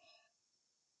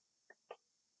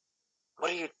 What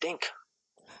do you think?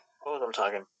 What was I'm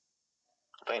talking?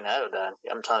 I ain't had a dad.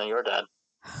 I'm telling your dad.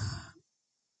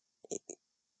 He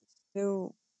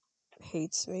still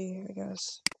hates me, I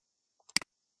guess.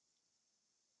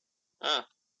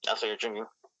 That's what you're drinking.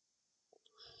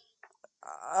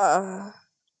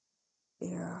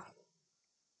 Yeah.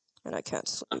 And I can't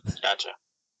sleep. Gotcha.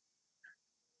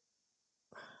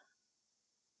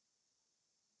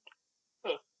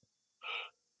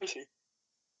 I see.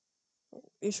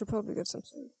 You should probably get some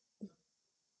sleep.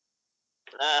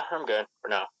 Nah, I'm good for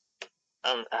now.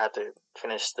 I have to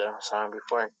finish the song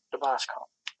before the boss call.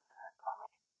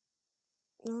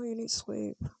 No, you need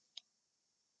sleep.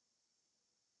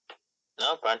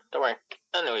 No, fine. Don't worry.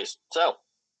 Anyways, so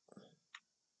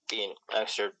being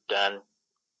extra done.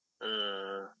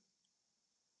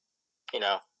 You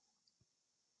know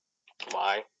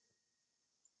why?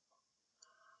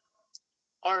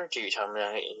 Or do you tell me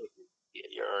that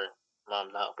your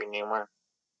mom not helping anymore?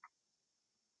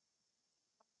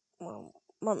 Well,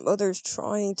 my mother's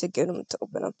trying to get him to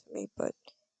open up to me, but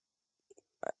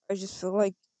I just feel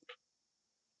like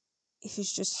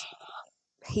he's just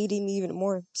hating me even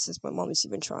more since my mom is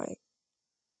even trying.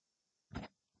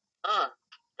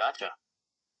 Gotcha.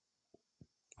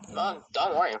 Yeah.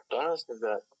 Don't worry. Don't listen to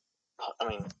that. I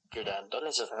mean, your dad. Don't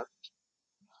listen to him.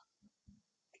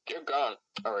 You're gone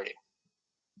already.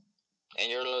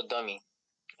 And you're a little dummy.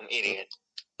 An idiot.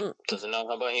 Doesn't know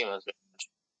about humans.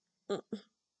 Mm.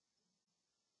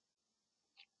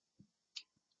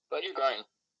 But you're growing.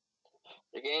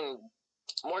 You're getting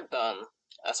more dumb,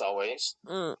 as always.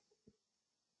 Mm.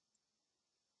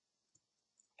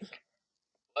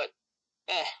 But,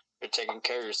 you're taking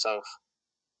care of yourself.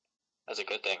 That's a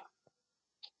good thing.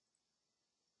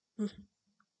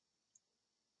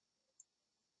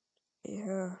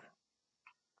 Yeah.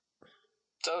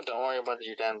 So don't worry about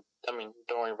your dad. Don't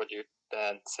worry about your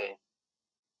dad say.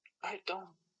 I don't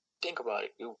think about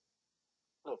it, you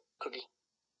little cookie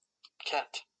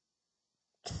cat.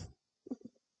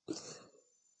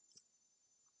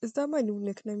 Is that my new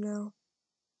nickname now?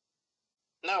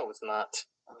 No, it's not.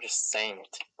 I'm just saying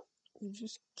it. You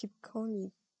just keep calling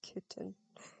me Kitten.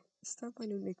 Is that my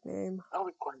new nickname? I'll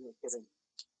be quiet, kidding.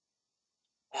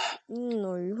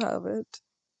 No, you haven't.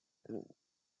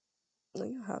 No,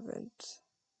 you haven't.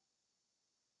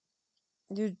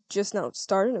 You're just now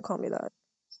starting to call me that,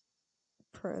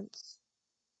 Prince.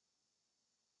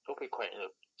 Don't be quiet, little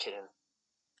kitten.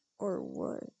 Or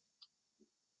what?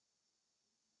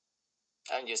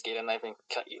 I just get a knife and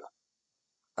cut you.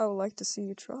 I would like to see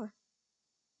you try.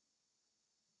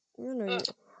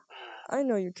 I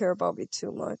know you care about me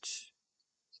too much.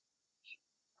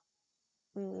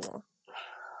 Mwah.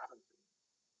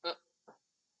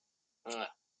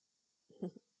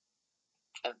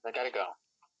 I gotta go.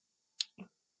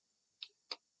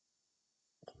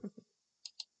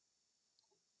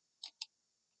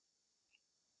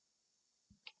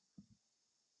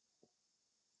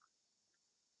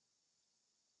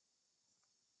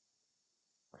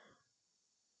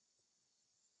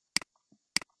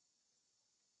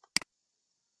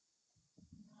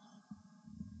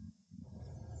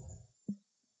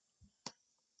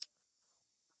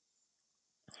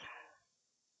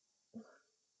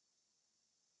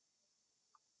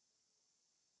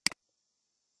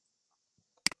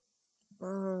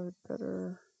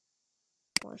 Better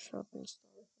wash up and stuff.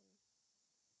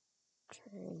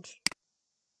 Change.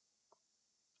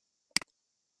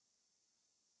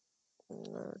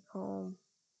 Nerd home.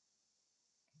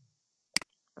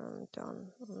 I'm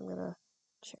done. I'm gonna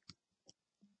check.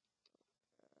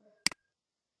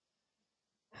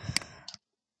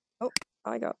 Oh,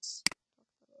 I got.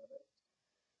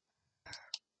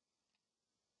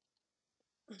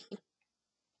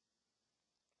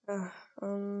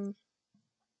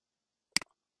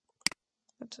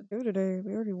 What to do today?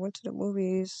 We already went to the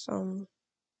movies. Oh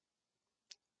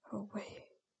wait.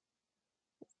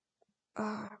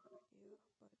 Ah.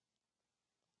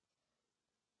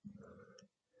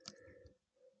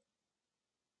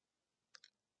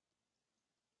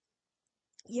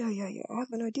 Yeah. I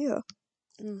have an idea.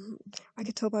 I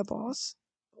could tell my boss.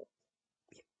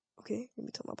 Yeah, okay, let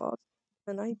me tell my boss.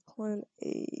 And I plan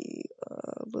a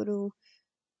little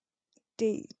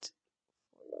date.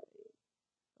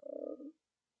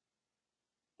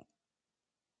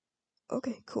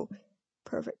 Okay, cool,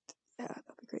 perfect. Yeah,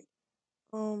 that'd be great.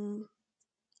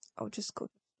 I'll just go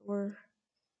to the store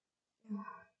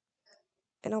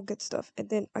and I'll get stuff, and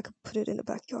then I could put it in the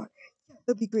backyard. Yeah,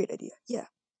 that'd be a great idea. Yeah,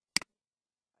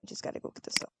 I just gotta go get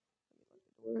the stuff.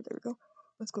 There we go.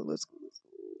 Let's go. Let's go.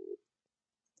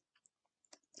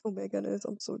 Oh my goodness,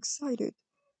 I'm so excited.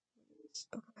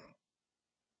 Okay.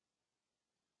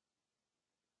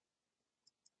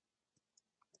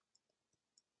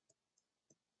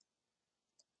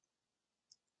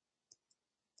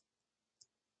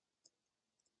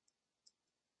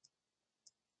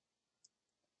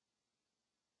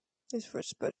 It's for a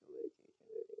special occasion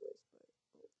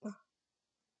anyways, but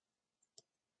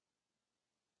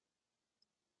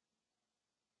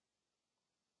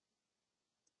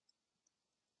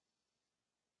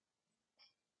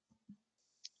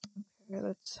okay,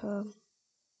 let's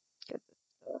get this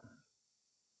stuff.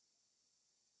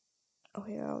 Oh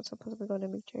yeah, I was supposed to be going to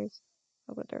meet Chase.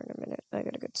 I'll go there in a minute. I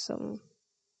gotta get some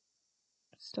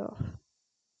stuff.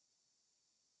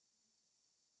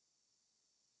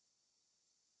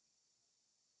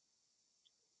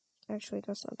 Actually,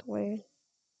 that's not the way.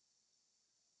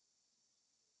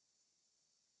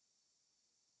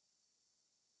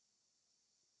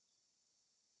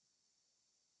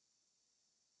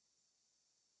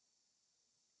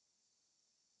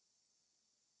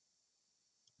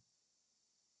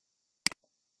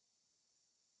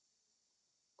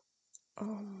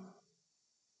 Um.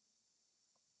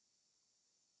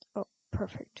 Oh,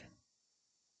 perfect.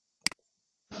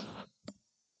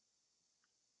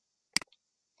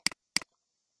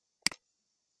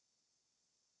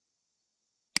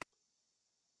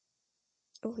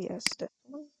 Oh yes, that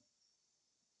one.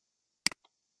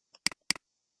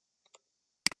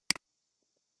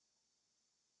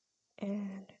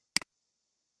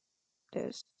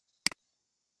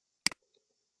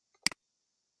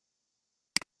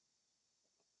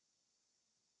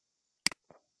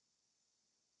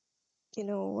 You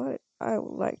know what? I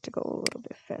would like to go a little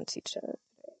bit fancy today.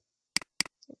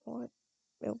 You know what?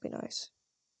 It'll be nice.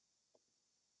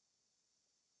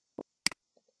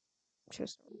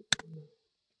 Just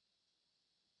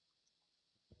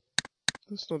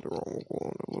There's nothing wrong with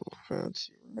going a little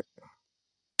fancy, right?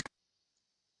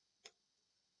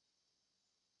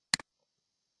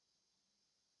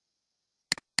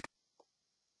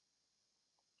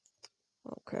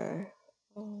 Okay.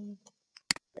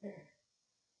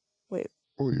 Wait.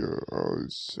 Oh yeah, I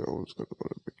was gonna go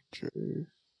to Big J.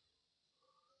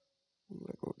 I'm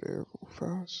gonna go there real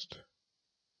fast.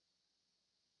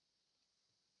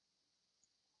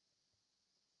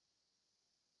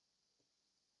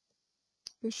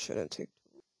 This shouldn't take.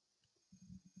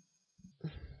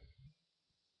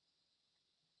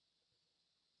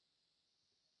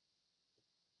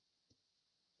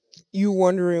 You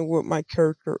wondering what my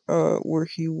character, where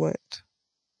he went?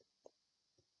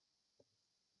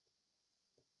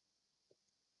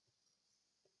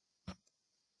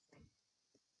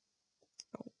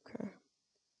 Okay.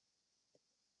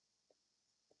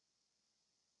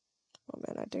 Oh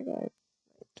man, I think I went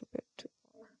a bit too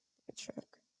far. Let me check.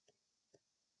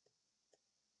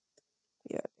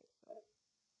 Yeah,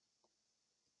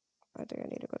 I think I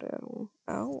need to go down.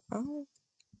 Ow, ow.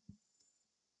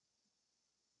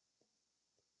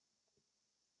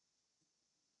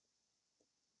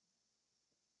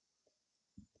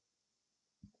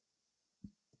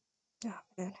 Ah,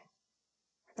 man.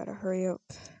 I gotta hurry up.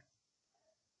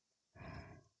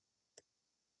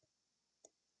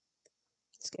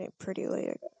 It's getting pretty late.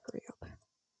 I gotta hurry up.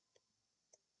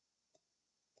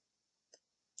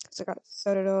 Cause I gotta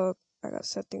set it up. I gotta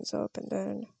set things up, and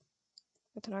then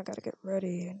I gotta get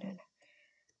ready, and then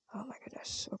oh my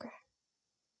goodness. Okay.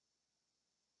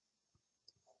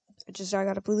 I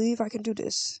gotta believe I can do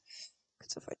this.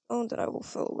 Cause if I don't, then I will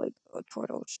feel like a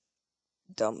total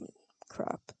dumb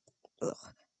crap. Ugh.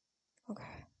 Okay.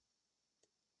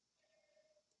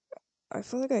 I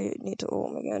feel like I need to owe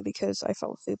him again because I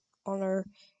fell asleep on our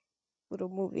little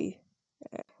movie.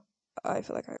 I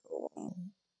feel like I owe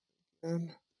him.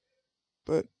 And,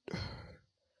 but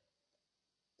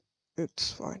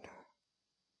it's fine.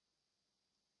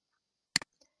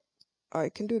 I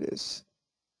can do this.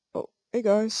 Oh, hey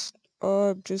guys.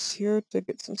 Just here to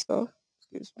get some stuff.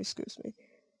 Excuse me.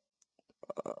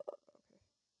 Uh,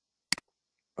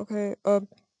 okay.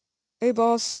 Hey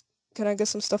boss, can I get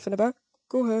some stuff in the back?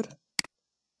 Go ahead.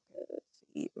 Let's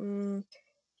see.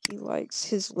 He likes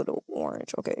his little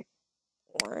orange. Okay,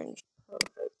 orange.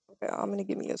 Perfect. Okay, I'm gonna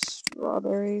give me a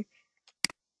strawberry.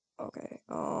 Okay.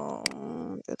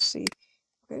 Let's see.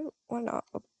 Okay, why not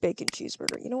a bacon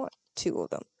cheeseburger? You know what? Two of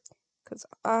them. Cause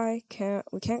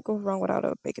we can't go wrong without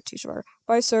a bacon cheeseburger.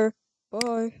 Bye, sir.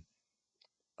 Bye.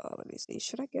 Let me see.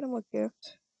 Should I get him a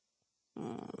gift?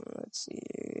 Let's see.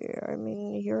 I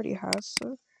mean, he already has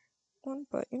one,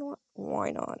 but you know what?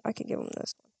 Why not? I can give him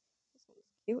this one. This one's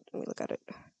cute. Let me look at it.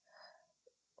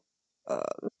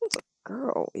 This one's a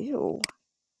girl. Ew.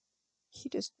 He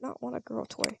does not want a girl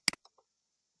toy.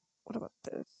 What about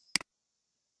this?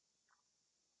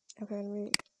 Okay, let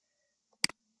me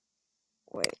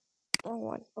wait. Wrong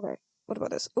one. Okay. What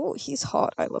about this? Oh, he's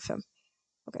hot. I love him.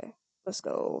 Okay, let's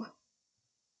go.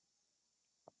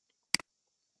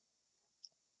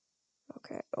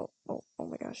 Okay. Oh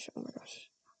my gosh. Oh my gosh.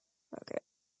 Okay.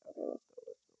 Okay, let's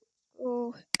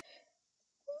go.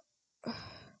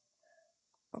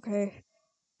 Okay.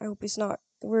 I hope he's not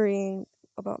worrying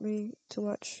about me too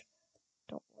much.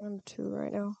 Don't want him to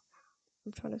right now.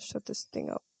 I'm trying to shut this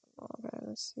thing up. Okay,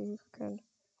 let's see if I can.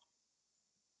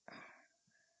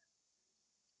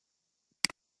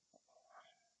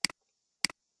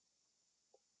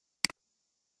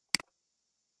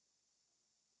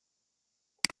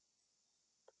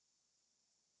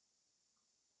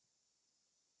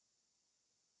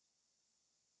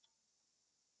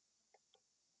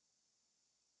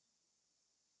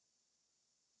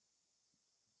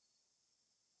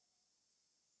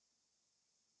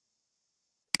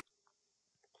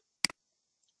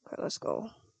 Okay, let's go.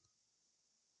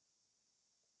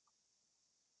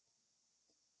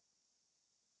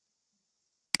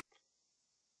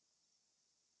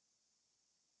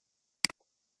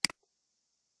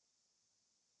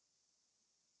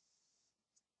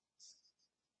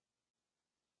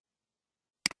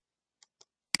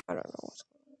 I don't know what's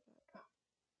going on.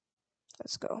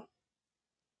 Let's go.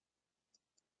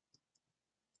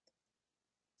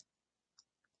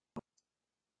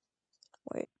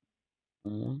 Wait. Oh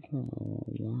my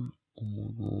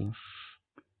gosh.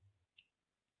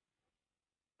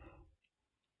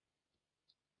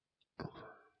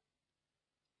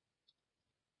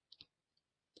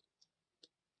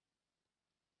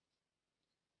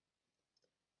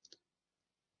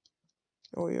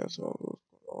 Oh yeah, so what's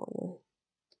going on?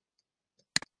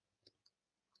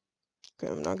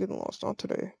 Okay, I'm not getting lost. Not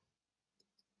today.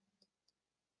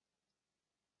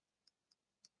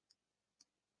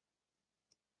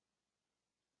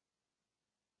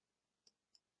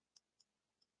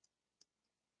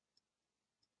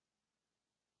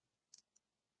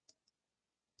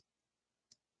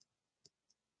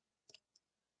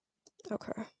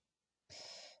 Okay.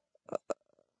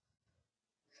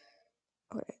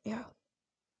 Okay, yeah.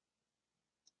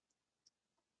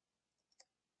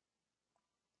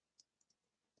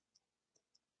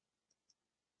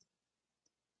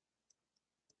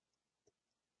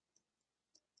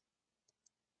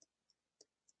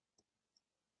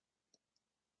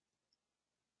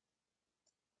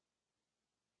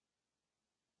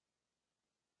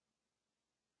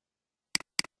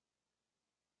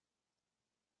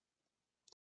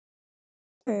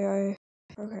 Okay,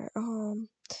 okay,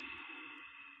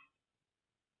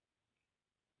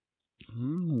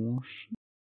 Oh,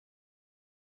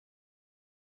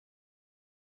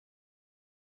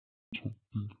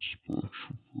 something special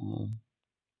for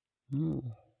them.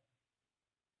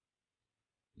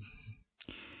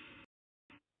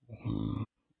 Yeah.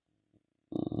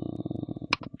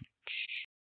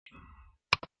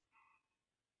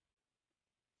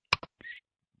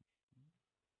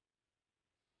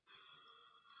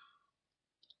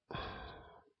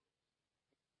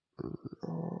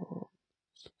 Uh,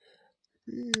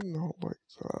 maybe not like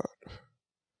that.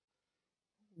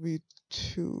 Maybe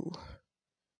two.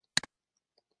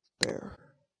 There.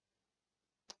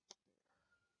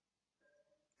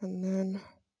 And then,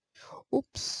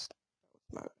 oops.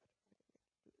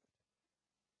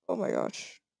 Oh my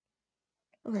gosh.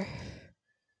 Okay.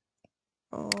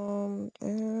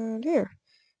 And here.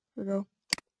 We go.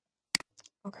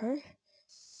 Okay.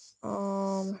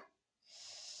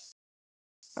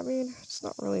 I mean, it's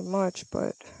not really much,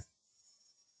 but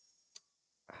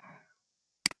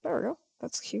there we go.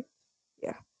 That's cute.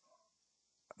 Yeah.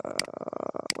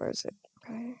 Where is it?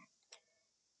 Okay.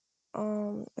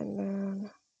 And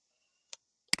then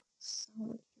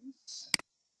sandwiches.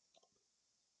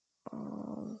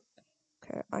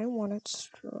 Okay, I wanted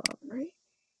strawberry.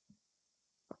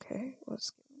 Okay,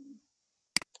 let's get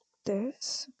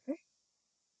this. Okay,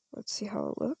 let's see how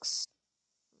it looks.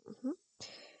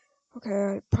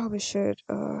 Okay, I probably should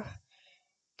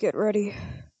get ready.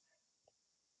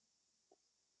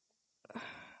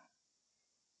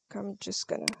 I'm just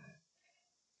gonna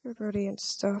get ready and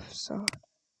stuff. So.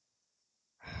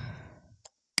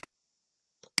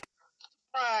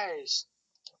 Surprise!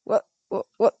 What?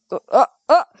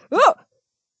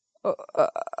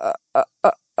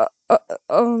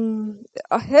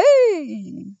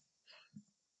 Hey!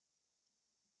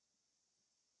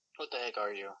 What the heck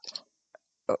are you?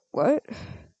 What?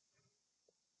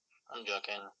 I'm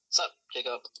joking. What's up,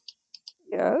 Jacob?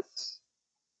 Yes?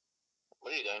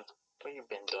 What are you doing? What have you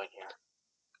been doing here?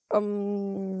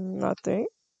 Nothing.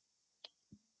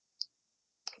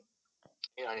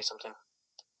 You need something?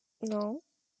 No.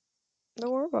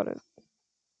 Don't worry about it.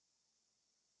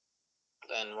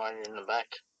 Then why are you in the back?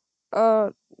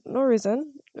 No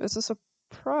reason. It's a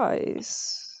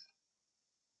surprise.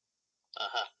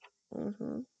 Uh-huh.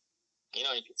 You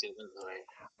know you can see the window, right?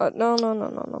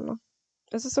 No.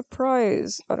 It's a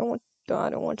surprise. I don't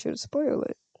want you to spoil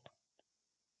it.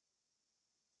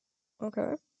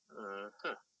 Okay.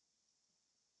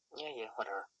 Yeah,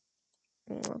 whatever.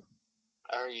 Mm.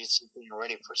 I heard you getting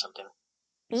ready for something.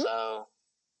 Hmm? So,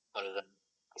 what is it?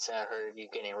 You said I heard you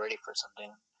getting ready for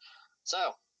something.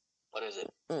 So, what is it?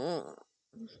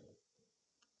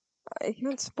 I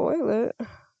can't spoil it.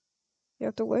 You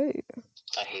have to wait.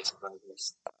 I hate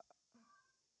surprises.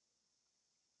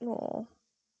 No.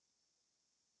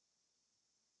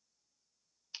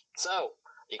 So,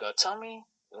 you gonna tell me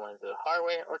you want to do the hard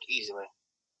way or the easy way?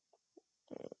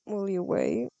 Will you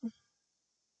wait?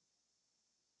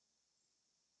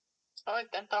 Alright,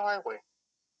 then the hard way.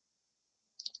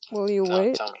 Will you No,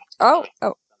 wait? tell me. Ow!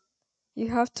 Ow! You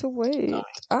have to wait. Tell me.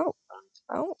 Ow!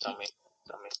 Ow! Tell me.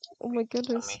 Oh my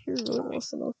goodness, he really wants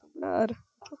to know so bad.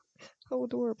 How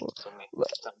adorable. Tell me.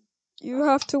 You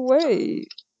have to wait.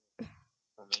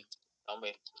 Tell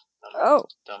me. Oh!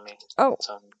 Tell me. Oh!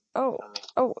 Tell me. Oh! Tell me.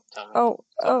 Oh! Tell me. Oh!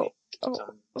 Tell Oh! me. Oh! Tell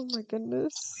me. Oh my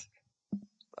goodness.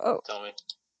 Oh! Tell me.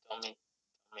 Tell me.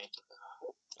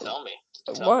 Tell me.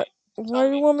 What? Why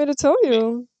do you want me to tell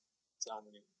you? Tell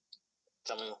me.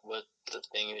 Tell me what the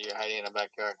thing that you're hiding in the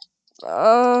backyard.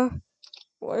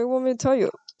 What do you want me to tell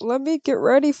you? Let me get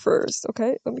ready first,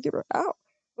 okay? Let me get ready. Ow!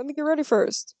 Let me get ready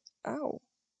first. Ow!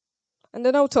 And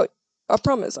then I'll tell you. I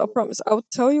promise. I'll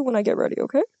tell you when I get ready,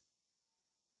 okay?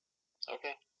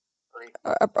 Okay. Great.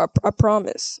 I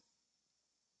promise.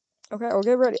 Okay, I'll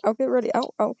get ready. I'll get ready.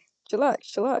 Ow, ow. Chillax,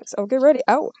 chillax. I'll get ready.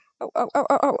 Ow, ow, ow, ow,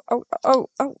 ow, ow, ow,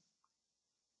 ow,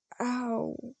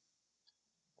 ow.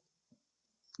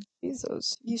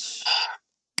 Jesus, you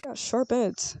got sharp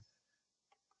edges.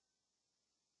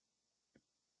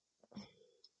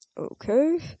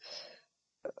 Okay.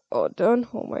 All done.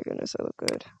 Oh my goodness, I look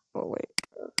good. Oh wait,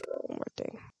 one more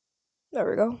thing. There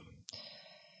we go.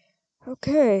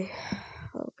 Okay.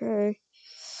 Okay.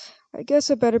 I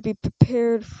guess I better be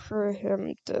prepared for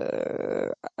him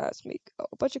to ask me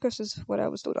a bunch of questions what I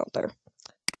was doing out there.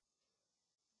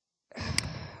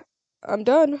 I'm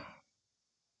done.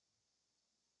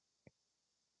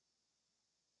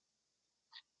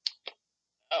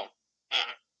 Oh.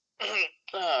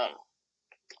 um,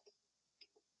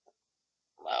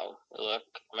 wow, you look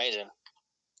amazing.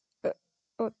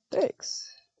 Oh, thanks.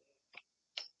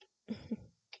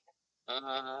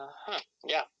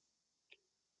 Yeah.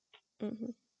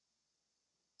 hmm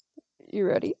You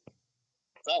ready?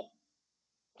 Oh.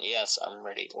 Yes, I'm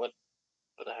ready. What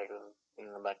the heck is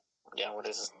in the back? Yeah, what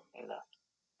is it in the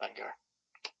backyard?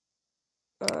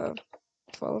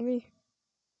 Follow me.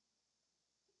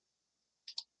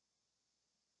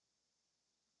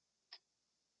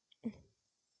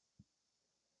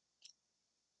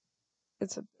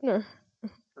 It's a dinner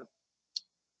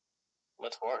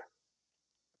What for?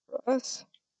 for us.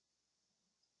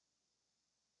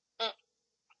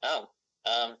 Oh.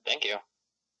 Thank you.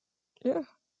 Yeah.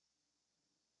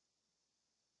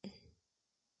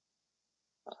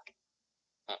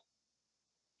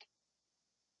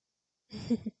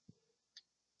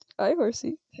 Hi,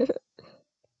 horsey.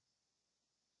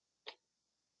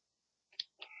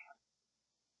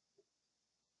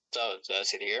 So,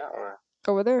 is it here or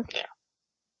Over there. there?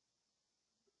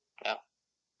 Oh.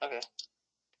 Okay.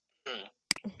 Hmm.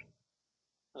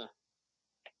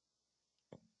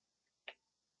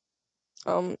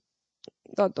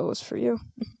 Thought that was for you.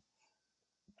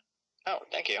 Oh,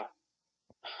 thank you.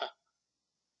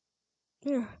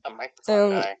 Yeah. A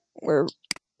microphone And guy. we're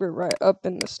right up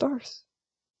in the stars.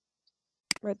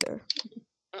 Right there.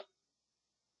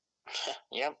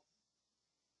 Yep.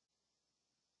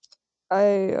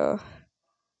 I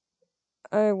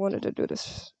wanted to do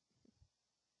this.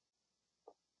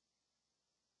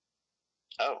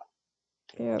 Oh,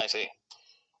 Yeah, I see.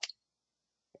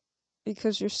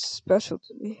 because you're special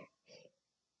to me.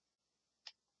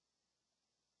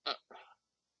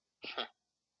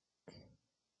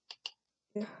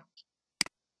 Yeah.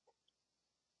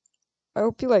 I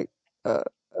hope you like a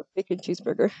bacon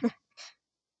cheeseburger.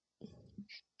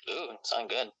 Ooh, sound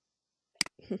good.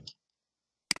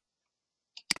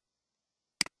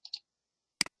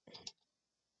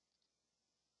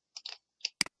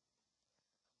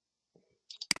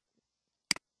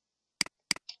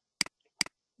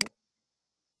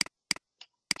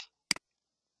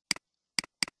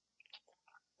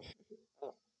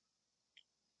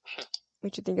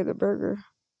 What you think of the burger?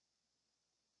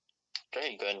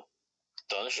 Very good.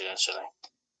 Delicious, actually.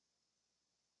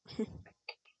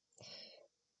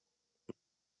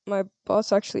 My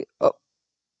boss actually. Oh,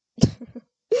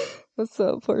 what's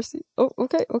up, horsey? Oh,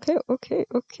 okay, okay, okay,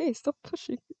 okay. Stop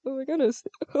pushing. Oh my goodness.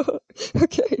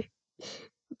 Okay,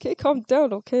 okay, calm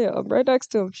down. Okay, I'm right next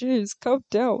to him. Jeez, calm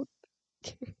down.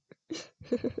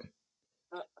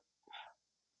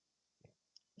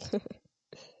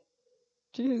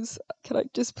 Jeez, can I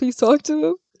just please talk to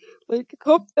him? Like,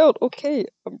 calm down. Okay,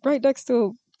 I'm right next to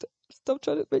him. Stop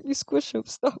trying to make me squish him.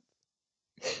 Stop.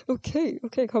 Okay,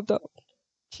 okay, calm down.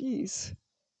 Jeez,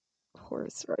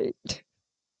 horse, right?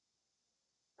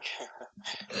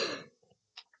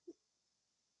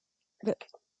 But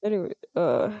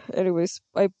anyways,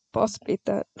 my boss made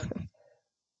that.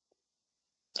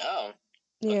 Oh,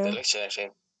 look Yeah, delicious, actually.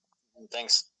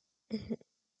 Thanks.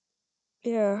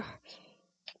 yeah.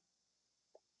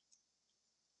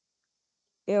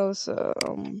 It was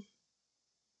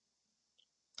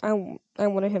I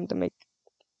wanted him to make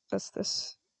us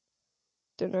this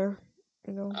dinner,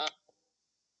 you know.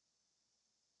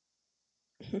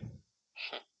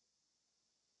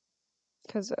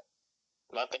 Cause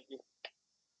Well, thank you.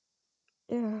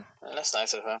 yeah, That's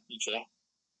nice of him, actually.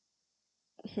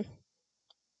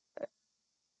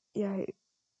 yeah,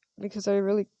 because I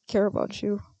really care about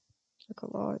you like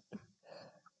a lot.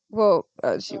 Well,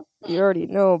 as you already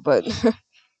know, but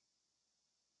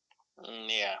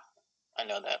Yeah, I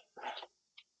know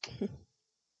that.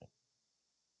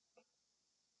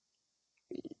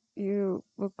 you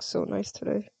look so nice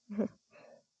today.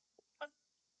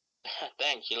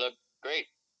 Thank you. Look great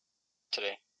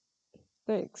today.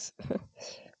 Thanks.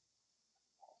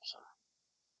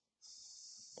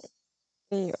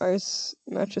 And your eyes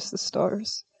matches the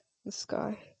stars, the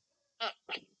sky.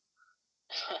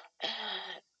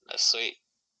 That's sweet.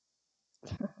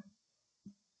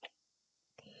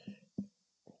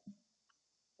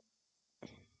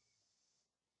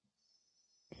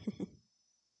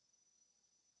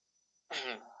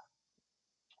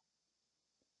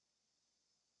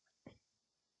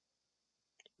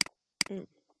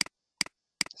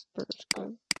 This burger's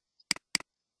good.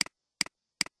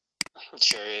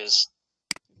 Sure is.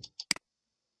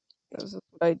 This is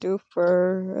what I do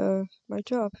for my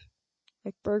job.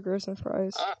 Like burgers and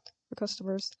fries for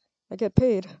customers. I get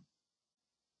paid.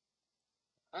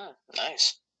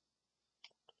 Nice.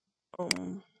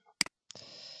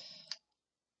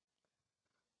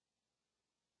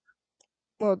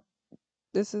 Well,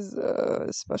 this is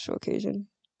a special occasion.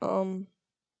 Come.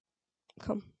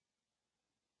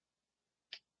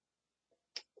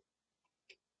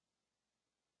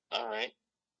 All right.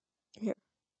 Here.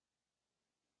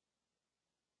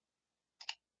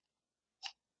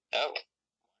 Oh.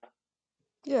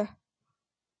 Yeah.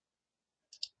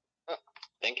 Oh,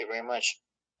 thank you very much.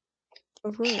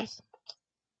 Of course. Mm.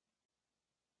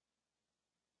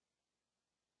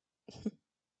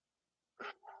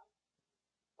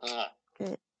 Oh,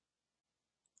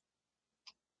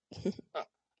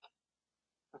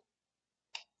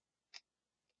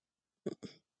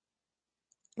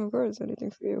 Of course,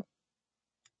 anything for you.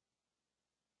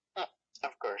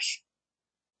 of course.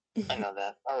 I know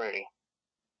that already.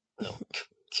 Little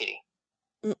kitty.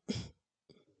 Mm.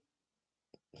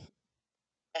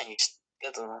 And you just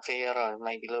got to figure out it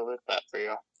might be a little bit fat for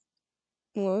you.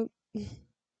 What?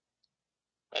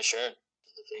 That shirt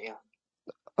is for you.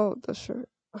 Oh, the shirt.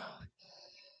 I'm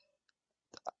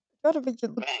trying to make it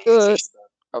look Man, good.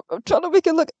 I'm trying to make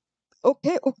it look.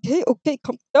 Okay,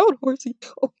 calm down, horsey.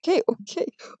 Okay.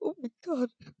 Oh my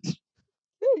god.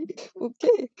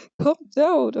 Okay, calm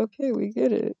down. Okay, we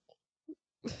get it.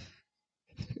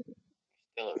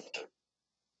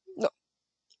 No,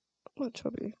 I'm not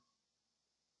chubby.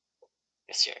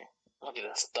 Yes, sir. Look at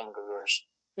that stomach of yours.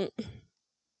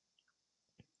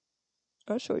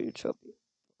 I'll show you chubby.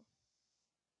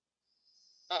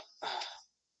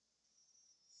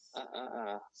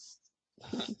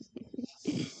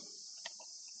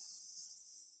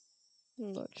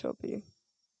 I'm not chubby.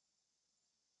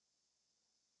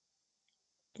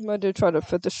 I did try to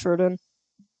fit the shirt in.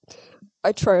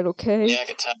 I tried, okay? Yeah, I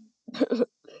could tell.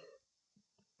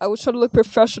 I was trying to look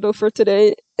professional for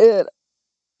today, and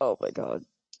oh my god.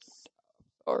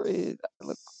 Sorry, I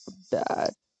look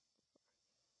bad.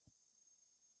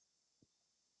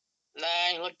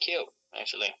 Nah, you look cute,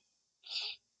 actually.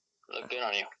 Look good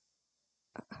on you.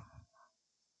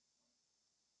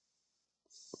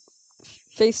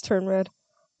 Face turn red.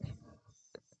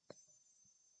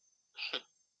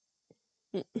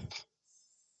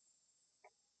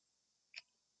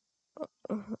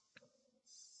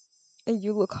 And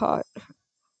you look hot.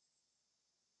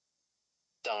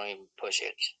 Don't even push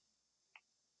it.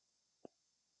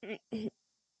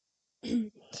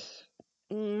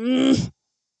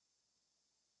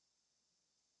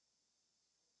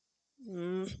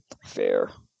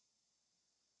 Fair.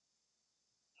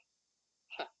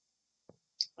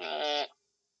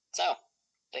 So,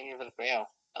 thank you for the video.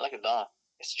 I like a dog.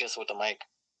 It's just with a mic.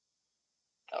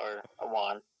 Or a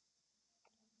wand.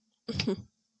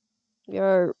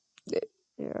 Yeah,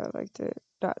 I liked it.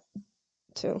 That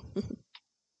too.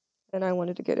 And I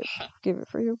wanted to give it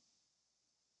for you.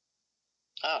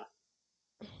 Oh.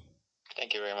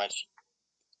 Thank you very much.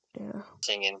 Yeah.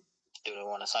 Singing, doing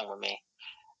one a song with me.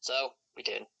 So, we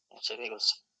did. Actually, it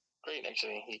was great,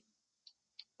 actually.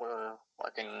 We're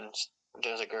working,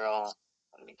 there's a girl,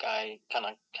 and the guy kind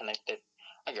of connected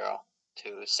a girl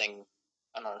to sing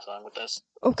another song with us.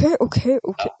 Okay.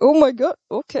 Oh my god.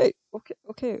 Okay.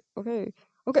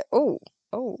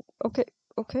 Oh,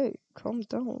 okay. Calm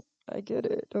down. I get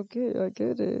it. Okay, I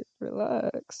get it.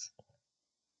 Relax.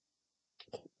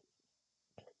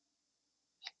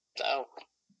 So,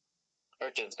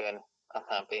 Urchin's good. I'm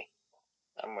happy.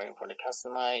 I'm waiting for the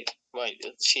customize. Wait,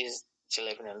 she's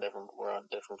living in a different world,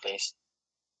 different place.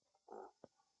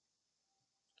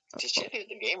 She's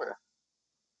the gamer.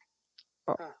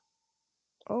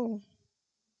 Oh.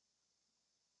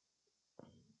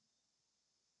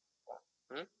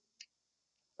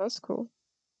 That's cool.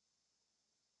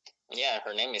 Yeah,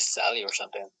 her name is Sally or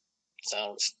something.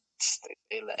 Sounds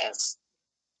the S.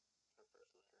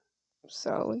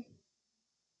 Sally.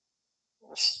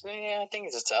 Yeah, I think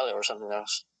it's a Sally or something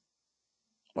else.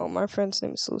 Well, my friend's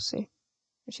name is Lucy.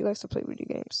 And she likes to play video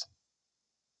games.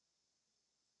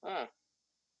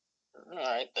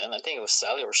 Alright, then I think it was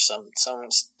Sally or some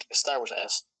Star Wars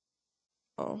ass.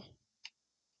 Oh.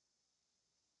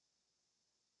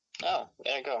 Oh,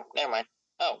 there you go. Never mind.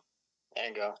 Oh, there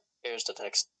you go. Here's the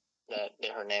text. That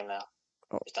her name now.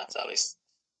 Oh. It's not Sally's.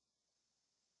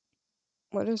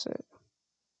 What is it?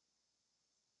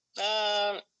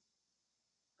 I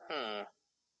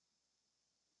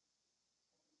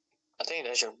think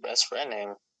that's your best friend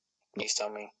name. Please tell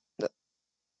me.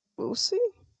 Lucy?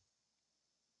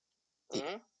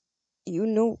 Mm-hmm. You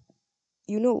know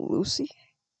Lucy?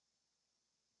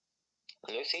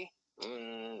 Lucy?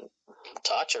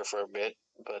 Taught her for a bit,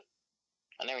 but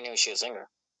I never knew she was a singer.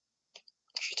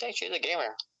 She thinks she's a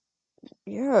gamer.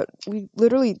 Yeah, we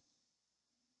literally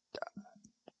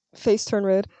face turn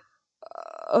red.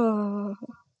 I'm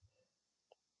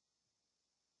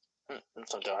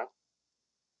so dark.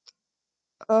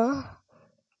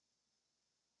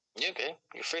 You okay?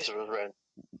 Your face was red.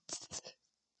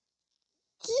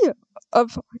 Yeah, I'm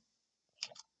fine.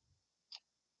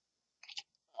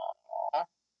 Aww.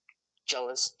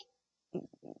 Jealous?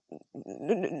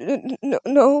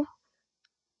 No.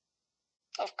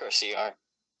 Of course you are.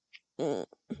 Mm.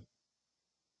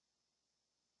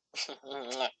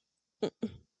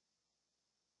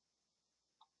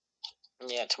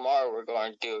 Yeah, tomorrow we're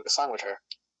going to do a song with her.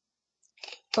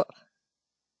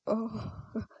 Oh.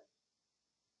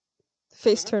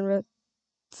 Face turn red.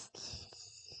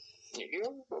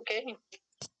 You okay?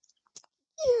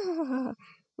 Yeah.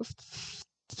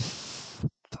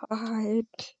 Fine.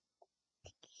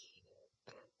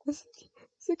 Is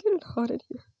it getting hot in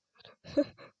here?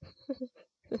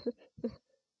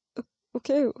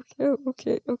 Okay.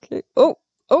 Oh.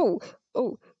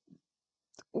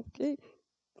 Okay.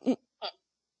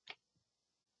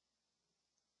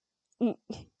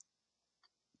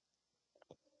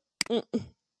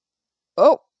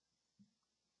 Oh.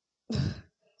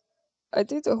 I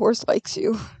think the horse likes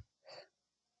you.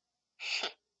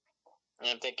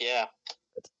 I think, yeah.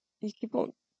 You keep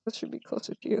on. That should be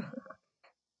closer to you.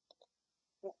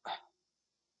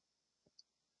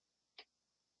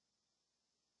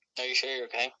 Are you sure you're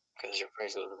okay? Because your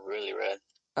face was really red.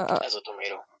 As a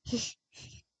tomato.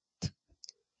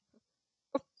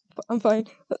 I'm fine.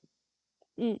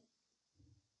 Sure.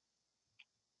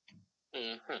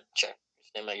 You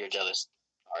seem like you're jealous.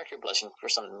 Aren't you blushing for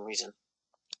some reason?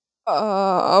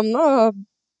 I'm not.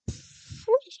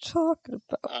 What are you talking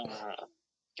about?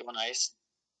 You want ice?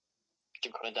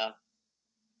 You cool it down.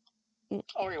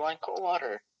 Or you want cold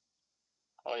water?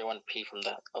 Or you want pee from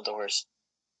the horse?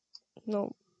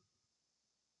 No.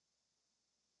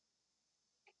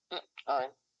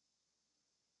 Alright.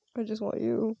 I just want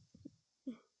you.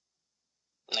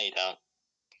 No, you don't.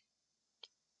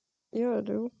 Yeah, I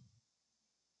do.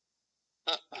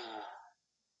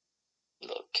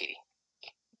 Little kitty.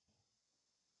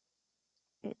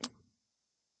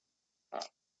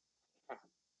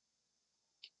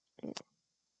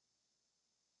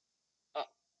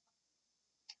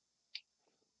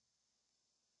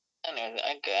 Anyway,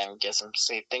 I can get some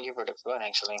sleep. Thank you for the food,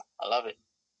 actually. I love it.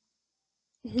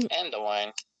 And the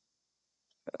wine.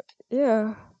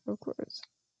 Yeah, of course.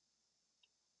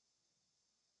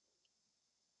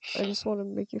 I just want to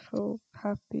make you feel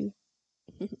happy.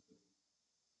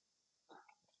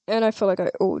 And I feel like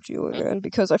I owed you again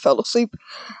because I fell asleep.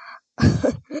 Of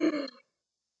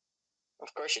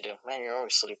course you do. Man, you're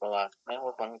always sleeping a lot. Man,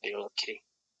 what's wrong with you, little kitty?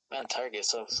 Man, Tiger gets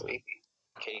so sleepy.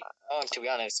 Kitty. Oh, to be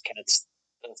honest, cats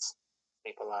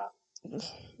sleep a lot.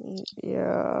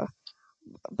 Yeah.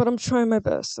 But I'm trying my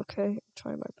best, okay? I'm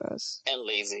trying my best. And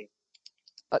lazy.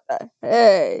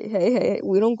 Hey.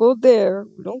 We don't go there.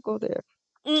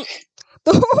 The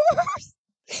horse!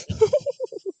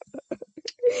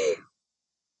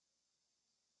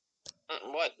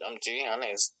 What? I'm being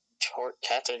honest.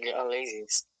 Cats are lazy.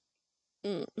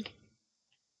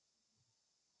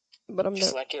 But I'm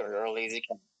Just not. like you're a lazy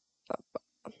cat.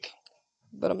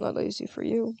 But I'm not lazy for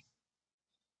you.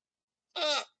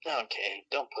 Okay,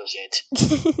 don't push it.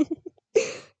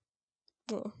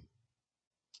 Oh.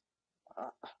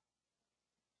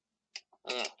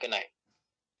 Good night.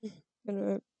 Good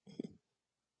night.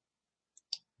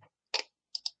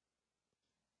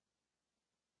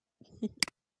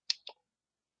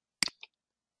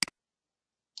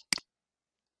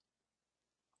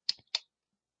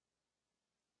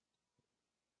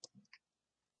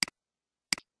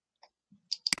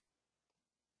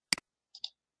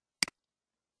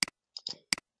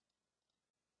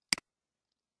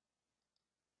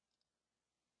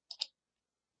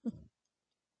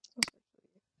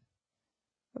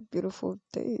 A beautiful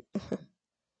date.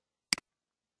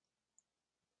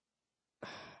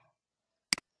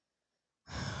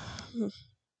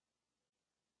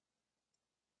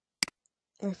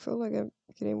 I feel like I'm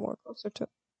getting more closer to.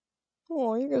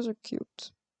 Oh, you guys are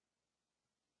cute.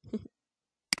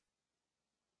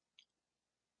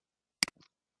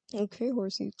 Okay,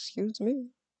 horsey, excuse me.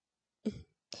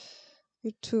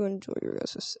 You two enjoy your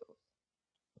guys' self.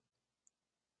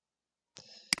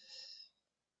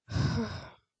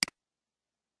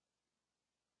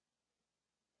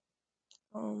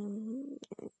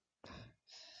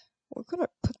 Where could I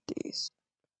put these?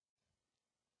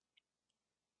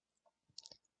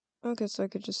 I guess I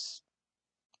could just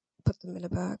put them in a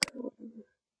bag or whatever.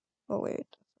 Oh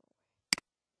wait.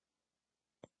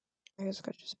 I guess I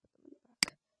could just put them in the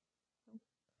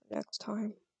bag. Next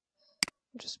time.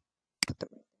 Just put them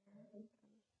right there.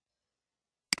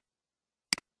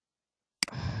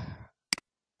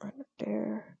 Right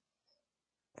there.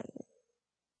 And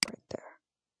right there.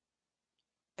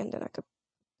 And then I could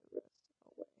put the rest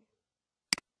away.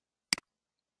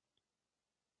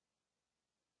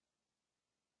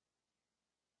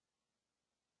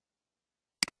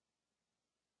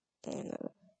 And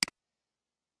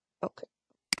okay.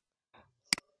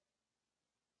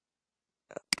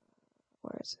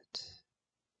 Where is it?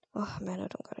 Oh man, I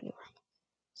don't got any room.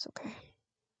 It's okay.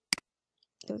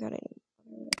 Do we got any?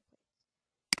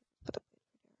 Put the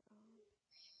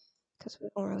because we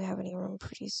don't really have any room for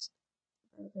these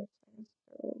burgers.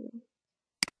 I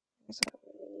guess I don't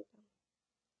really need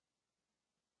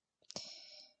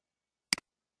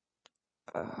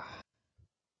them.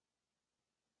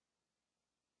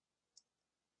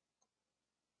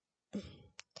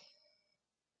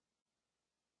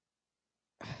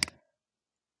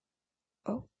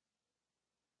 Oh.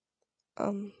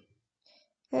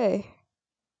 Hey.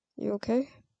 You okay?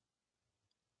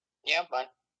 Yeah, I'm fine.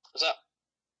 What's up?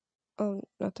 Oh,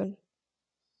 nothing.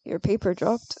 Your paper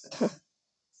dropped.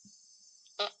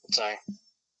 Sorry.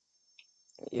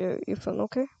 You feeling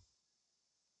okay?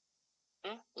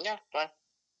 Yeah, fine.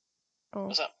 Oh,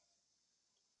 What's up?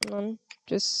 none.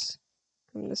 Just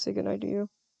coming to say goodnight to you.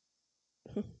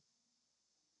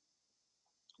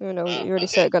 You know, you already Okay.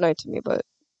 said goodnight to me, but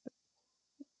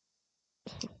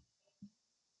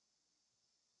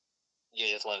You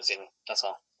just want to see me. That's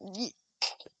all.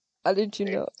 how did you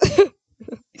know?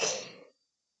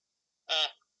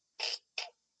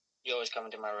 You always come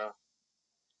into my room.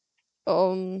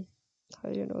 How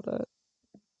do you know that?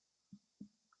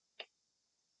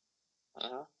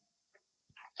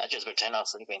 I just pretend I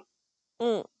was sleeping.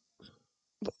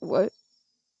 What?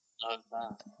 Oh,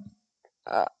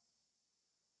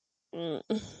 no.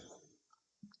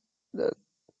 The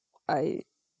I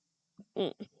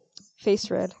face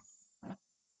red.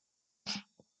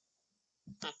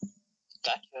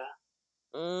 Gotcha.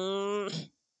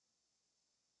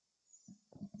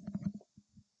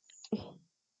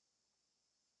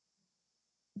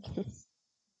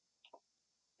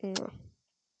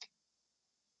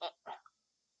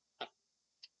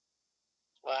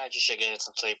 Well, I just should get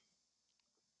some sleep.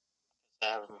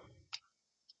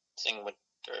 Sing with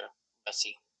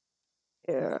Bessie.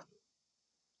 Yeah.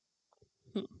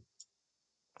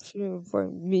 She didn't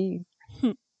invite me.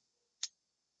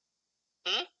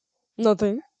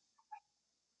 Nothing.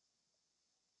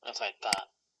 That's what I thought.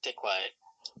 Stay quiet.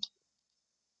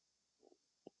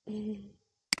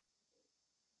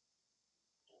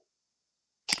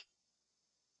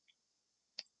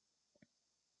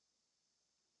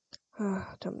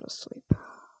 Time to sleep.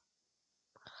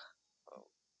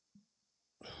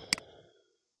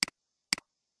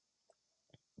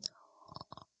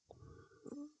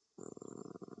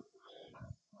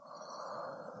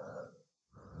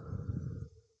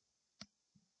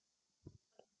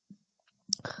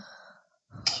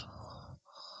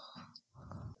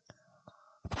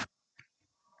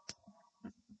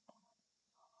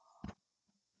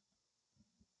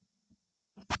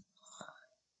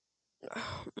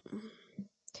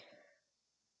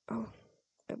 Oh,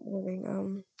 good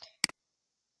morning.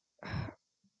 I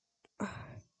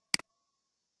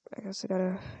guess I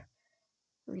gotta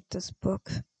read this book.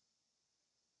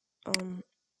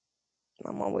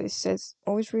 Mom always says,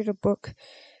 always read a book.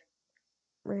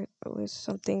 Read always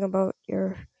something about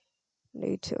your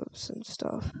natives and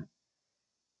stuff.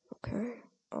 Okay.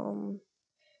 I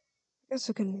guess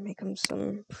I can make him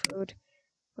some food.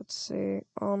 Let's see.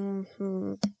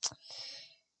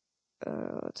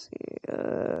 Let's see.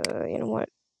 You know what?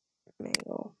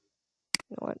 Mango.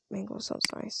 You know what? Mango sounds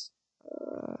nice.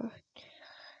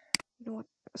 You know what?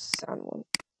 A salmon.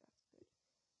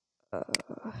 And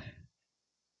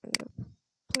a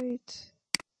plate.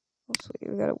 Also,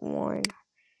 we got a wine.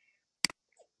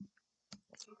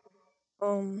 Let's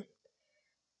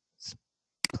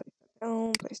place that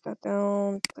down, place that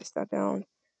down, place that down.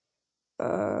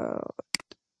 What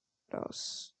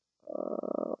else?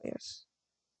 Yes.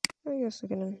 I guess I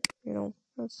can,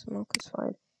 that smoke is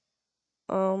fine.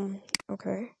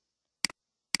 Okay.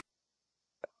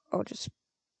 I'll just,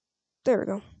 there we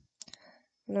go.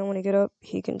 And then when he get up,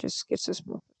 he can just get his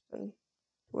smoke and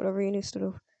whatever he needs to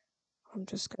do. I'm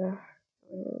just gonna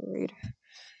read.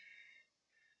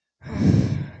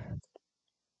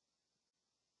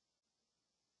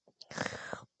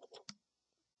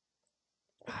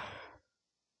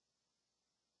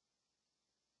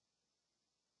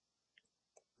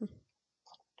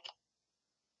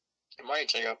 Good morning,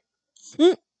 Jacob.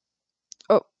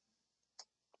 Oh,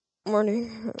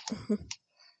 morning.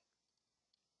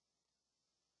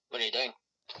 What are you doing?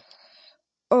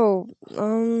 Oh,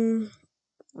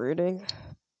 reading.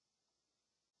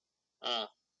 Mm.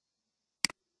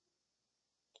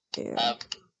 Yeah.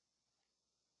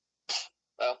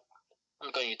 Well,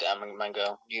 I'm going to eat the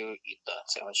mango. You eat the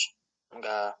sandwich. I'm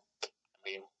gonna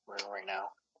be right now.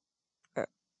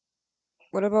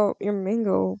 What about your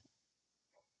mango?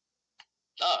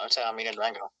 Oh, I'm saying I'm eating the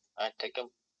mango. I take them,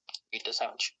 eat the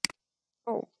sandwich.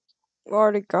 Oh, I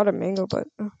already got a mango, but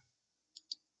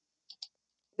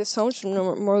this sounds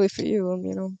morely for you.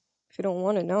 If you don't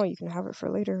want it now, you can have it for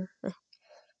later.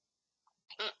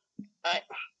 Alright.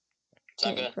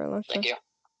 Sound good. For lunch. Thank you.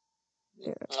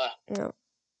 Yeah. Mwah. Yeah.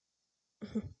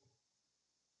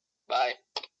 Bye.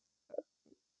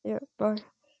 Yeah. Bye.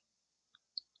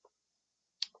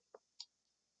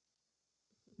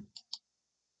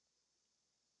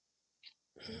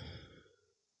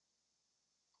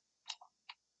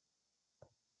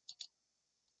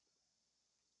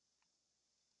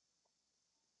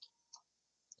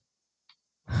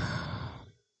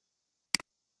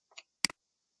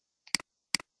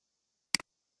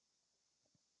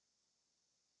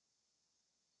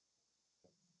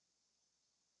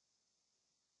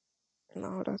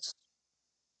 No, that's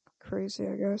crazy,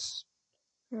 I guess.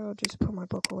 Yeah, I'll just put my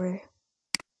book away.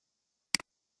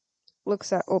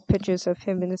 Looks at old pictures of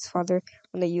him and his father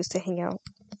when they used to hang out.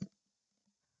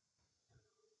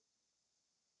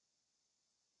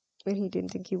 And he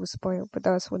didn't think he was spoiled, but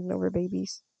that was when they were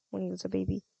babies. When he was a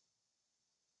baby.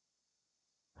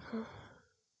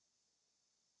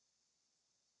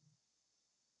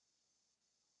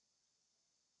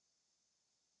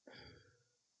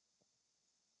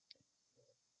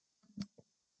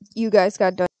 You guys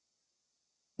got done.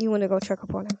 You want to go check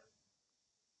up on him?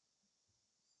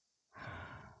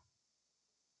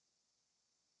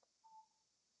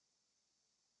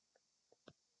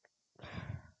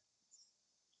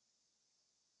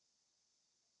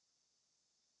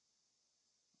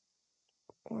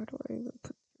 Why do I even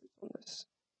put on this?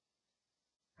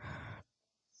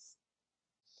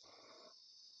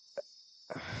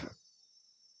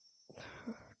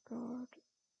 God.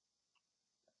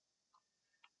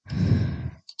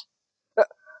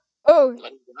 Oh. What are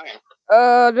you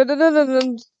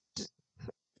doing?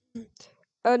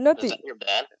 Nothing. Is that your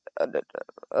dad?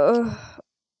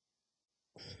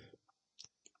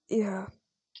 Yeah.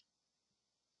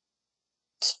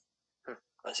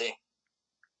 Let's see.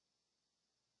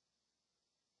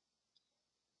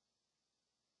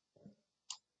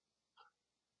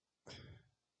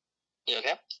 You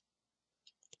okay?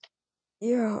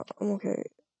 Yeah, I'm okay.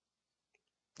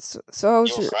 So how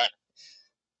was You were your... crying.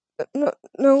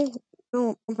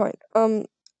 No, I'm fine.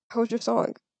 How was your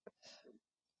song?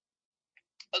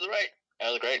 That was right. That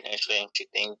was great, actually.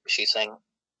 She sang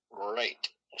great,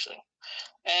 actually.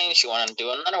 And she wanted to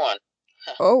do another one.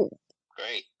 Oh,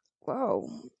 Great. wow.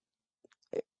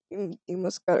 You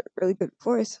must got a really good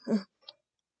voice.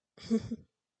 Who,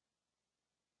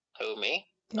 me?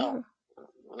 Yeah. No.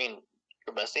 I mean,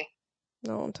 your bestie?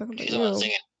 No, I'm talking about She's the one you.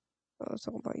 singing. I was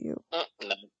talking about you. No,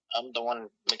 I'm the one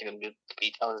making the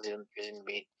beat. I was using the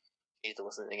beat. She's the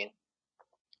one singing.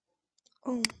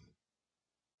 Oh.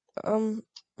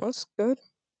 That's good.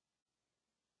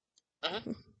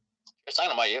 Mm-hmm. It's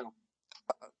talking about you.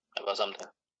 About something.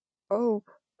 Oh,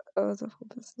 that's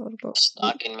not about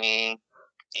Stalking me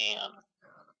and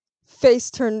face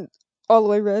turned all the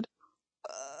way red.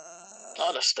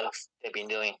 all the stuff they've been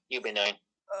doing. You've been doing.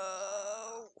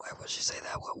 Why would you say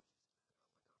that? What?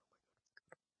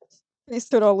 Face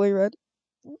turned all the way red.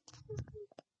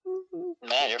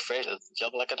 Man, your face is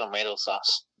just like a tomato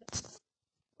sauce.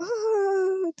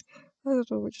 What? I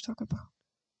don't know what you're talking about.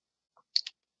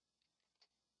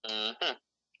 Mm-hmm.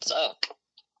 So.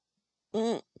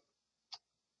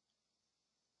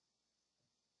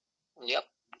 Yep,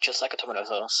 just like a tomato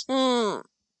sauce.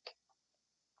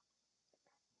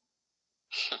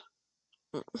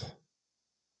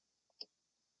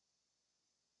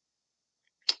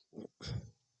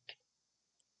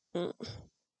 Mm.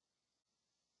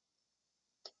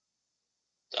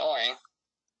 Don't worry.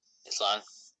 It's fine.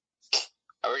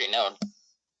 I already know.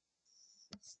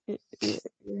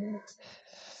 Yeah.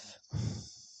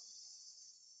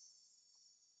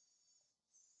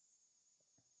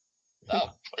 Oh,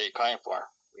 what are you crying for?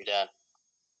 Your dad.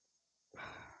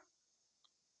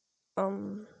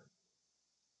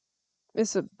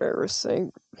 It's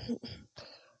embarrassing.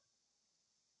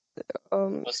 What's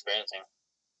embarrassing?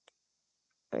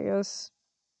 I guess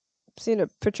seen a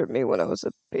picture of me when I was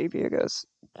a baby, I guess.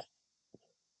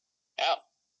 Oh.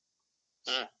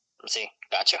 Let's see.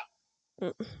 Gotcha.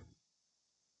 Mm.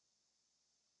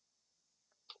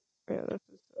 Yeah, that's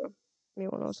just me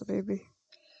when I was a baby.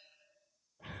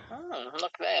 Look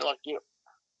at that. Look, you.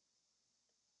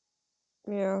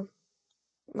 Yeah,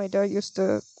 my dad used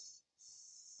to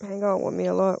hang out with me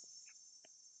a lot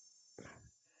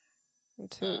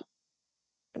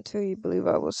until you believe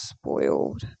I was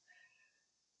spoiled.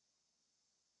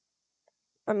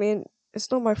 I mean, it's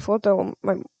not my fault that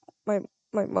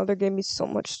my mother gave me so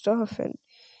much stuff and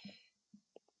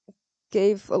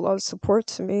gave a lot of support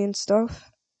to me and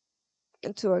stuff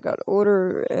until I got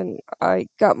older and I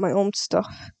got my own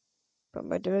stuff. But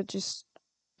my dad just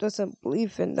doesn't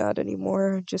believe in that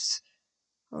anymore. Just,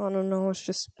 I don't know, it's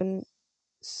just been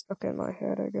stuck in my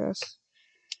head, I guess.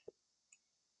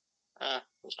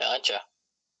 Gotcha.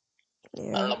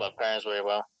 Yeah. I don't know about parents very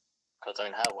well because I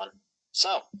don't have one.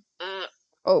 So.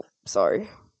 Oh, sorry.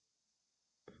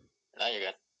 Now you're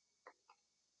good.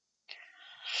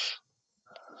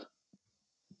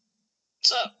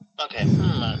 So, okay.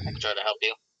 I can try to help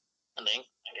you. I think.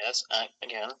 I guess.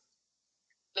 Again.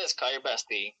 Let's call your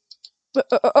bestie.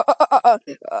 Hello?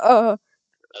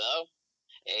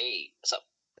 Hey, what's up?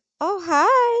 Oh,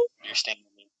 hi. You're staying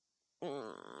with me.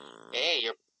 Hey,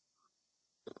 you're.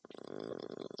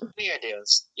 What are your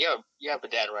ideas? You have a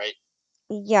dad, right?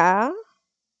 Yeah.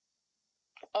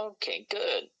 Okay,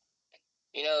 good.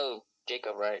 You know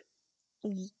Jacob, right?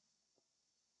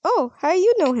 Oh, how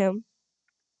you know him?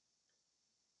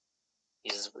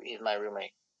 He's my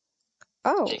roommate.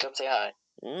 Oh. Jacob, say hi.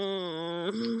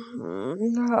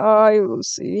 Hi,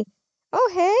 Lucy. Oh,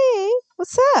 hey.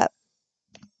 What's up?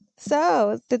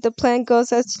 So, did the plan go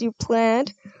as you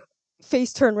planned?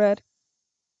 Face turn red.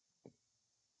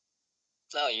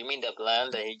 No, you mean the plan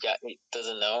that he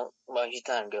doesn't know? Well, he's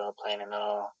not good at planning at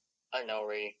all. I know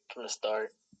already from the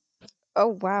start.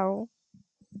 Oh, wow.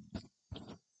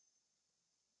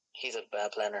 He's a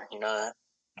bad planner, you know that?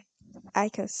 I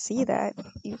can see that.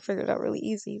 You figured it out really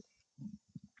easy.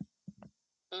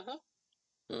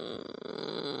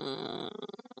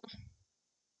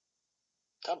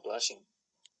 Stop blushing.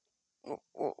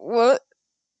 What?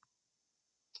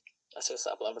 I said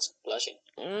stop blushing.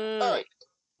 Mm. Alright.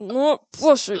 Not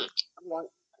blushing.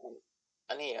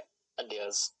 I need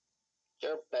ideas.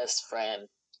 Your best friend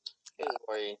is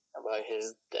worried about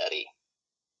his daddy.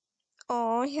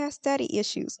 Oh, he has daddy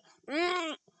issues.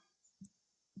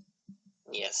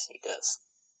 Yes, he does.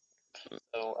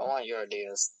 So I want your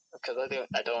ideas because I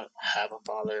don't have a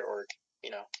father, or I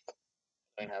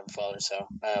don't have a father, so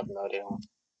I have no idea.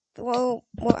 Well,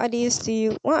 what ideas do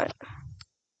you want?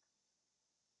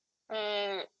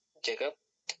 Jacob.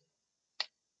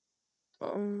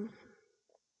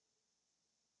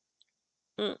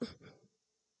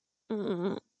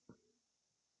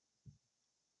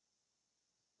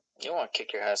 You want to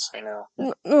kick your ass right now?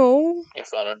 No. Your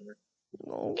father.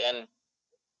 No. Then.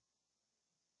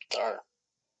 Or.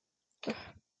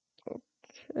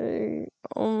 Okay.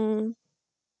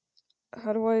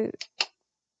 How do I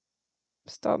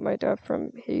stop my dad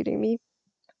from hating me?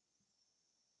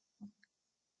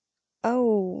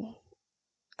 Oh.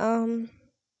 Well,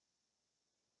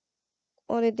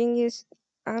 the thing is,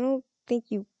 I don't think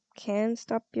you can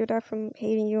stop your dad from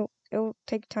hating you. It'll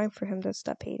take time for him to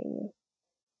stop hating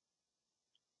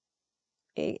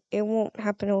you. It won't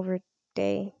happen over a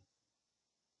day.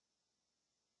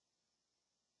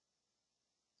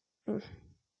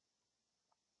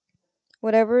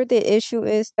 Whatever the issue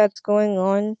is that's going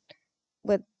on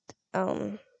with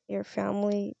your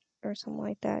family or something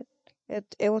like that,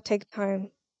 it will take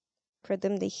time for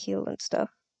them to heal and stuff.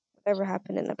 Whatever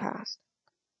happened in the past.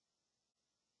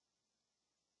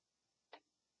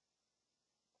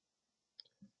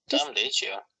 Tell him the issue,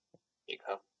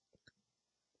 Jacob.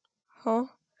 Huh?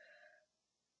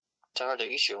 Tell her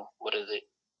the issue. What is it?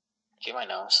 She might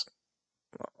know.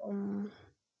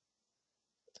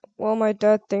 Well, my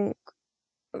dad think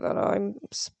that I'm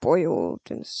spoiled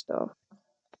and stuff.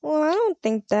 Well, I don't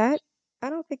think that. I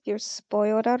don't think you're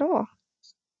spoiled at all.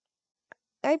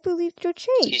 I believe you'll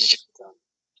change.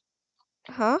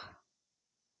 Huh?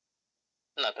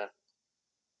 Nothing.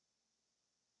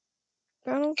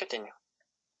 Continue.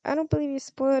 I don't believe you're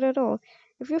spoiled at all.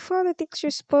 If your father thinks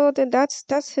you're spoiled, then that's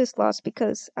his loss,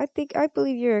 because I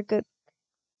believe you're a good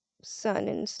son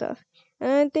and stuff.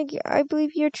 And I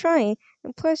believe you're trying.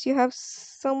 And plus you have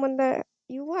someone that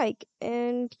you like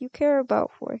and you care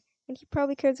about for. And he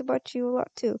probably cares about you a lot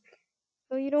too.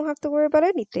 So you don't have to worry about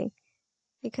anything.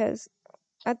 Because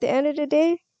at the end of the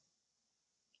day,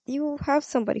 you have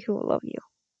somebody who will love you.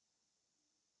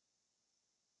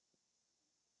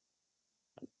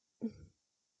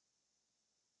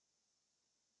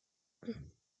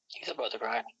 He's about to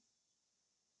cry.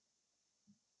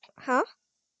 Huh?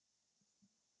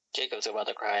 Jacob's about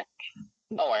to cry.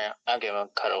 Don't worry, I'll give him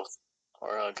cuddles.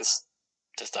 Or just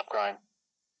to stop crying.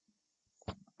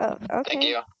 Oh, okay. Thank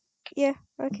you. Yeah,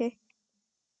 okay.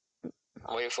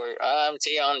 I'm waiting for you.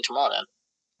 See you on tomorrow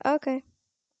then. Okay.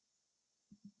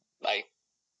 Bye.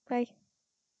 Bye.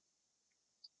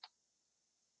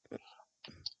 Come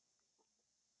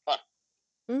on.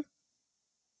 Hmm?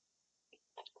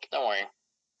 Don't worry.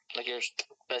 Like your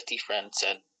bestie friend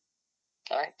said.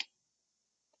 Alright?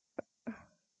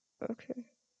 Okay.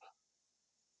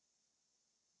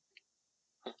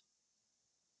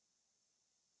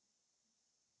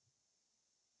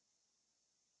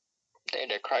 Stay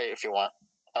there, cry if you want.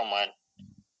 I don't mind.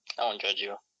 I won't judge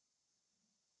you.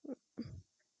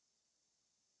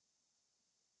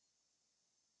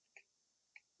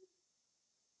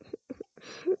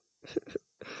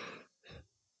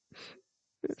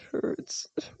 It hurts.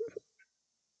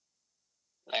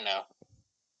 I know.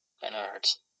 I know it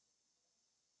hurts.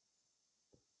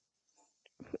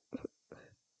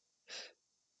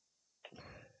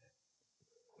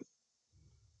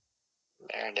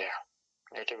 There.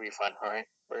 There's a refund, alright?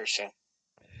 Very soon.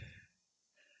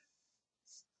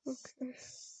 Okay.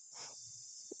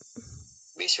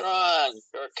 Be strong!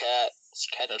 You're a cat.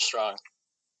 Cats are strong.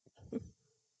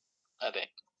 I think.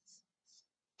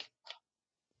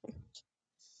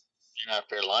 You're not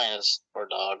fear lions, or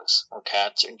dogs, or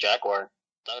cats, or jaguar.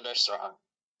 Dogs are strong.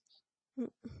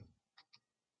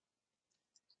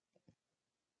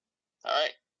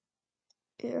 Alright,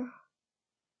 Yeah.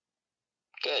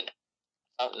 good.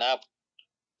 Oh, now,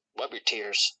 wipe your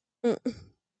tears. Okay.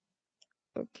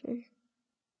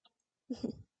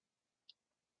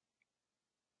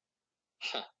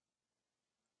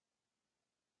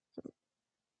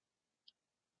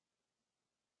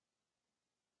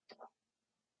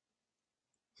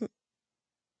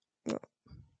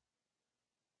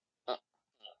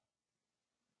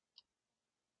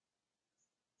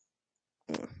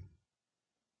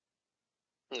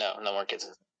 No, no more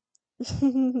kisses.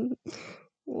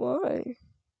 Why?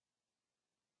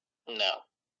 No.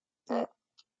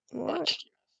 Why?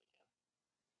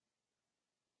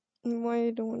 Why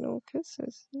you don't want no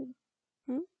kisses?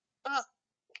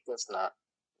 That's not.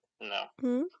 No.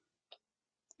 Hmm?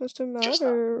 What's the Just not.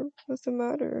 matter? What's the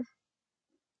matter?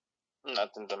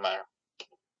 Nothing the matter.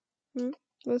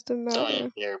 What's the So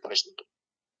matter? you're pushing.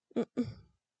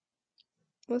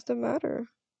 What's the matter?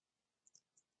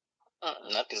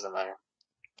 Nothing's the matter.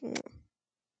 Mm.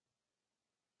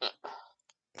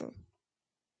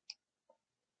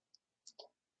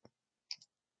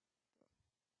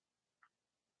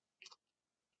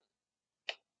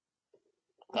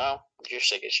 Well, you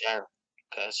should take a shower.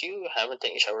 Because you haven't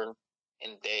taken a shower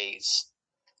in days.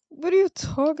 What are you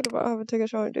talking about? I haven't taken a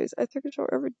shower in days. I take a shower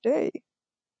every day.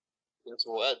 Guess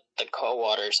what? The cold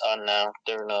water's on now.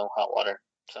 There's no hot water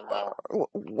somehow.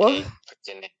 What? Okay,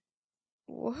 continue.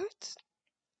 What?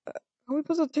 How are we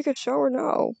supposed to take a shower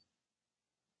now?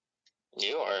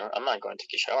 You are. I'm not going to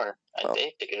take a shower. I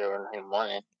did take a shower in the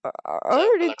morning. I So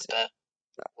already, look at that.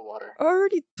 Water. I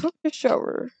already took a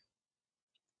shower.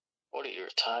 What are you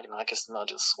talking? I can smell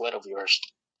the sweat of yours.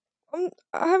 I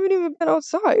haven't even been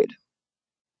outside.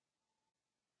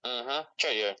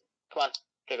 Sure you are. Come on.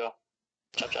 Here you go.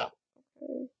 Chop chop.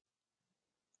 Okay.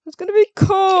 It's gonna be See you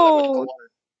later with the cold. cold water.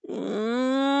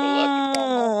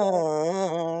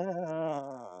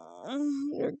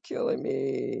 You're killing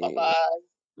me. Bye bye.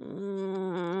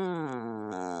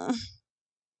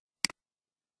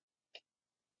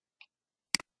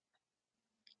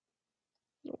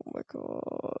 Oh my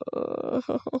god.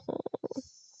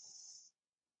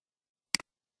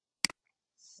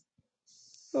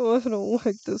 Oh, I don't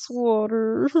like this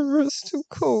water. It's too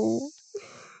cold.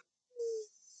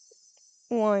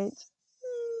 White.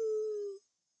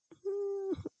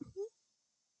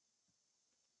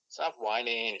 Stop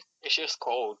whining. It's just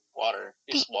cold water.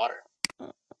 It's just water.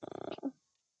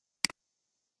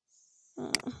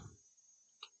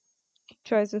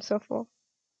 Tries himself off.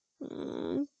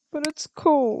 But it's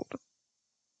cold.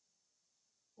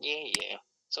 Yeah.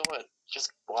 So what?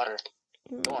 Just water.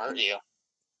 It won't hurt you.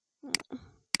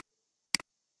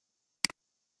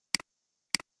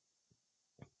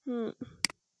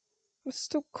 It's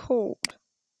still cold.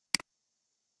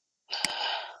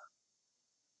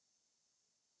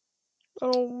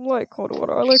 I don't like cold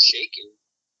water. I like. shaking.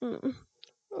 I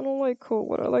don't like cold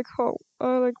water. I like hot.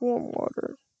 I like warm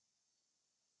water.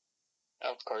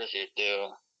 Of course you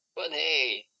do. But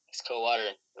hey, it's cold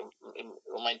water. It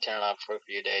might turn off for a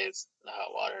few days. The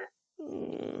hot water.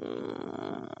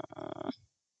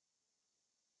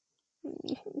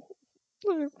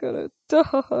 I'm gonna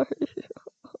die.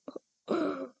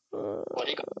 What are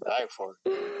you gonna die for?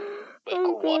 But I'm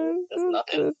cold water does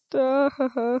nothing.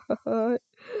 gonna die.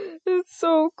 It's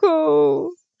so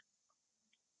cold.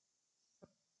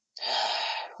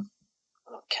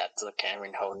 Little cats look at me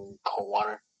holding cold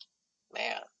water.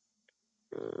 Man.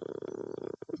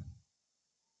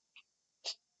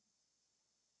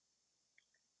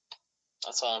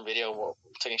 I saw a video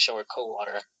taking a shower with cold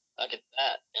water. Look at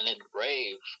that. And it's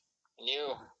brave. And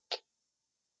you.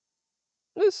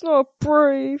 It's not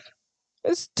brave.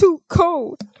 It's too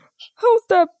cold. How's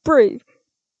that brave?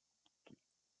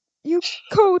 You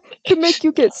cold can make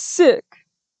you get sick.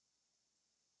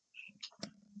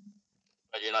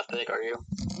 But you're not sick, are you?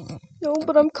 No,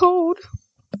 but I'm cold.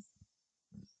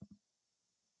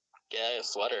 Get a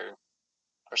sweater.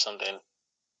 Or something.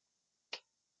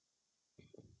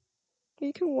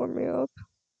 You can warm me up.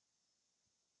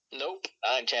 Nope.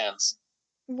 Not a chance.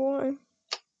 Why?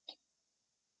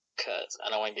 Cause I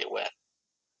don't want to get wet.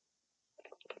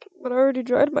 But I already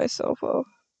dried myself off.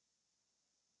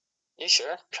 You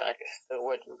sure? Try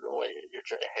what your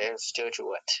hair is still too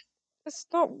wet. It's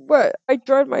not wet. I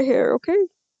dried my hair, okay?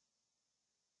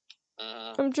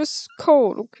 I'm just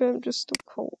cold, okay? I'm just too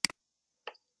cold.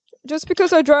 Just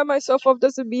because I dry myself off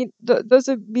doesn't mean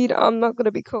I'm not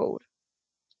gonna be cold.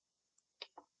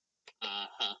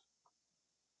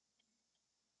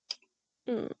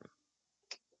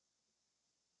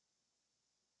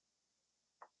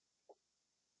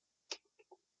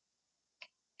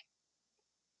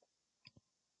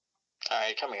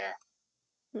 Alright, come here.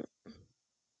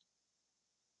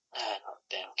 Oh,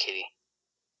 damn kitty.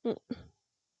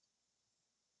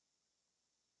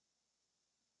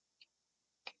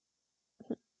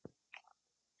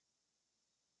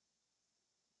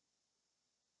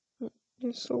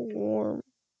 You're so warm.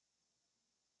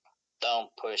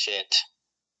 Don't push it.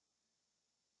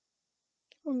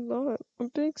 I'm not. I'm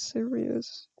being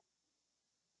serious.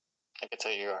 I can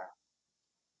tell you are.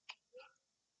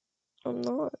 I'm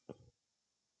not.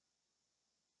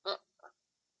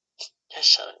 Just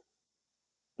shut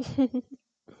it.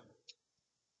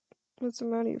 What's the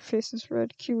matter? Your face is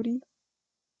red, cutie.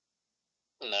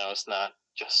 No, it's not.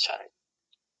 Just shut it.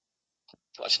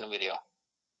 Watching the video.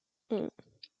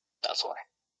 That's why.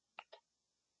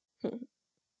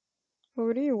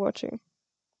 What are you watching?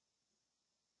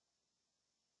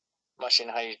 Watching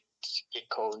how you get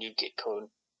cold, you get cold.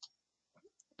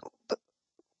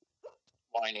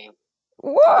 Whining.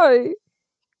 Why?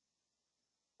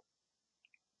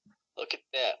 Look at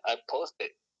that. I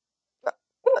posted.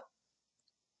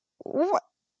 What?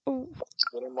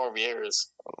 Getting more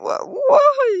viewers. Why? Why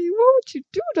would you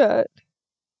do that?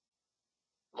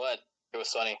 What? It was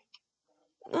funny.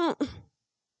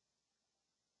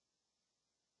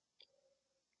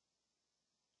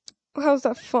 How's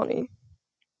that funny?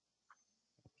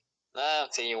 Nah,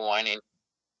 I'm seeing you whining.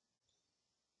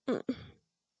 Look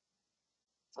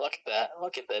at that.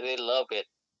 Look at that. They love it.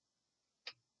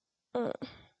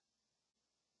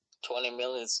 20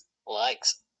 million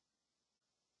likes.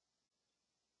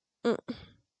 Look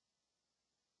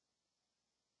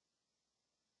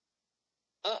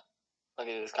at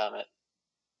this comment.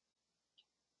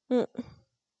 You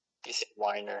said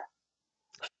whiner.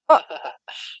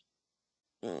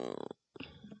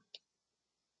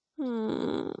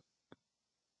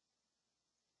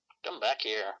 Come back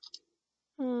here.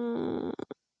 Come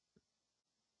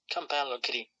back, little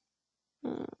kitty.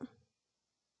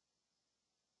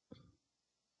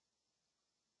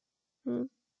 There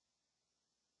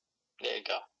you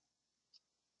go.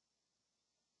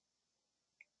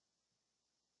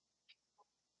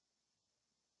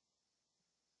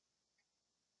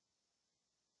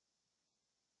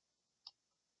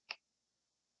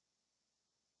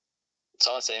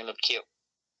 Someone saying look cute.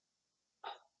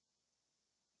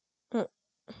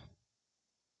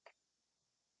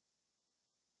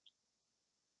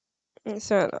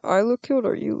 Santa, I look cute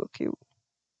or you look cute?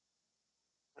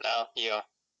 No, you.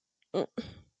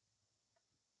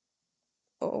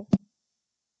 Oh.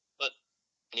 But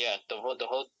yeah, the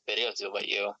whole video is about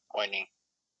you whining.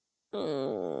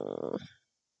 Mm.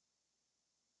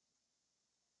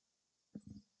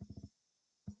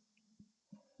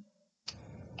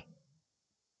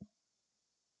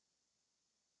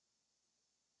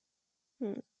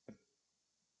 Hmm.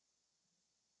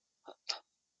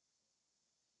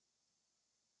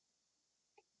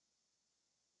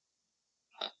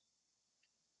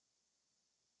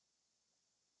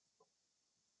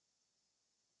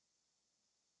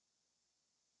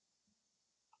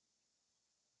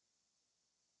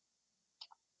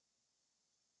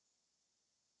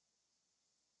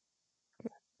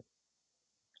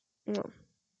 No.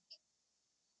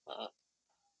 Mm,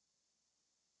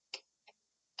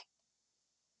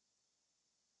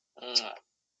 mm.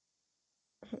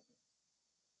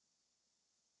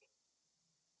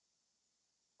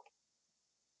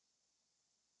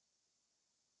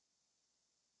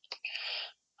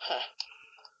 Huh.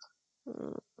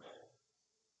 Mm.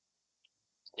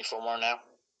 You feel more now?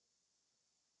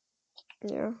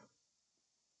 Yeah.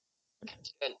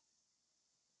 Good.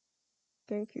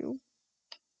 Thank you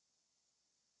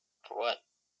For what?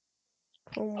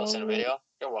 for Posting a warming. video?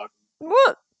 You're welcome.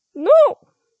 What? No.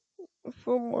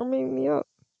 For warming me up.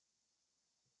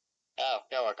 Oh,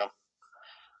 you're welcome.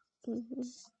 Mhm.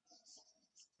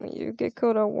 When you get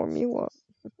cold, I'll warm you up.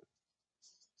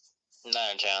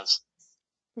 Not a chance.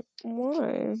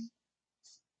 Why?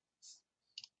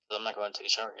 'Cause I'm not going to take a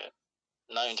shower yet.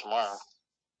 Not even tomorrow.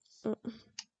 Mm.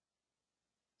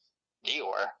 You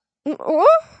are.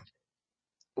 What?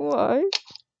 Why?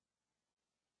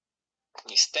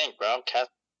 You stink, bro. Cats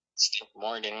stink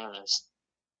more than humans.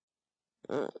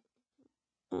 Mm.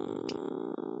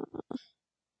 Mm.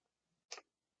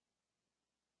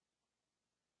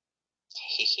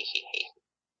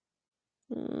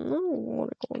 I don't want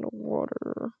to go in the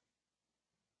water.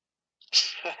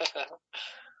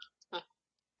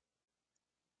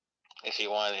 If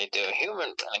you wanted to do a human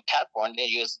and a cat one, they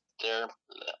use their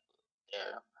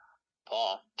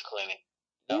paw to clean it.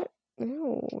 No.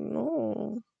 Ew,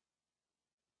 no.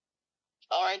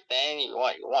 All right, then you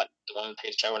want the one to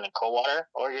take a shower in the cold water,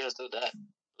 or you just do that,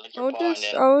 lick your paw and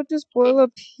then. I'll just boil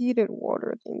up heated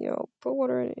water. Then put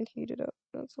water in it and heat it up.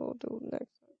 That's what I'll do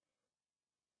next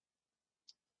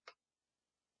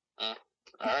time.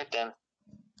 All right then.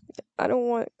 I don't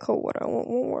want cold water. I want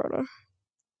warm water.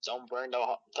 Don't burn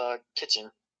the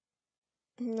kitchen.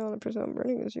 No, the person I'm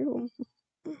burning is you.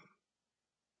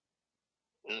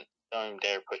 Don't even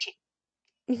dare push it.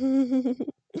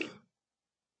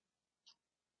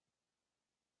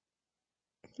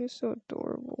 You're so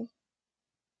adorable.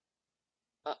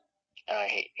 I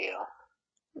hate you.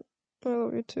 I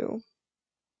love you too.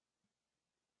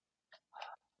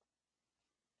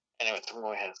 Anyway, I'm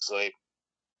going to head to sleep.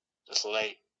 It's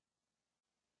late.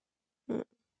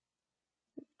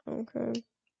 Okay.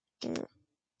 Yeah.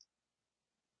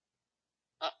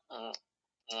 Uh-uh.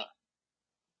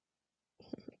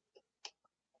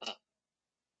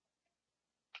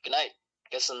 Good night.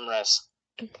 Get some rest.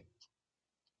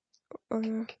 Oh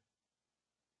yeah.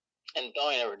 And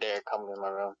don't ever dare come in my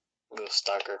room, little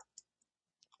stalker.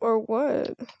 Or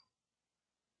what?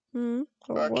 Or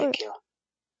Or what? kick you.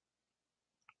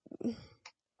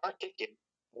 Or kick you.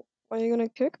 Why are you gonna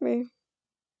kick me?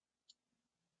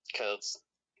 Because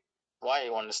why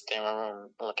you want to stay in my room,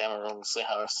 look at my room, and see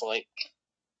how I sleep?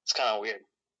 It's kind of weird.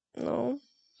 No.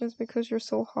 It's because you're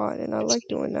so hot and I like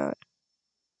doing that.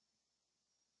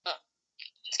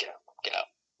 Just get out. Get out.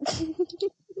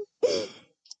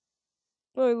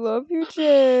 I love you,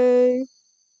 Jay.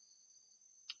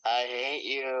 I hate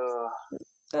you.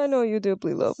 I know you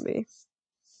deeply love me.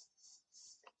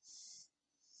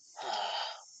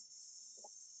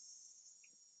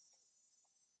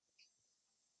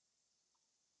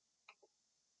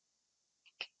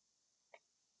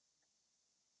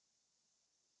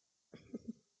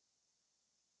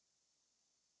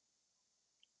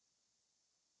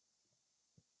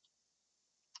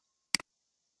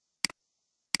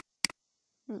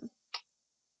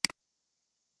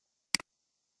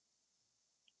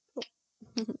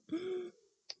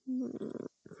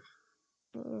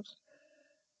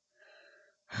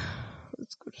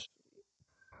 Let's go to sleep.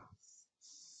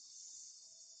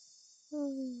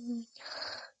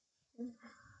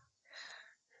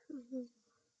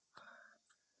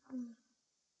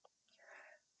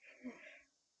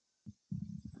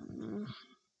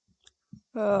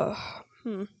 Uh,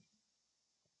 hmm.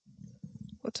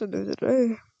 What to do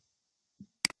today?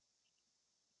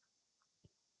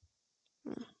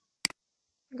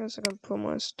 I guess I can put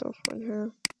my stuff in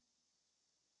here.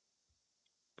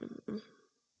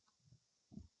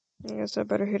 I guess I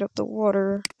better heat up the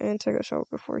water and take a shower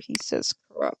before he says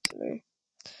crap to me.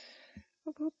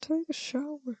 about take a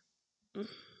shower?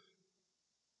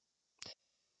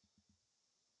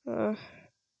 Uh,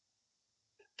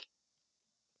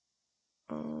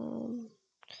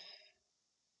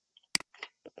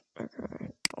 okay,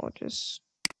 I'll just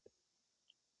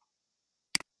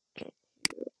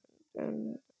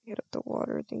and hit up the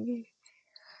water thingy.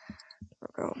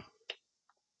 Okay.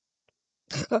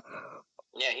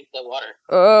 Yeah, heat the water.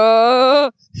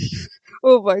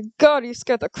 Oh my god, you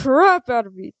scared the crap out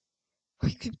of me. Why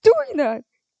you keep doing that?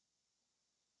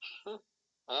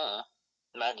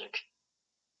 Magic.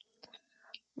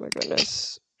 My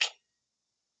goodness.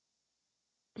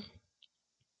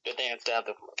 Good thing I still have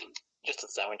just a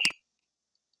sandwich.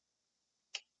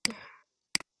 You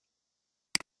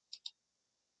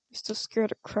still scared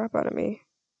the crap out of me.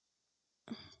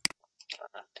 You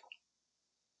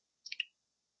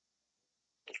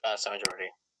got a sandwich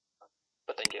already.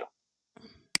 But thank you.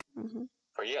 Mm-hmm.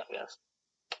 For you, yes.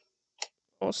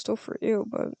 Well, still for you,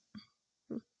 but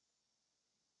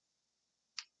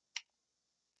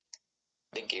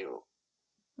Thank you.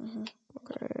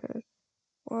 okay.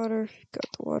 Water, got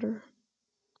the water.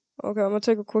 Okay, I'm gonna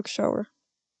take a quick shower.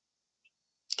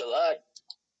 Good luck.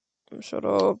 Shut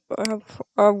up. I have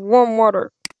warm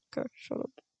water. Okay, shut up.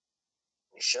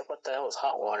 You sure what the hell is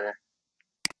hot water?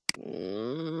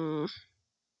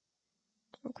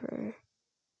 Okay.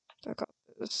 I got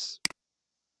this.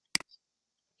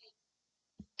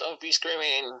 Don't be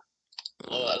screaming.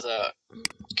 Oh, that's a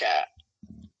cat.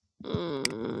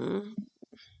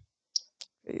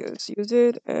 Yes, use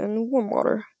it and warm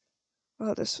water.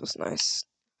 Oh, this was nice.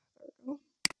 There we go.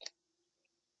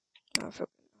 Now I feel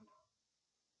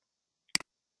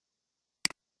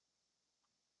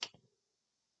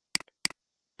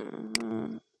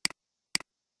good.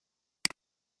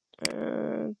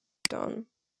 And done.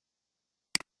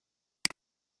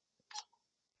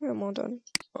 Yeah, I'm all done.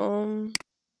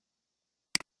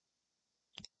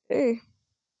 Hey,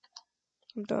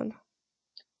 I'm done.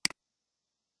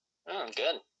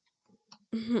 Good.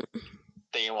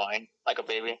 Do you whine like a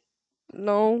baby?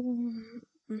 No.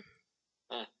 Mm.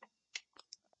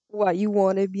 What, you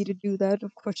wanted me to do that?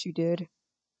 Of course you did.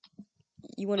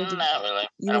 You wanted to. Not really. I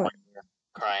don't want to hear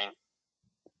crying.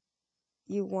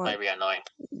 You want. Might be annoying.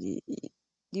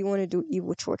 You want to do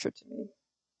evil torture to me?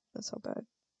 That's how bad.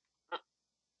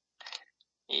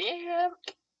 Yeah.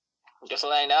 Just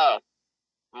let you know.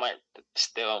 Might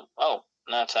still. Oh,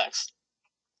 no text.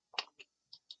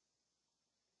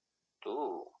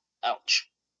 Ooh. Ouch.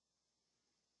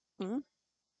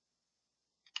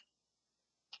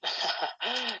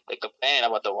 They complain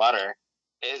about the water.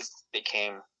 It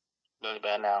became really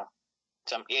bad now.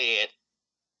 Some idiot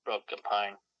broke the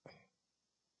pine.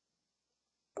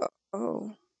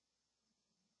 Oh.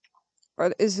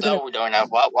 Is it No, gonna? we don't have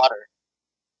hot water.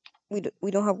 We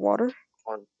don't have water.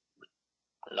 Or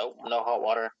nope, no hot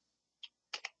water.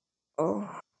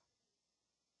 Oh.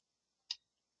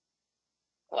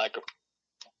 Like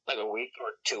a week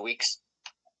or 2 weeks.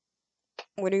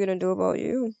 What are you gonna do about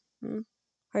you? How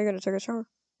are you gonna take a shower?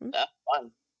 That's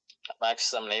fine. I'm asked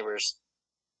some neighbors.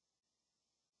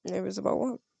 Neighbors about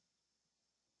what?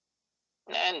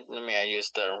 And I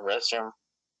used the restroom.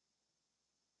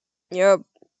 Yep,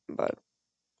 but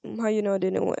how you know I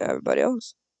didn't want everybody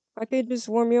else? I could just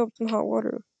warm you up some hot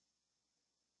water.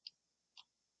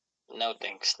 No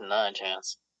thanks, not a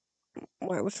chance.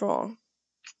 Why? What's wrong?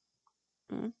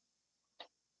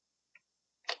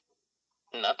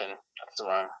 Nothing. That's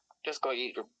wrong. Just go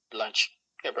eat your lunch,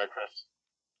 your breakfast.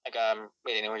 Like I'm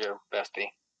meeting with your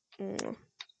bestie.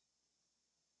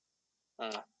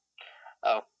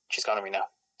 Oh, she's calling me now.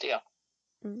 See ya.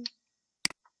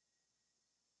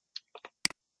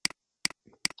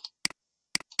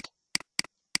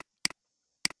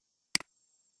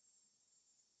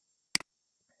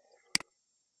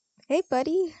 Hey,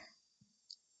 buddy.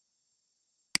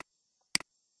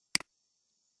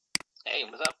 Hey,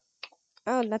 what's up?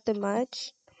 Oh, nothing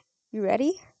much. You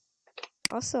ready?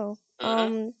 Also,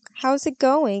 Mm-hmm. how's it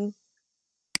going?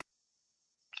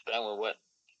 Going with what?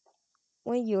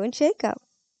 When you and Jacob?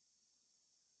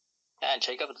 Yeah,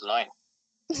 Jacob is annoying.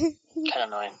 Kind of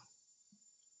annoying.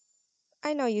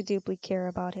 I know you deeply care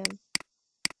about him.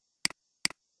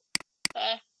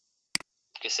 You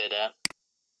could say that.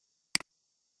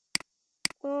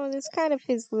 Well, it's kind of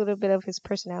his little bit of his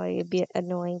personality a bit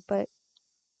annoying, but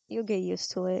you'll get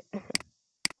used to it.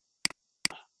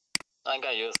 I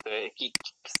got used to it. He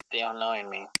still annoying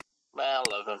me. But I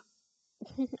love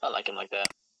him. I like him like that.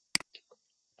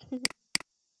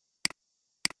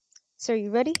 So, are you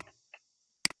ready?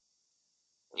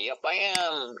 Yep, I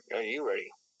am. Are you ready?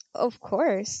 Of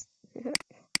course.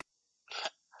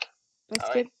 Let's All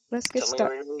right. let's get Tell me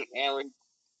started. where and we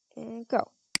And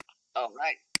go. all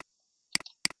right.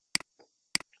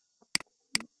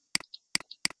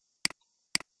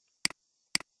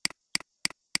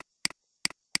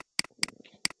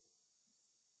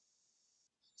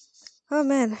 Oh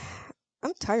man,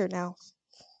 I'm tired now.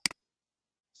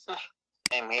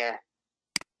 I'm here.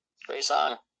 Great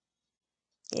song.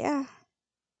 Yeah.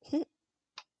 I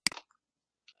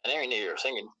never knew you were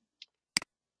singing.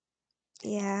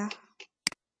 Yeah.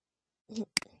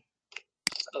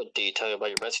 Oh, did you tell you about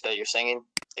your bestie that you're singing?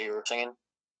 That you were singing?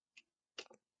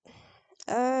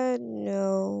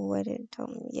 No, I didn't tell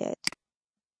him yet.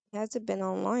 He hasn't been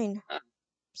online, Hmm,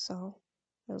 so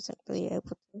I wasn't really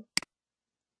able to.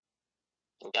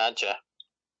 Gotcha.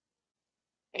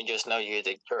 You just know you're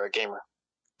a gamer.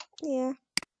 Yeah.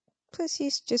 Plus,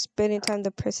 he's just spending time with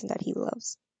the person that he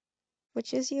loves,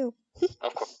 which is you.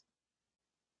 Of course.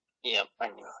 Yep, I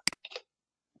knew it.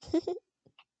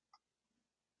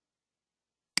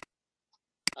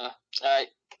 All right.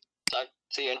 Talk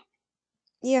to you.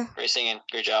 Yeah. Great singing.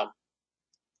 Good job.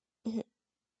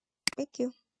 Thank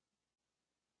you.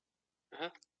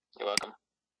 You're welcome.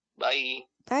 Bye.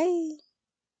 Bye.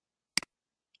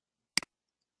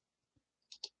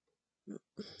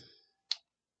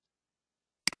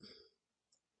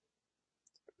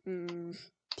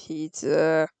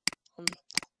 Pizza.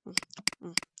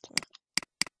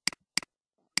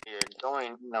 You're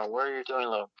going. No, where are you doing,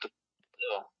 little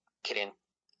kidding?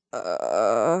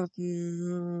 I'm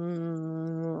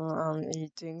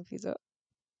eating pizza.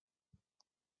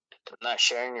 Not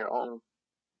sharing your own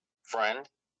friend,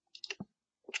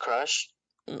 crush.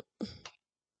 Mm.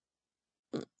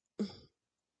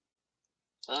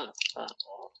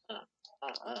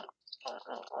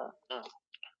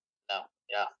 No,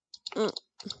 yeah.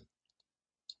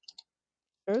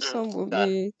 Sure, some will Got it.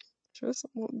 be. Sure,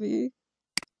 some will be.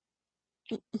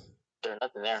 There's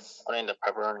nothing there. Only the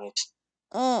pepperonis.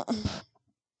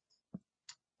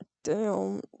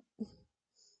 Damn.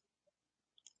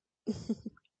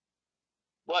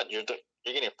 What? You're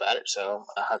getting fatter, so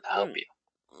I have to help you.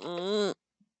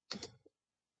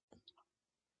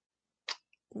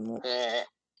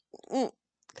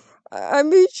 I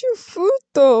made you food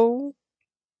though.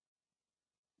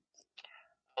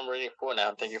 I'm really full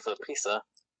now. Thank you for the pizza.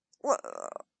 What?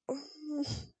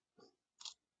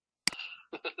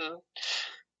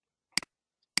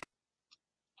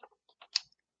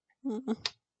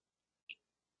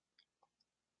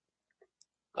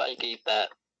 But you can eat that.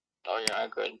 Oh, you're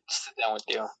not good. Sit down with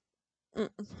you.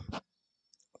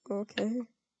 Okay.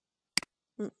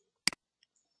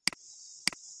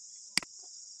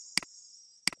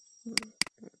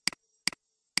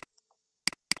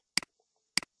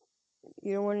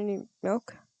 You don't want any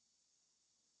milk?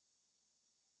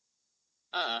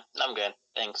 I'm good.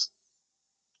 Thanks.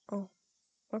 Oh,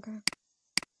 okay.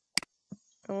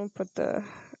 I won't put the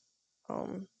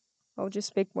I'll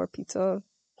just make more pizza.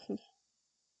 Ooh,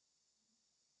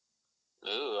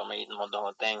 I'm eating the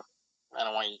whole thing. I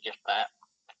don't want you to get fat.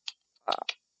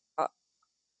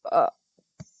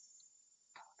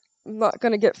 I'm not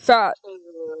gonna get fat.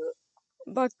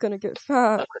 I'm not gonna get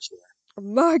fat. Of course you are.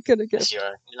 I'm not gonna get. Yes, you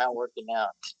are. You're not working out.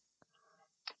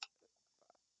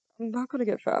 I'm not gonna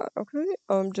get fat. Okay.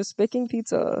 I'm just baking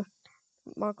pizza.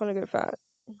 I'm not gonna get fat.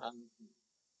 You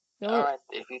know All what? right,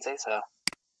 if you say so.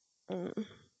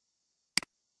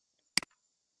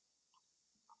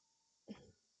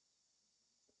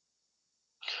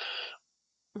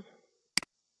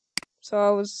 So I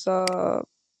was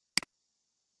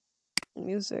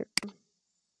music. That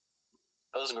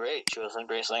was great. She was a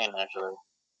great singing, actually.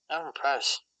 I'm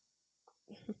impressed.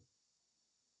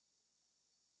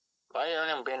 Why you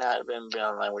haven't been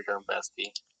online with your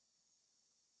bestie?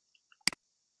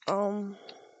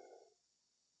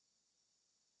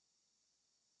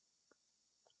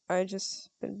 I just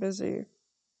been busy.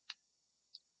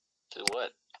 To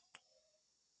what?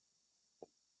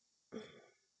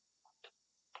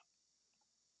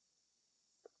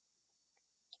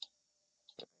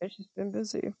 I just been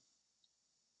busy.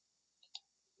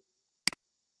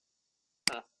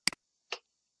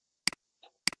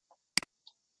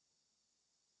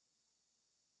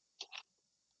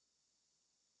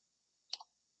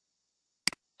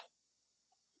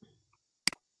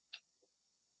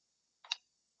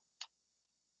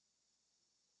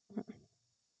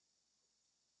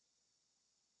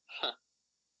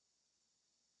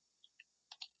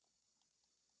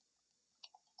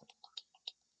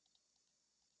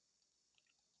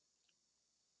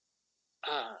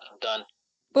 I'm done.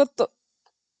 What the?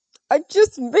 I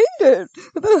just made it.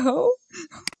 What the hell?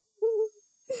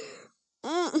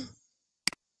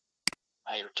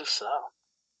 You're too slow.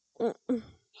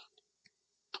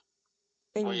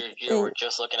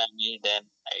 just looking at me, then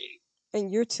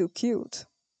And you're too cute.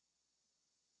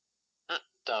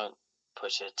 don't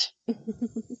push it.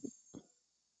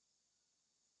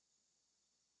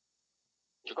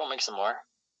 You gonna make some more?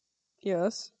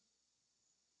 Yes.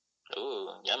 Ooh,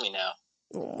 yummy now.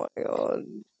 Oh my god.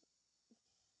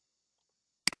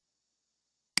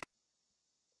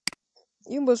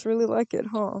 You must really like it,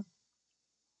 huh?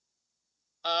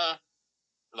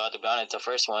 But to be honest, the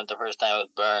first time it was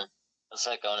burned. The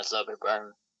second one is a little bit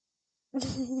burned.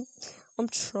 I'm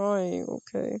trying,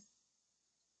 okay.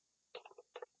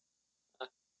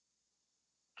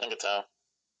 I can tell.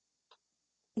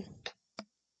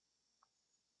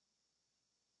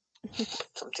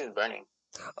 Something's burning.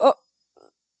 Oh!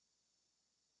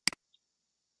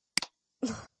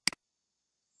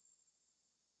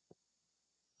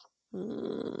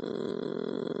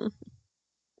 Mm.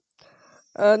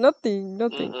 Nothing.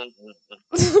 Then,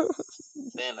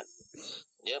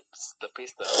 yep, it's the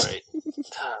pizza, right? You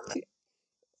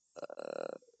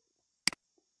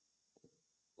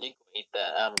can eat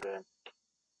that. I'm good.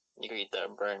 You can eat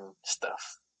that burnt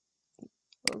stuff.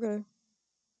 Okay.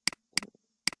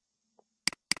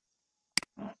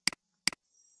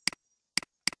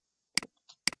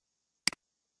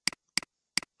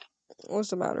 What's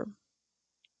the matter?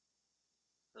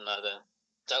 Nothing.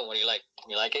 So, what do you like?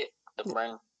 You like it? The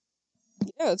burn?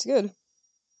 Yeah, it's good.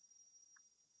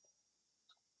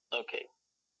 Okay.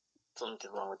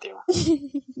 Something's wrong with you.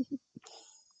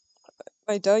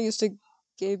 My dad used to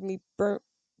give me burnt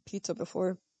pizza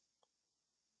before.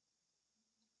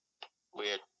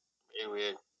 Weird. Very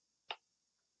weird.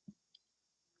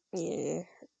 Yeah.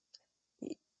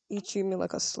 He treated me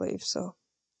like a slave, so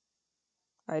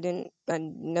I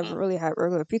never really had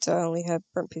regular pizza. I only had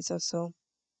burnt pizza, so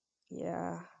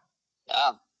yeah.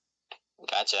 Ah,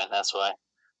 gotcha. That's why.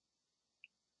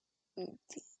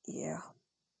 Yeah.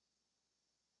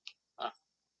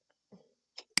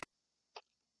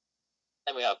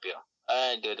 Let me help you.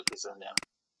 I do the pizza now.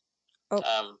 Oh.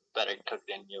 I'm better cook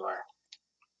than you are.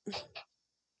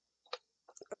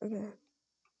 Okay.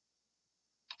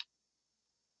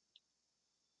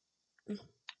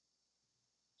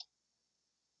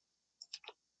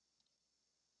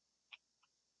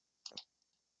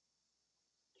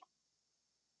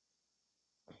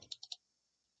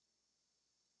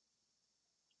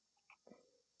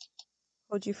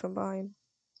 Hold you from behind.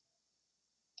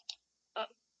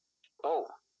 Oh.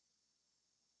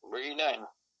 What are you doing?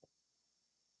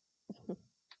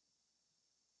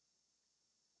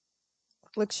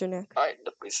 Flicks your neck. Alright,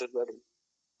 the pizza's ready.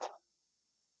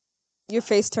 Your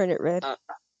face turned it red. The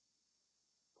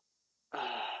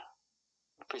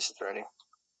pizza's ready.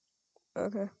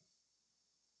 Okay.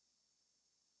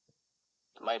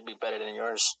 It might be better than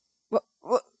yours. What?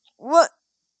 What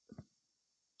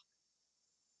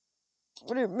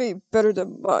do you mean better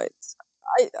than mine?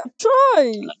 I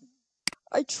tried.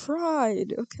 I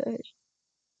tried. Okay.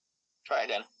 Try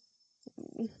then.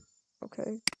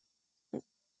 Okay.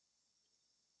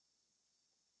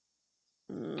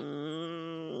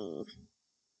 Mm.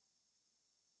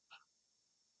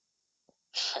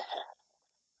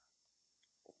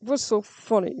 What's so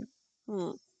funny?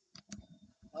 I'm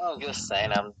just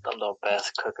saying, I'm the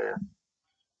best cooker.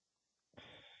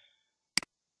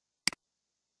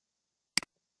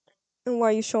 And why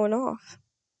are you showing off?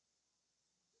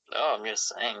 No, I'm just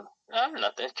saying. I'm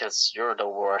nothing, because you're the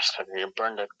worst cooker. You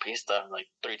burned the pizza like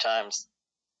 3 times.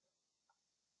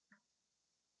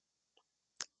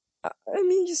 I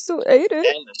mean, you still ate it.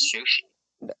 And the sushi.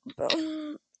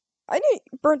 I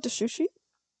didn't burn the sushi.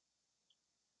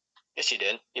 Yes, you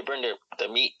did. You burned the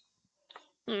meat.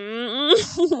 Why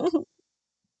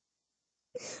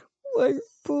are you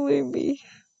bullying me?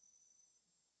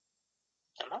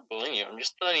 I'm not bullying you. I'm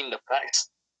just telling the facts.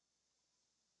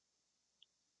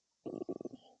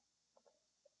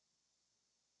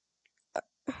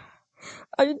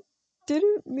 I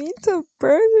didn't mean to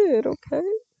burn it, okay?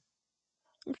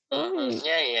 I'm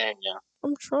trying. Yeah.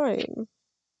 I'm trying.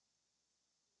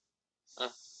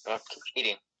 Well, keep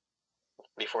eating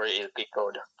before it get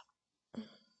cold.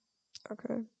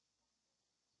 Okay.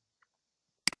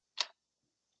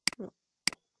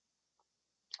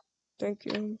 Thank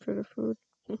you for the food.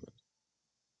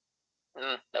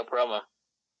 No problem.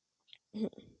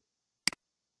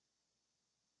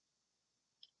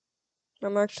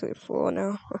 I'm actually full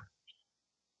now.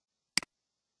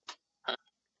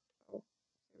 Save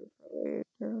it for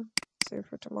later. Save it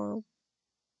for tomorrow.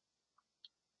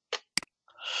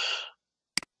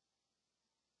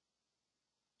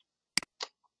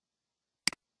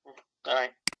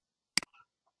 Alright.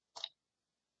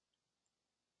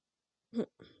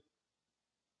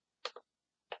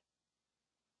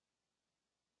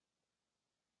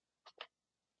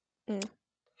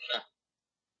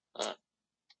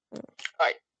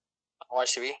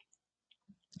 watch TV?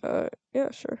 Yeah,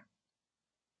 sure.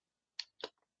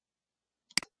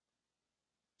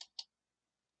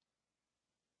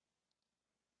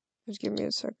 Just give me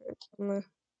a second. I'm gonna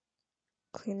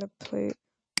clean the plate.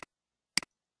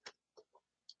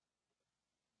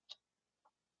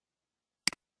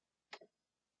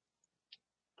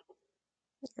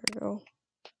 There we go.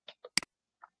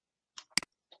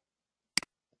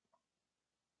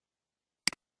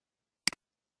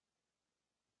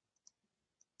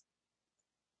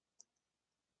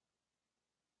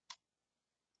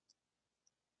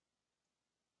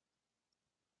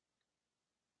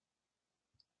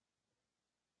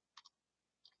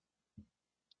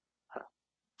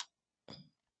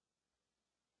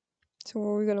 So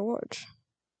what are we gonna watch?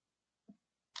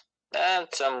 And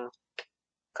some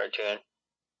cartoon.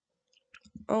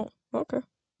 Oh, okay.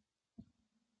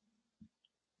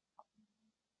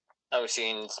 I've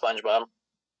seen SpongeBob.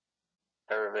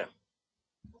 Heard of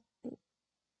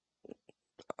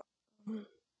it?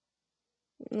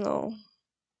 No.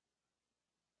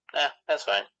 That's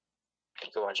fine.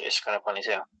 You can watch it. It's kind of funny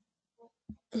too.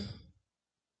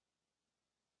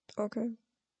 Okay.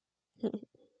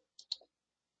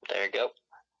 There you go.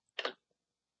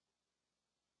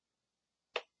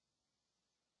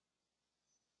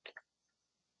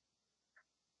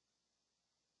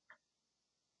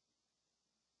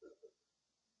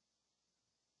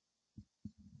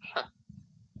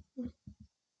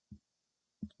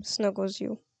 Snuggles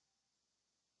you.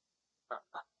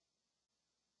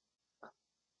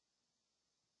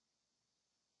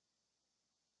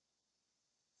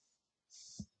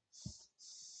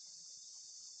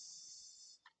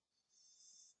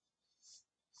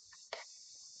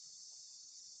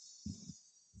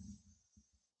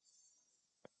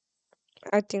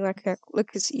 Acting like I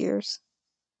lick his ears.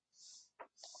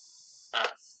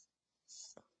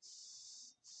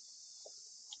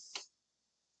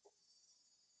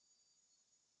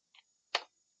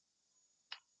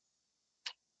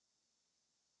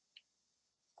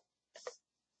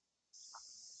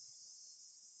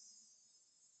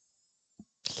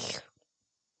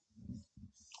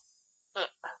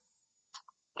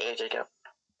 There you go.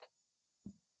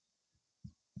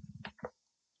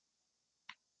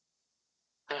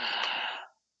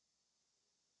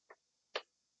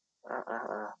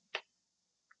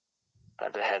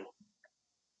 Got the head.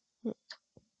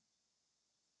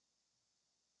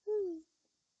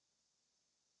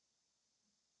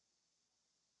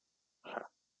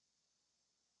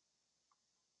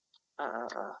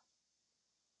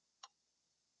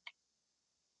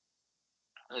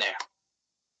 There.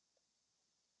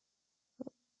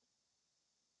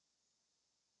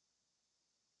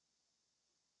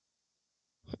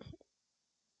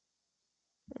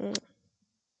 Mm.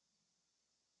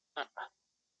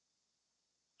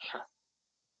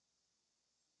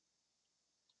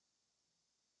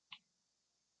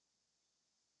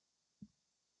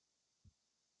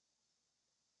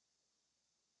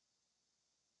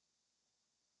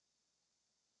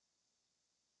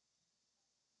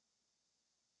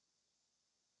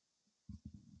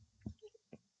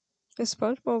 The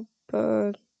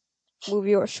SpongeBob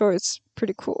movie or short is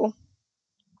pretty cool.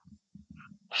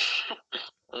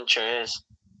 It sure is.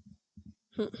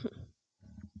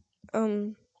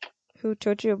 Who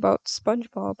told you about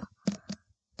SpongeBob?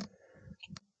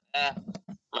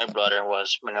 My brother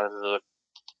was when I was little,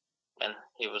 and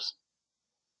he was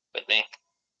with me.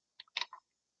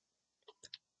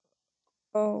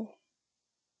 Oh.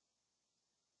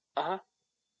 Uh-huh.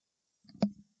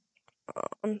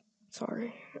 I'm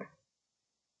sorry.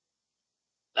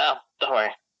 No, don't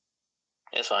worry.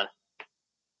 It's fine.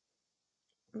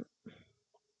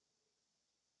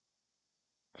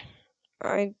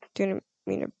 I didn't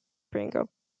mean to bring up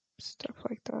stuff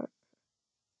like that.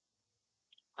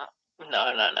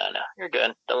 No. You're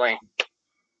good. Don't worry.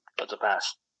 It's a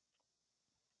pass.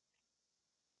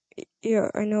 Yeah,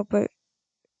 I know, but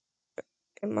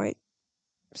it might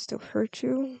still hurt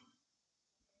you.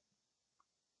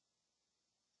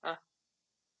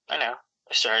 I know.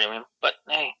 It's starting me, but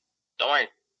hey, don't worry.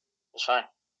 It's fine.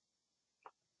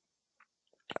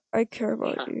 I care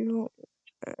about you,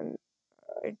 and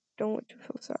I don't want you to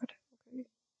feel sad.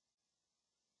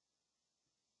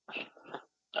 Okay.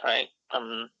 Alright.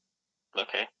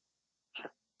 Okay.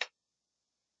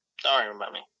 Don't worry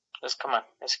about me. Let's come on.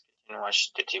 Let's continue to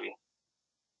watch the TV.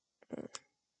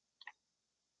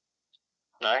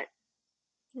 Alright?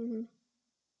 Mm-hmm.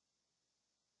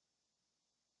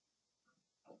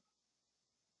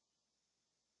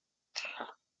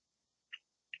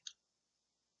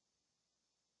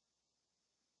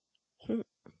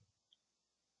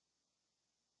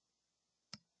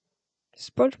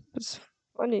 SpongeBob's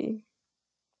funny.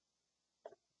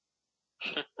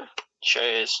 Sure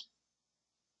is.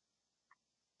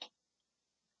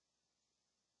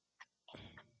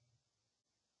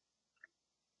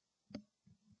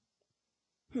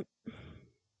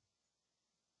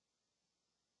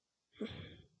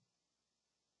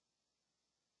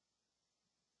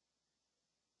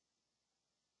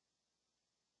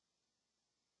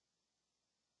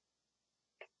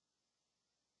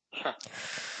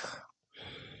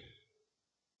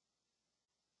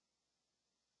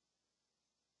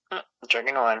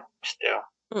 Drinking wine, still.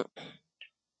 Mm.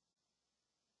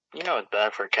 You know it's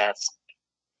bad for cats.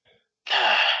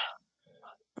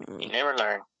 You never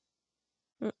learn.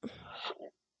 Mm.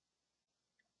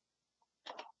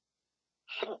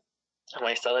 I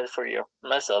might sell it for you. I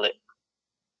might sell it.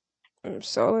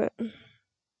 Sell it.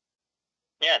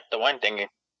 Yeah, the wine thingy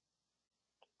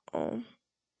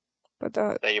But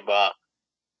that you bought.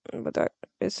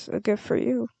 is a gift for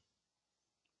you.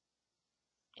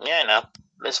 Yeah, I know.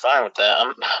 It's fine with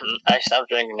that. I stopped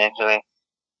drinking actually.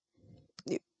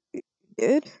 You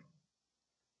did?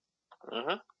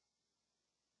 Mm-hmm.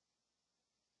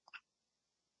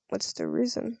 What's the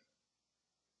reason?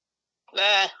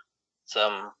 Nah,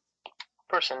 some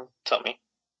person told me.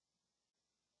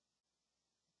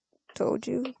 Told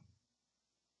you?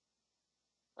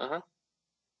 Mm-hmm.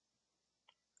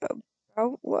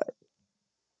 About what?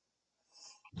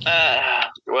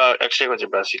 Well, actually, it was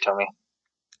your best. You told me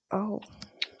Oh.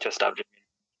 to stop drinking.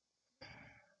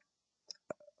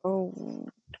 Oh.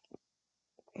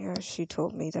 Yeah, she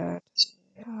told me that.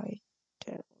 Yeah, I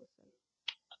didn't listen.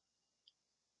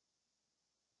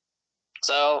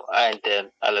 So I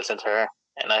did. I listened to her,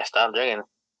 and I stopped drinking.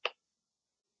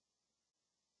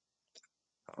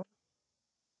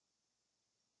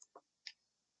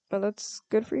 Well, that's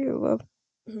good for you, love.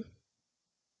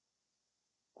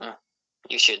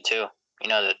 You should too. You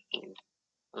know that it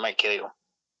might kill you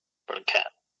for the cat.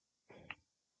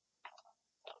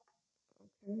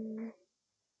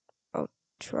 I'll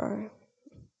try.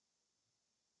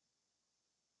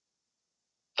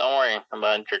 Don't worry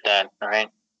about your dad, alright?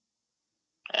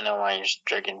 I know why you're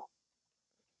drinking.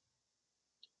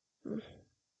 I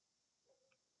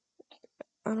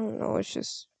don't know, it's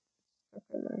just stuck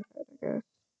in my head, I guess.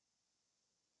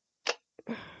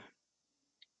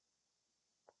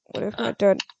 What if my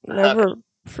dad never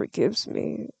forgives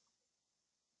me?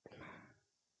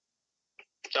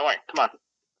 Don't worry, come on.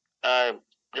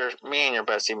 Me and your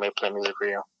bestie may play music for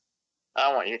you.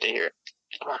 I want you to hear it.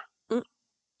 Come on.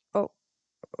 Oh,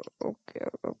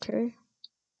 okay.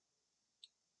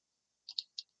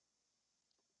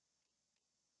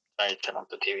 I turn off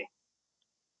the TV.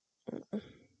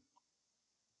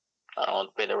 I don't want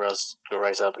to pay the rose to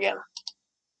rise up again.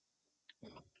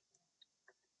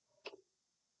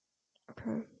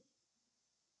 Okay.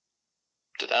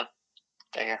 Sit down.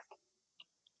 Right here.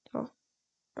 Oh,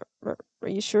 are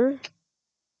you sure?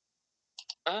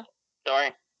 Don't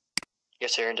worry.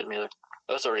 Yes, sir, into the music.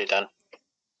 It was already done.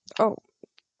 Oh,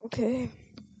 okay.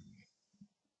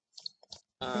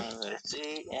 Let's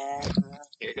see, and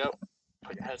here you go.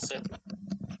 Put your headset.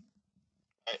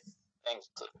 Alright, thanks.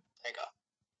 There you go.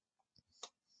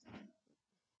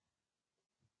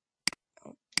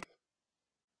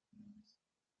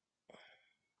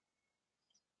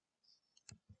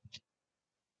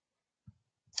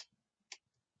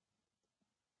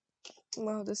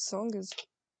 Wow, this song is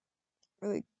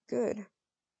really good.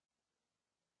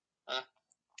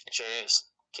 It sure is.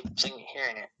 Keep singing,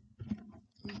 hearing it.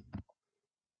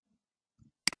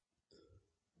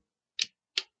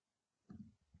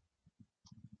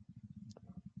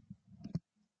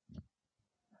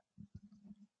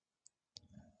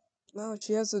 Wow,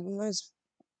 she has a nice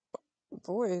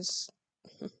voice.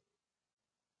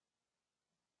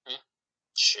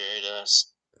 Sure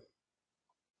does.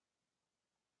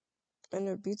 And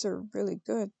her beats are really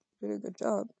good. Really good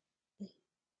job.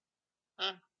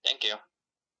 Thank you. It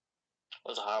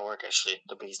was hard work, actually,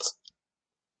 the beats.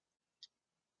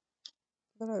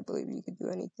 But I believe you could do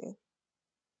anything.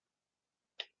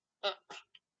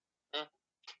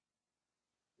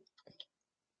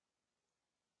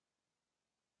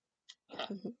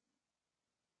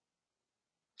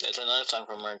 There's another song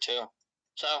from her, too.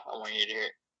 So, I want you to hear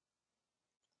it.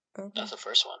 Okay. That's the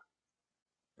first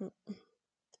one.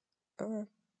 Alright.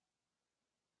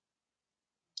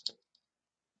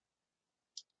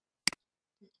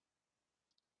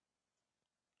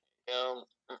 Go.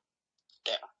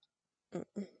 Yeah.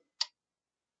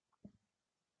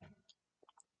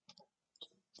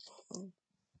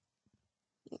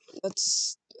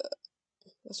 That's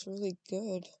really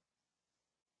good.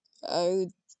 I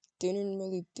didn't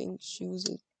really think she was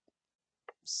a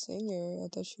singer. I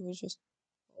thought she was just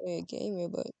a gamer,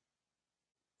 but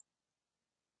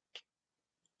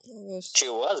I guess. She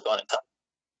was going to tell.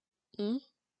 Hmm?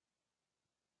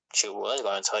 She was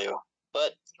going to tell you,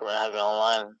 but we're not having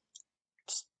online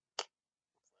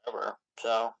forever,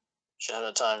 so she had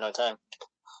no time.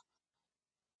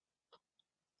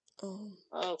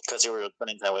 Because you were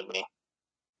spending time with me.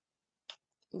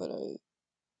 But I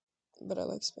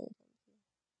like spending time.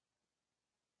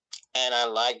 And I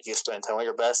like you spending time with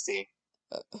your bestie.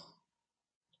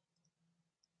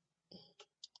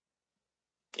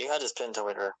 You had to spend time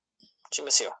with her. She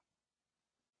miss you.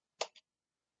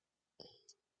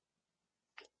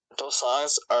 Those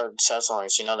songs are sad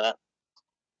songs, you know that?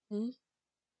 Hmm?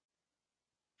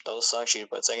 Those songs she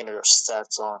puts in are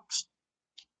sad songs.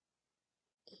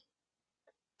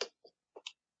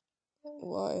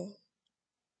 Why?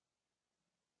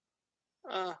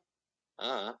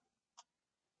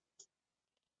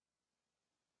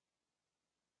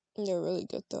 They're really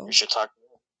good though. You should talk.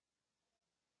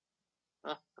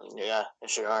 Yeah, you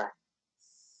sure are.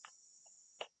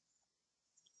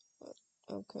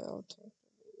 Okay, I'll talk.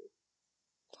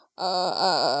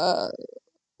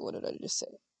 What did I just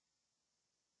say?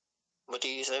 What do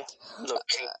you say? Look,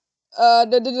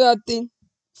 Nothing.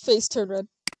 Face turned red.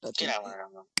 get Nothing.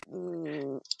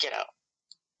 out. Get out.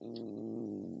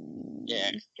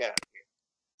 Yeah, get out.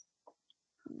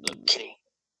 Look, kitty.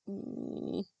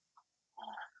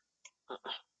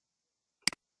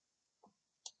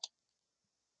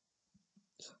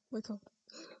 Wake up.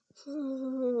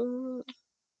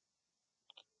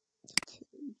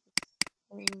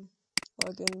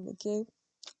 Log in the game.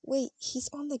 Wait, he's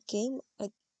on the game?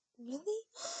 Really?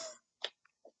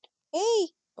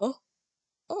 Hey! Oh,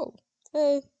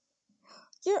 hey.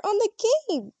 You're on the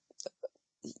game!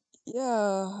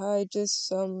 Yeah, I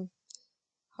just,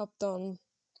 hopped on.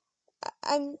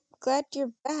 I'm glad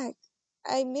you're back.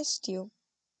 I missed you.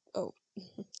 Oh.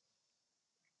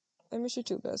 I miss you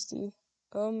too, bestie.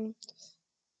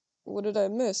 What did I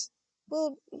miss?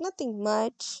 Well, nothing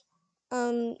much.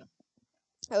 I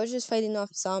was just fighting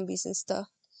off zombies and stuff.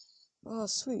 Oh,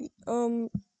 sweet.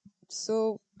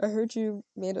 So I heard you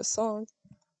made a song.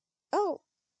 Oh,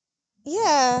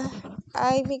 yeah.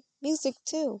 I make music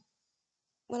too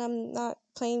when I'm not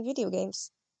playing video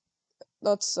games.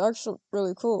 That's actually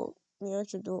really cool. You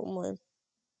actually do it with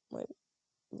my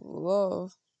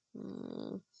love.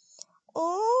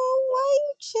 Oh, why are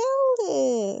you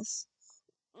jealous?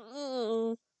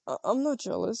 I'm not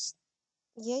jealous.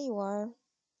 Yeah, you are.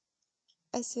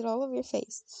 I see it all over your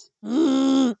face.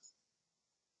 I'm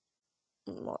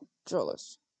not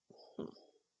jealous.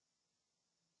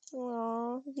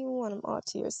 Aw, you want him all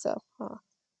to yourself, huh?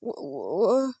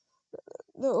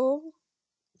 No.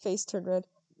 Face turned red.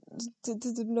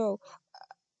 No,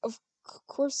 of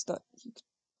course not.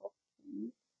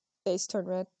 Face turned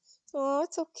red. Oh,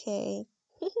 it's okay.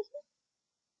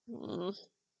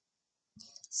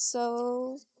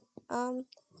 So,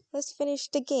 let's finish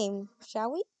the game,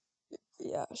 shall we?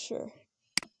 Yeah, sure.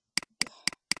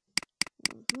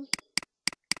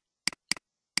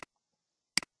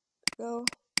 Go.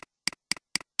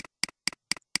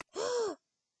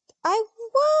 I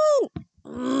won!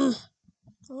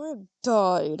 I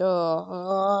died.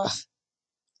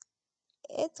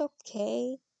 It's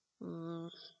okay.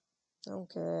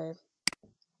 Okay.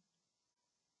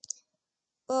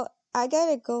 Well, I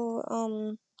gotta go.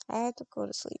 I have to go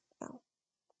to sleep now.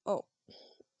 Oh,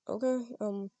 okay.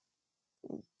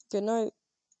 Good night.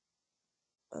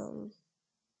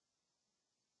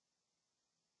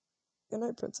 Good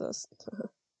night, princess.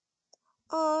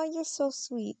 Aw, you're so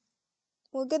sweet.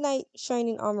 Well, good night,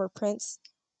 shining armor prince.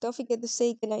 Don't forget to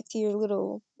say goodnight to your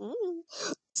little.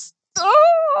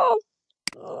 Stop!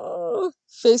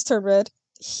 Face turned red.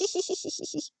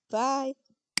 Bye.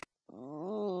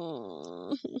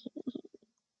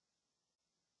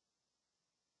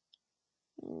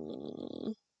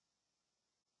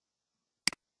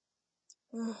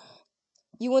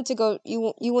 You want to go?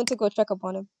 You want to go check up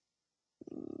on him?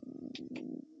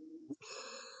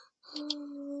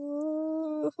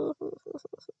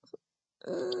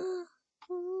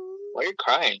 Why are you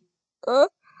crying?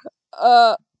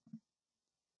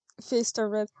 Face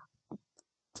turned red.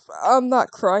 I'm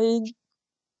not crying.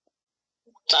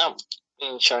 Stop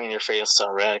showing your face so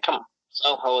red. Come on.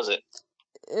 So, how was it?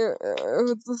 It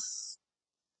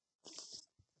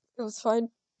was fine.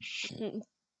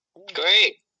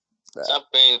 Great.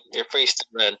 Stop being your face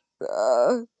red.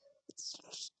 I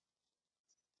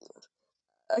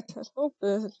can't help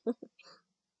it.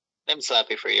 I'm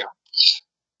slappy for you.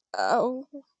 Ow.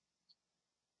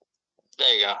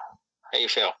 There you go. How you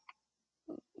feel?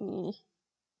 Mm,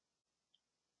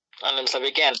 And then sleep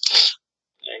again.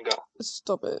 There you go.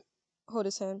 stop it. Hold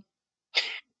his hand.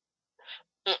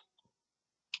 Mm.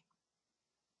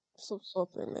 Stop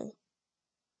stopping me.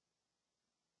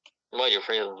 Well, your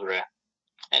face is red.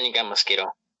 And you got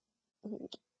mosquito.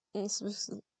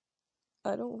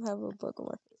 I don't have a bug on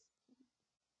my face.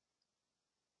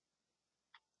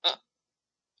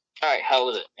 Alright, how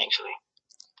was it, actually?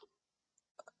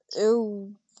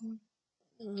 Ew.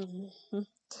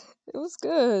 It was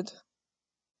good.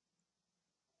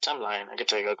 I'm lying. I can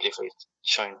tell your ugly face.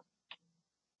 Showing.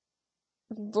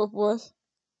 But what?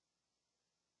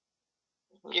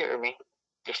 You heard me.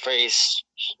 Your face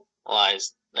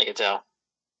lies. I can tell.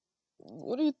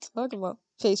 What are you talking about?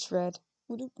 Face red.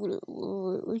 What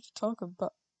are you talking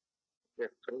about?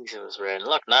 Your face is red.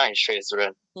 Look, now your face is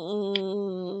red.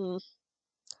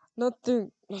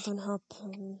 Nothing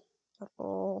happened at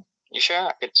all. You sure?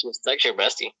 I could just text your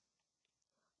bestie.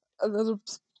 Another,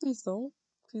 please don't.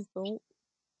 Please don't.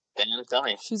 Then tell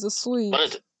me. She's asleep. What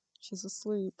is it? She's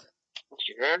asleep.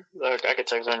 Sure? Look, I could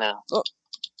text her now. Oh.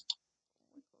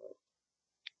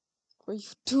 Why you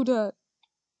do that?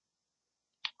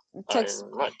 Text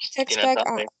What? text You know back.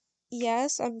 something?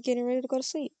 Yes, I'm getting ready to go to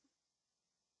sleep.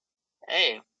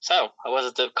 Hey, so how was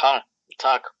it to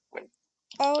talk with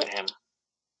him?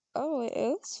 Oh, it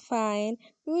was fine.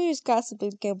 We were just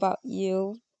gossiping about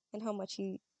you and how much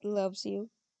he loves you.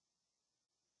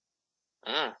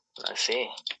 I see.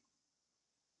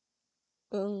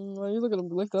 Why are you looking at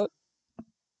me like that?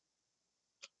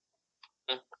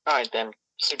 Alright then.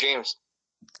 Sweet dreams.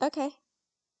 Okay.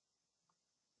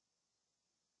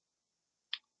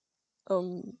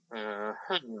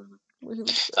 Mm-hmm. What he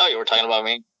was, Oh, you were talking about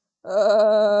me?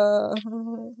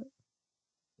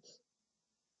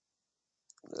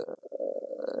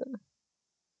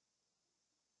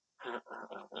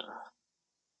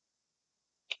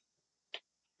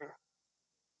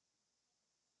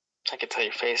 I can tell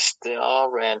your face still all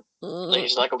red.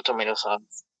 It's like a tomato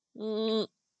sauce.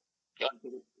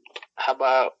 How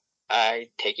about I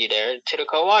take you there to the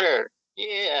cold water?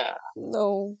 Yeah.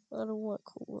 No, I don't want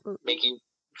cold water. Make you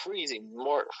freezing,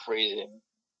 more freezing.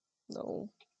 No.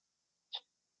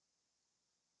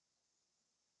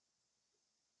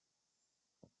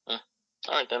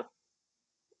 Alright then.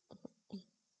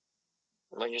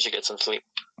 Well, you should get some sleep.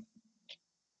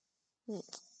 Good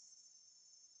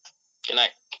night.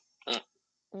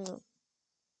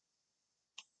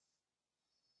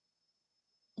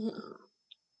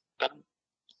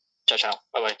 Ciao, ciao.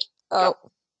 Bye bye. Oh.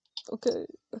 Okay.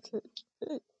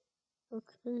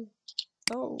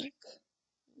 Oh.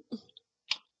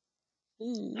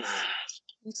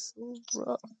 He's so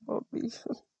rough, puppy.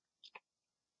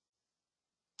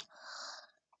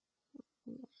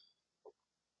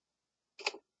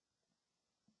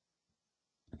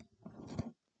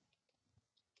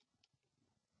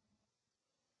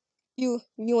 You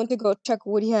want to go check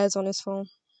what he has on his phone?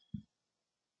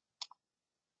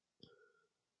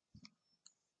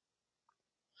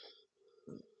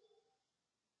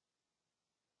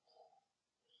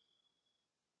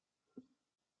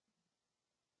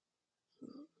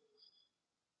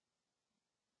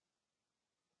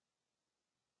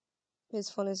 His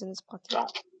phone is in his pocket.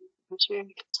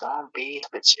 Zombies,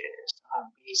 bitches.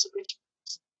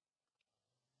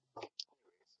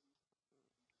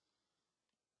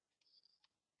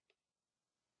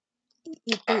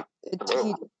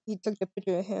 He took the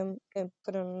picture of him and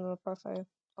put it on the profile.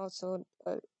 Also,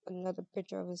 another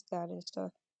picture of his dad and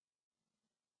stuff,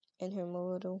 and him a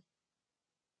little,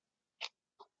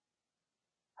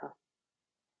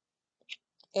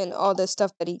 and all the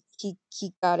stuff that he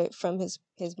got it from his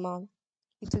mom.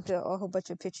 He took a whole bunch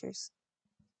of pictures.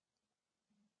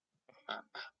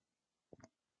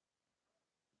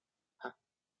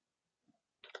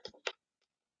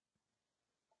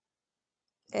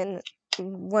 And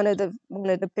one of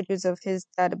the pictures of his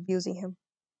dad abusing him.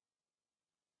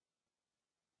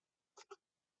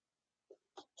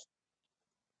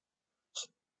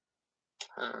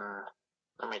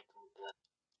 Let me do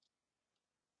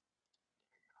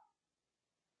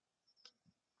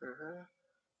that.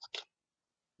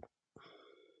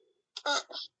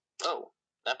 Oh,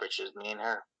 that picture's me and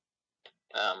her.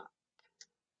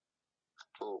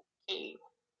 Okay.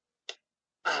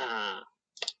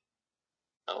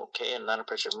 Okay, another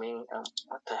picture of me.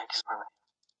 What the heck is my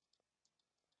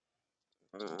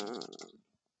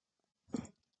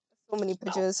So many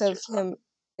pictures of him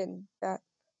and that.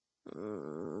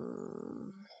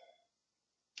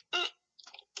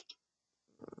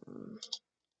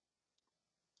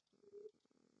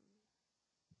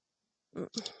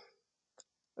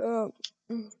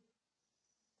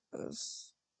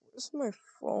 Where's my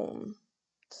phone?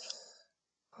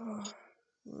 Hmm.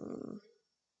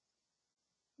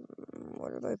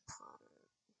 Where did I put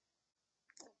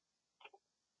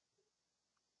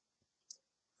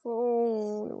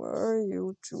phone? Where are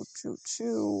you? Choo choo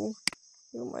choo.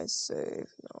 You might save.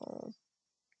 No.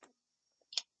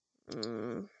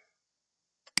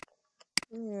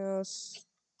 Yes.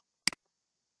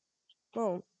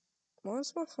 Oh,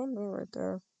 what's my phone doing right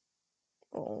there?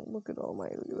 Oh, look at all my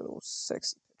little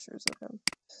sexy pictures of him.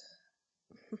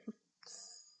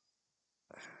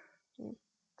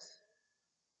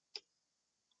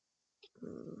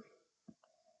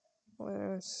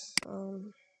 Where's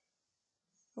I'm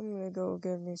gonna go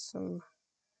get me some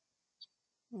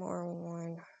more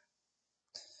wine.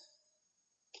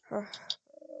 What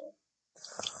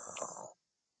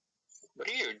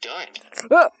are you doing?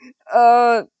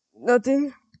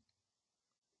 Nothing.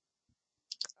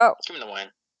 Oh, Give me the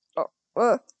wine.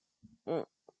 uh.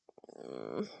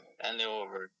 Hand it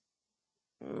over.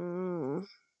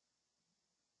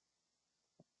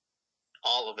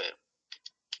 All of it.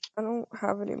 I don't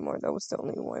have any more. That was the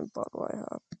only wine bottle I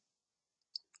have.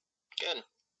 Good.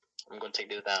 I'm going to take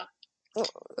this down.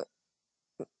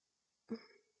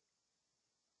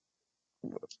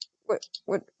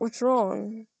 What's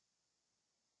wrong?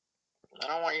 I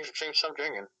don't want you to drink some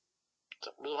drinking.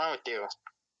 What's wrong with you?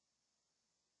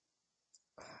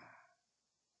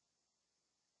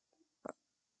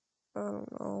 I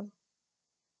don't know.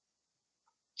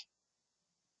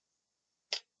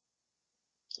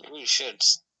 You should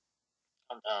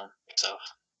calm down yourself.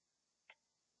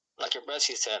 Like your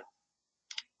bestie said.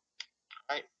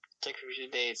 Alright, take a few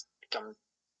days to come.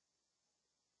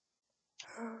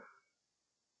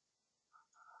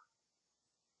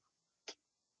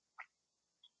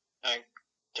 Alright,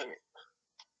 come here.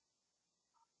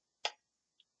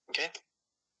 Okay?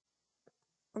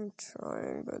 I'm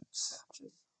trying, but it's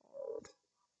just hard.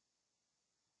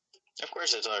 Of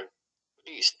course it's hard. What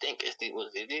do you think? Is it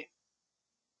was easy?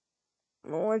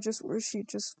 No, I just wish he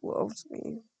just loved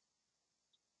me.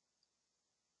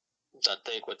 That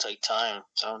thing would take time,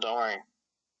 so don't worry.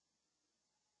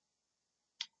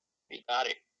 You got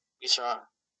it. Be strong.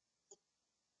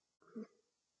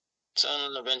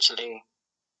 Soon, eventually,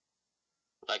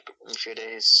 like in a few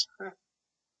days.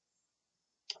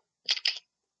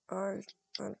 I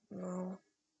don't know.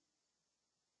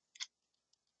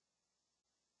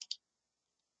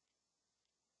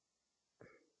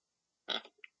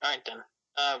 Alright then.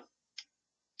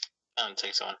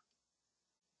 Take one.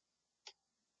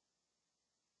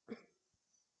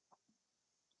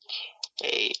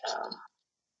 Hey,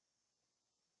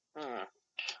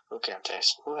 who can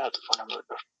taste? Who had the phone number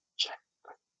of Jack?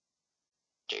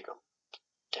 Jacob.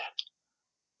 Dad.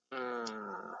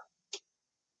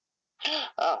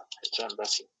 Oh, it's Aunt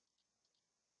Bessie.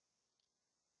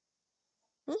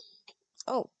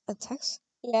 Oh, a text?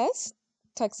 Yes?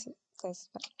 Text back.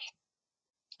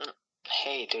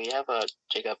 Hey, do you have a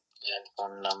Jacob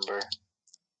phone number?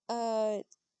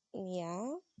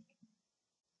 Yeah.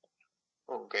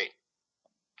 Oh, great.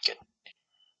 Good.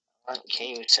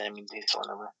 Can you send me this phone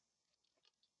number?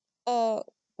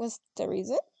 What's the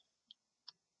reason?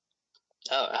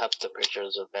 Oh, I have the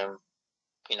pictures of him,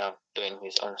 doing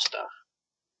his own stuff.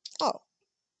 Oh.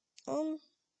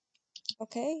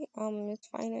 Okay. It's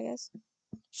fine, I guess.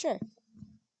 Sure.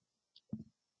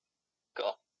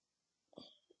 Cool.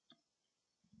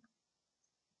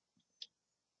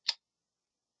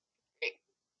 Great.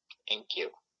 Thank you.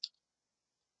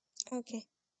 Okay.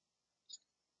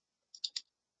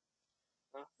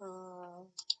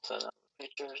 So now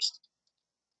pictures.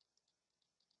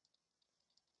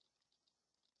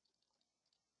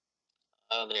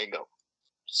 Oh, there you go.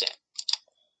 Send.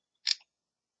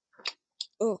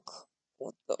 Look.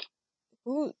 What the?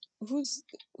 Who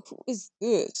is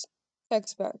this?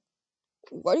 Text back.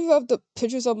 Why do you have the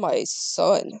pictures of my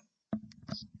son?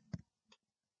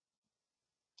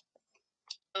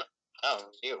 Oh,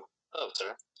 you. Hello,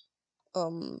 sir.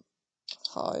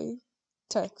 Hi.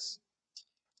 Text.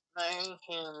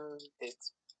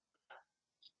 It's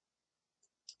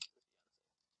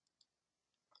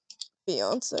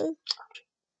Beyonce?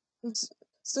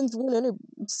 Since when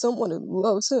someone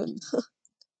loves him?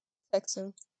 Text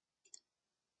him.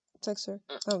 Text her.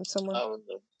 Someone. oh,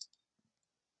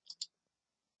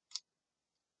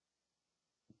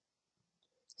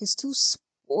 He's too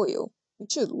spoiled. You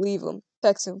should leave him.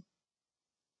 Text him.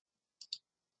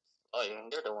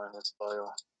 you're the one that's spoiled.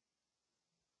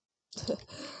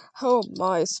 How am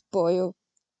I spoiled?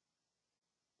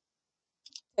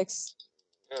 Text.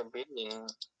 You're busy.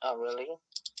 Oh, really?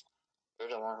 You're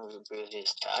the one who's busy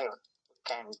as tired. What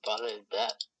kind of bother is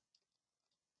that?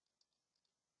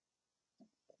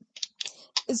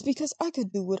 It's because I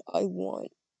could do what I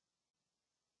want.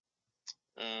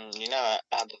 You know, I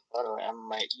have the photo. You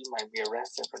might be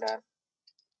arrested for that.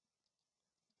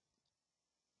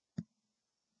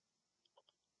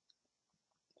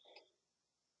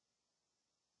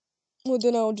 Well,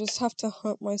 then I'll just have to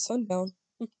hunt my son down.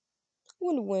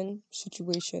 Win-win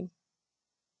situation.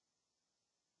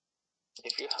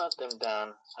 If you hunt them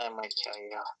down, I might kill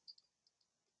you.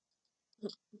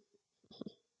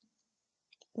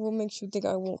 What makes you think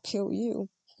I won't kill you?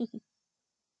 I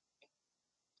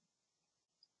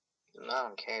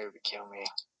don't care if you kill me.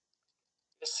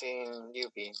 Just seeing you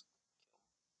be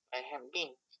by him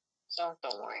being. So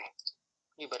don't worry.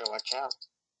 You better watch out.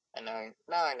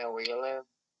 Now I know where you live,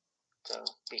 so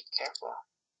be careful.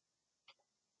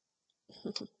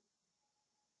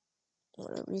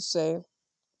 Whatever you say.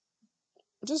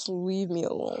 Just leave me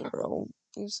alone, bro.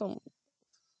 Leave some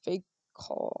fake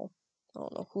call. I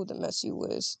don't know who the mess you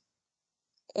is.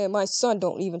 And my son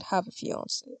don't even have a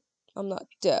fiance. I'm not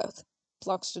deaf.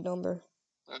 Blocks the number.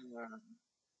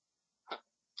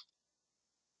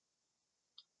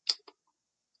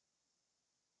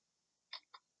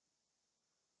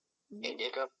 Hey,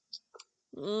 Jacob.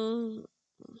 Mm.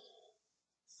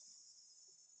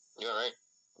 You alright?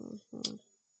 Mm-hmm.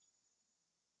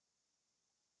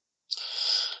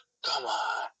 Come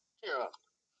on. Cheer up.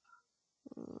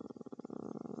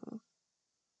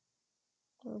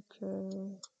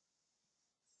 Okay.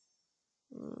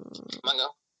 Mm.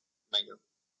 Mango. Mango.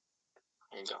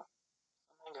 Here you go.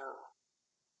 Mango.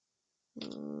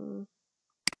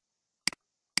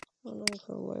 I don't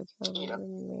feel like having Eat up. a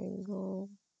mango.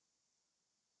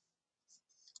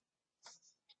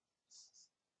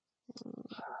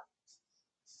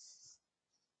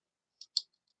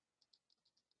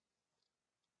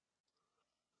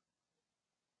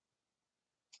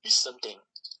 Eat something.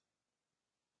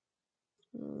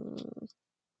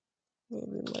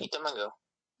 Eat the mango.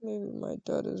 Maybe my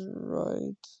dad is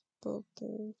right about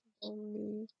things on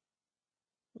me.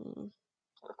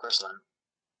 Of course not.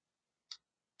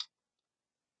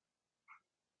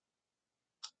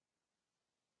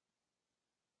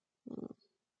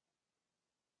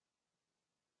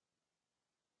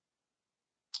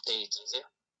 Did you eat it?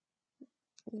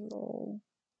 No.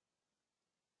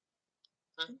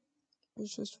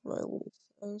 It's just right what it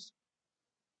says.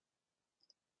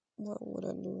 Why would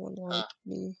anyone like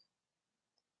me?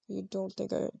 You don't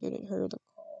think I didn't hear the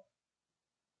call?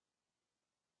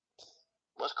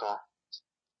 What call?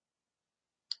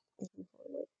 If you call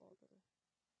my father.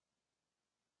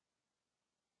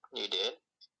 You did?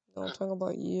 No, I'm talking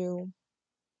about you.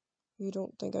 You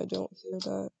don't think I don't hear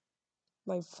that?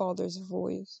 My father's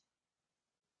voice.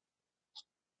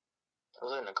 I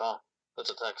was in the call. What's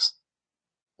the text?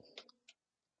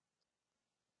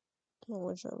 Or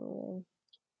whichever one.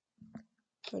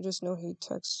 I just know he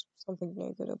texts something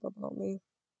negative about me.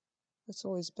 It's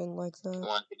always been like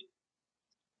that.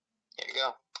 Here you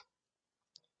go.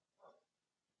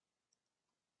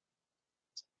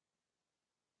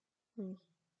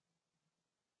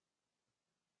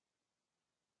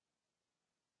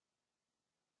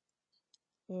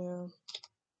 Yeah.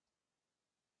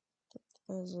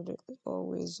 As it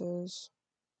always is.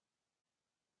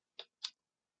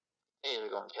 Hey, we're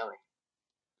going to kill me.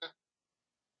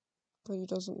 But he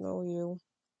doesn't know you.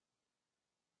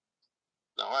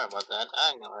 Don't worry about that.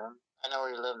 I know him. I know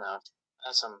where you live now.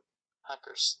 That's some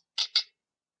hackers.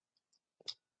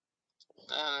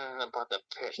 And about the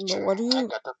picture. But what do you? I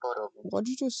got the photo. Why'd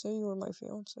you just say you were my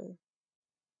fiance?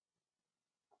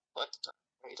 What? What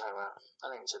are you talking about?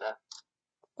 I didn't say that.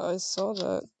 I saw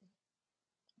that.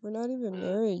 We're not even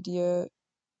married yet.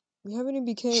 We haven't even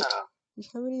became. Shut up. We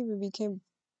haven't even became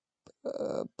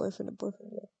boyfriend and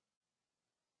boyfriend yet.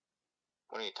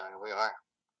 What are you talking about?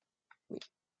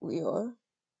 We are. We are.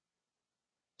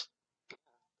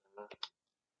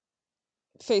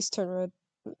 Face turn red.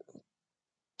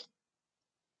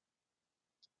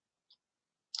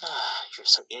 You're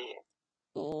so idiot.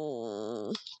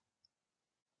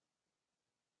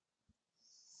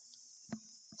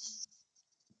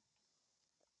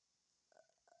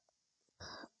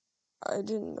 I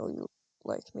didn't know you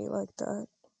liked me like that.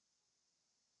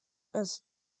 As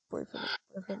boyfriend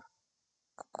and boyfriend.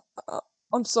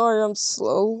 I'm sorry, I'm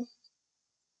slow.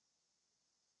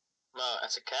 Well,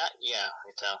 as a cat, yeah,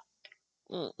 I tell.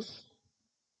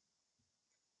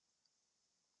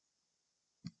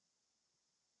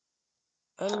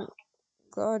 I'm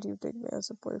glad you picked me as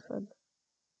a boyfriend.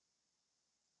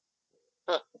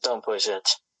 Don't push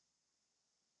it.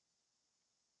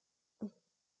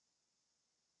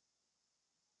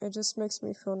 It just makes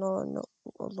me feel not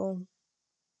alone.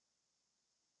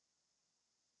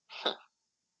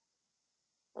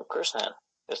 course not.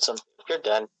 If your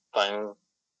dad find a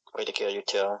way to kill you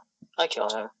too, I kill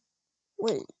him.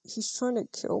 Wait, he's trying to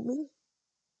kill me?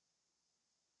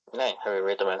 Hey, have you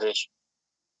read the message?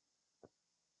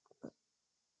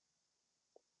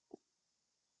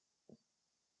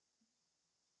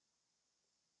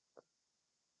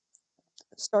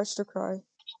 Starts to cry.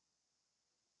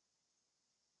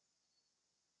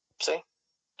 See?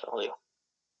 Told you.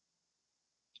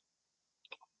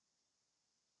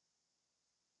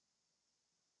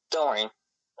 Don't worry.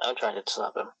 I'm trying to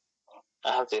stop him.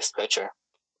 I have this picture.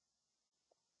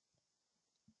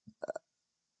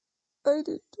 I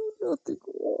didn't do nothing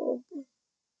wrong.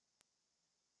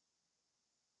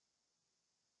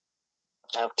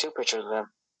 I have 2 pictures of him.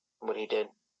 What he did.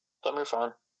 From your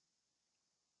phone.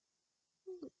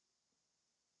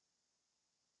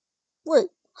 Wait,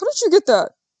 how did you get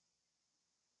that?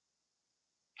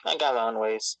 I got my own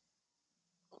ways.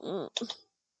 Mm.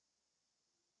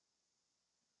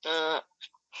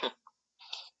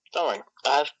 Don't worry.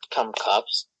 I have come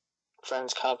cops.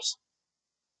 Friends cops.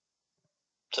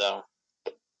 So,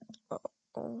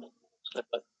 Oh.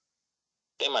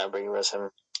 they might bring arrest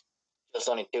him. There's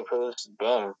only 2 proofs.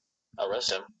 Boom.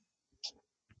 Arrest him.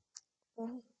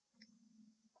 Oh.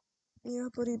 Yeah,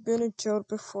 but he'd been in jail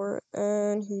before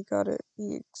and he got it.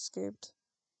 He escaped.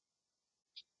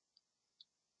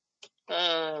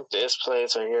 This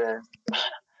place right here.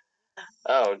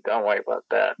 Oh, don't worry about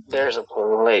that. There's a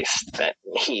place that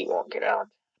he won't get out.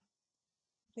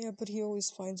 Yeah, but he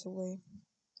always finds a way.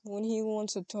 When he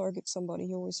wants to target somebody,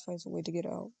 he always finds a way to get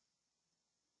out.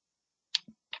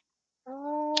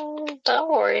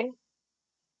 Don't worry.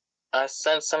 I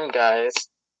sent some guys.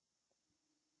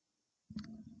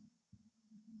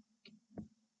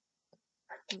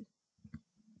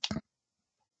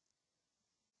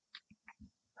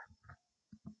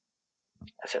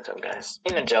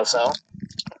 In the jail cell.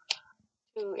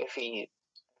 If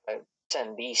I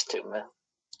send these 2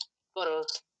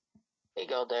 photos, they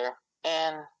go there,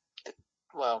 and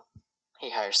well, he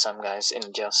hires some guys in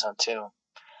the jail cell too.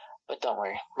 But don't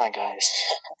worry, my guys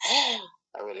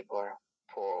are really poor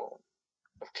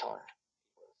of killing.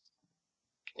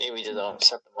 They just don't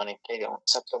accept the money. They don't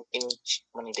accept the inch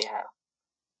money they have.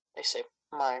 They say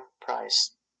my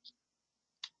price.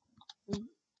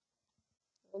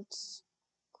 That's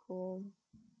cool.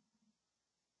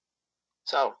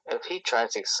 So if he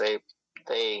tries to escape,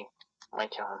 they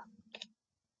might kill him.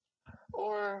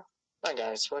 Or my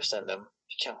guys will send them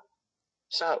to kill him.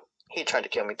 So he tried to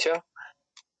kill me too.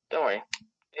 Don't worry.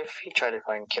 If he tried to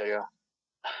find and kill you,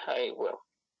 I will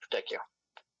protect you.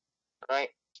 Alright?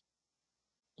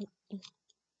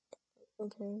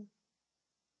 Okay.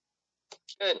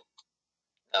 Good.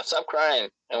 Now stop crying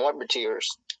and wipe your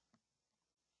tears.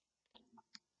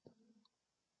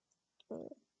 I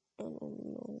don't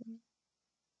know.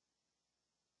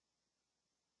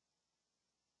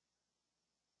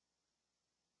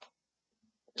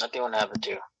 Nothing will happen to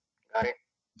you. Got it?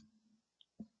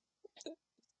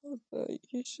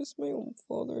 He's just my own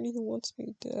father and he wants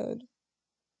me dead.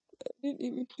 I didn't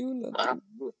even do nothing.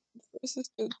 First is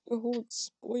the whole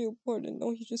spoil part and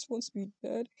now he just wants me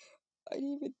dead. I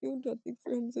didn't even do nothing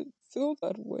for him to feel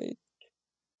that way.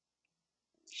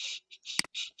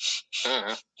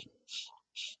 Mm-hmm.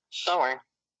 Don't worry.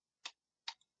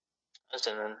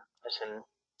 Listen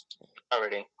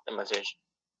already the message.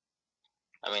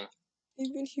 I mean,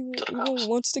 Even he to the even cops.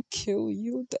 wants to kill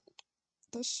you.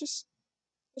 That's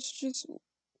just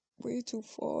way too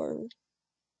far.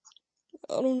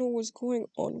 I don't know what's going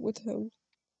on with him.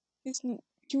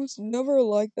 He was never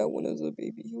like that when I was a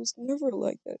baby. He was never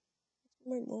like that. That's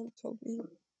what my mom told me.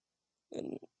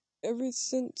 And ever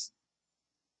since,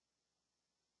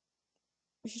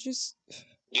 he just.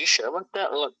 You sure about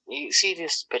that? Look, you see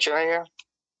this picture right here?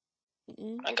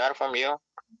 Mm, I got it from you.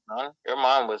 Your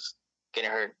mom was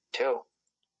getting hurt too.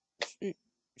 she,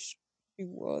 she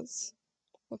was.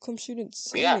 How come she didn't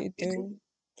say Yeah. anything?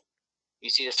 You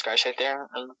see the scratch right there?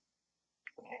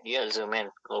 You gotta zoom in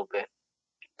a little bit.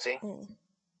 See?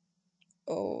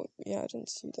 Oh, yeah, I didn't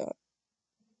see that.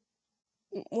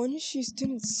 When she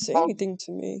didn't say Oh. anything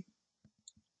to me.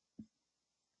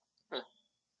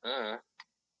 Mm.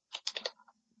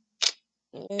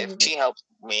 And If she help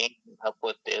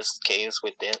with this case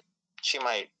with it,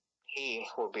 he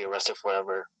will be arrested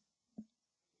forever.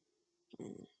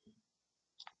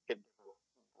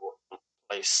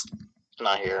 Place,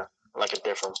 not here, like a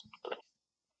different place.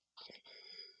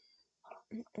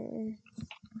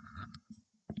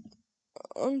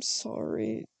 I'm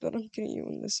sorry that I'm getting you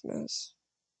in this mess.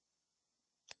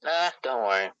 Don't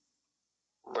worry.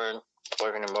 We're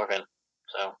boyfriend and boyfriend,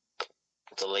 so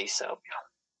it's the least help you.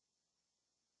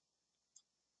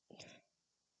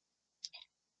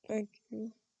 Thank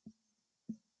you.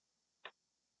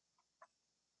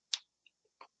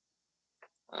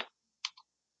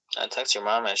 I text your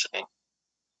mom actually.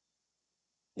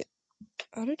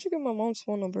 How did you get my mom's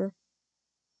phone number?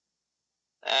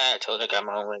 I told her I got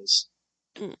my own ways.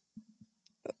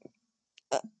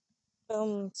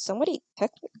 Somebody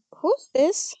text me. Who's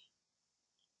this?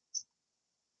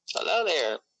 Hello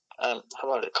there. How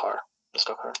about the car? Let's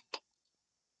go car.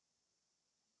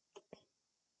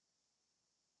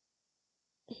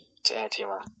 Say hi to your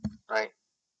mom. Right.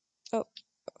 Oh,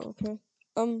 okay.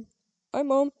 Hi,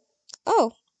 Mom.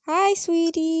 Oh, hi,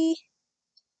 sweetie.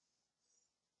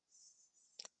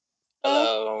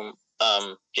 Hello,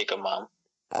 Jacob mom.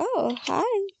 Oh, hi.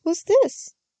 Who's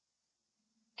this?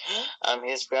 I'm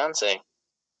his fiance.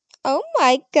 Oh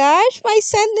my gosh, my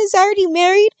son is already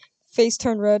married. Face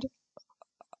turned red.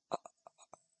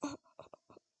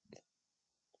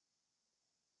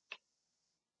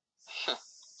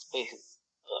 He's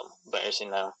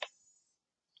embarrassing now.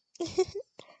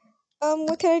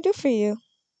 What can I do for you?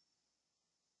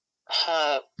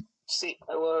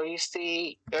 You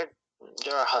see,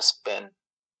 your husband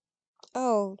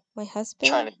Oh, my husband?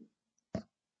 trying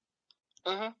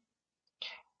to.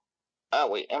 Oh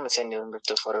wait, I'm gonna send you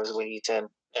the photos of what he said.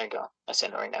 There you go. I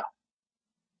send it right now.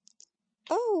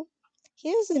 Oh,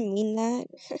 he doesn't mean that.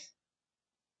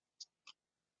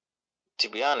 To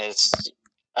be honest,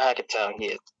 I could tell he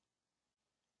is.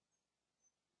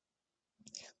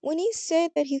 When he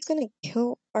said that he's gonna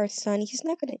kill our son, he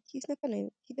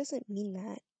doesn't mean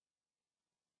that.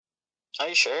 Are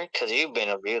you sure? Cause you've been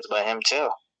abused by him too.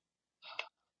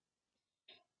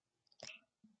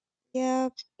 Yeah,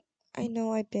 I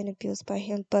know I've been abused by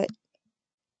him, but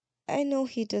I know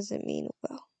he doesn't mean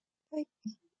well. Like,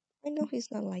 I know he's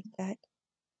not like that.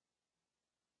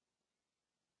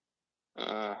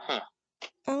 Mm-hmm.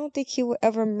 I don't think he would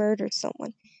ever murder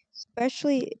someone,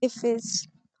 especially if it's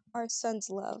our son's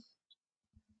love.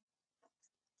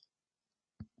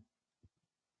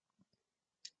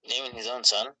 Even his own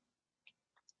son.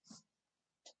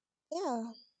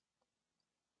 Yeah.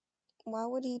 Why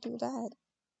would he do that?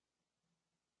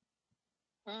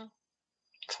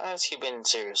 Cause he been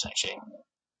serious actually.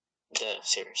 Dead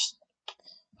serious.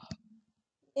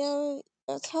 Yeah,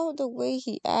 that's how the way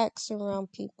he acts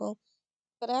around people.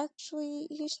 But actually,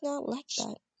 he's not like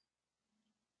that.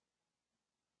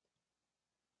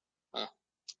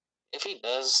 If he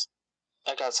does,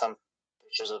 I got some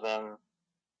pictures of him.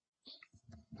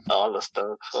 All the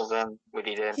stuff of him, what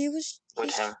he did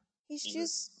with him. He's Mhm.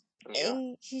 just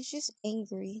Yeah. he's just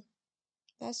angry.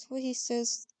 That's what he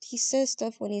says. He says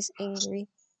stuff when he's angry.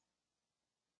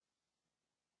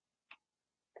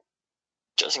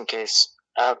 Just in case,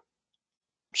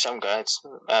 some guys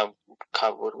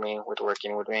cop with me, with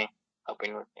working with me,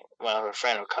 helping with me. Well, I have a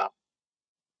friend who cop.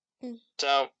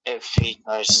 So if he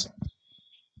tries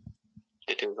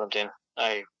to do something,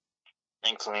 I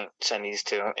incline send these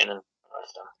two and then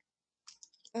arrest them.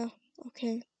 Oh,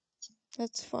 okay.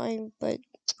 That's fine, but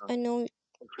So I know if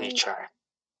he try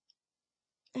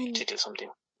I to do something,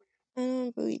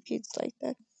 don't believe he's like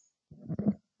that.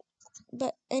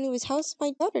 But anyways, how's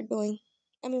my daughter doing?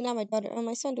 I mean, not my daughter,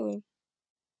 my son doing?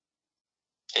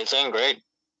 it's doing great,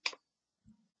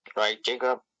 right,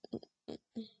 Jacob?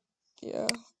 Yeah.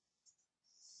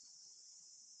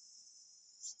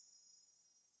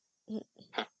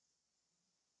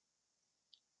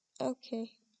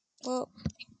 Okay. Well,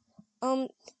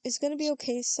 it's gonna be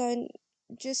okay, son.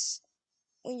 Just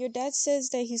when your dad says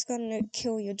that he's gonna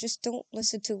kill you, just don't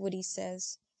listen to what he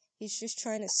says. He's just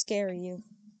trying to scare you.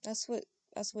 That's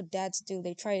what dads do.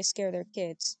 They try to scare their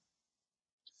kids.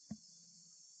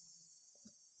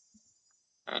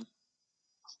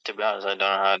 To be honest, I don't know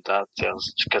how that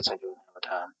feels because I don't have a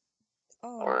time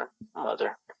Oh, or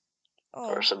mother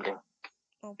or oh, sibling.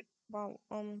 oh, wow.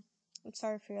 I'm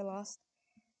sorry for your loss.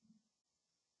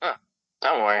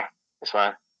 Don't worry, it's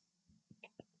fine.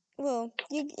 Well,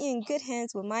 you're in good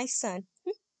hands with my son.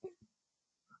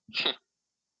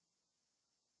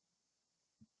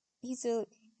 He's a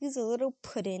little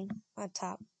pudding on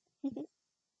top.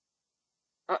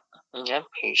 Yep,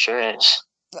 he sure is.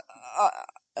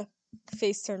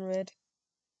 Face turned red.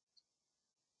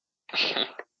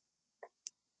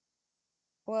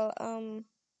 Well,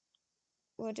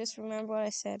 just remember what I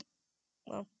said.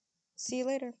 Well, see you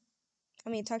later.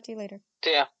 Talk to you later.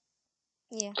 See ya.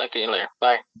 Yeah. Talk to you later.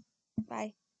 Bye.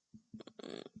 Bye.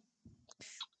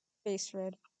 Face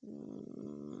red.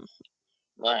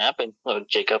 What happened? Oh,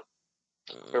 Jacob,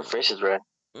 your face is red.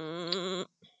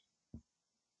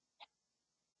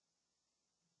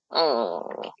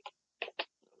 Oh.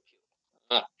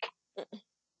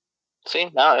 See? See,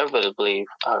 now everybody believe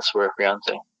us we're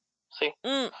fiancé. See?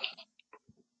 Mm.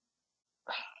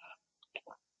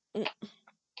 Mm.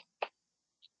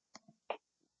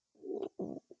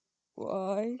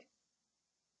 Why?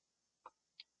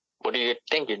 What do you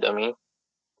think, you dummy?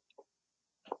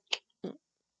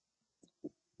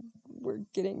 We're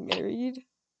getting married?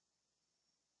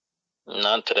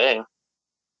 Not today. A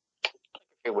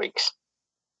few weeks.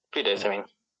 A few days, I mean.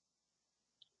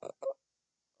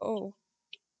 Oh.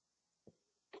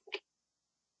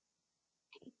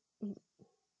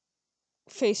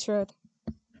 Face red.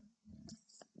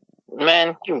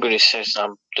 Man, you really say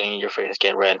something your face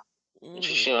get red. You Mm.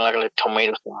 seem like a little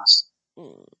tomato sauce.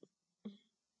 Mm.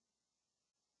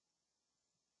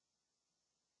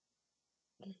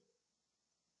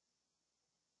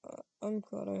 I'm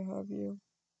glad I have you.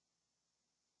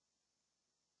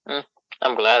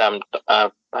 I'm glad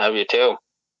I have you too.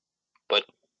 But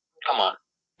come on,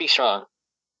 be strong.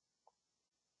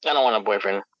 I don't want a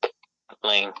boyfriend.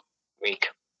 Lame, weak.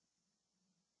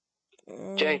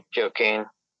 Joking.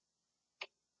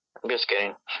 I'm just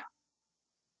kidding.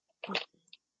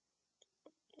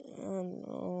 I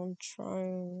know, I'm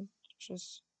trying.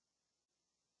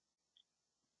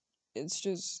 It's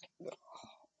just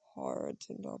hard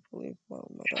to not believe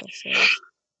what my dad says.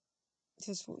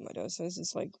 Just what my dad says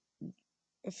is like,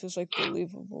 it feels like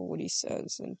believable what he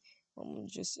says, and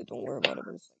just don't worry about it,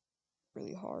 but it's like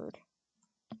really hard.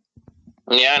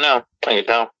 Yeah, I know. I can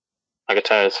tell. I can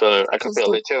tell. So I can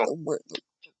feel it too.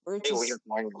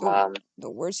 The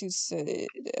words he said, it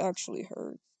actually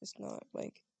hurts. It's not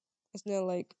like,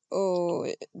 oh,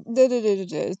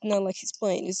 it's not like he's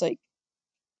playing. It's like,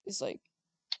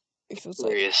 it feels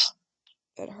like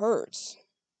it hurts.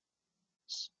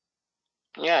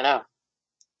 Yeah, I know.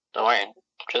 Don't worry.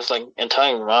 Just like in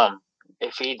telling your mom,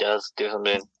 if he does do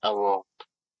something, I will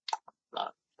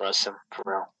not trust him for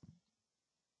real.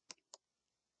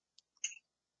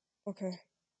 Okay.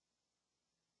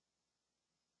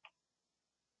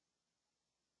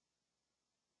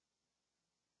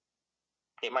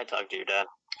 He might talk to your dad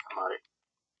about it.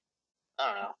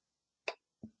 I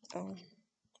don't know.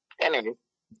 Anyway.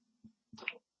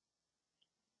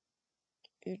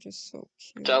 You're just so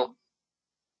cute. So,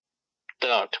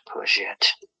 don't push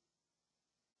it.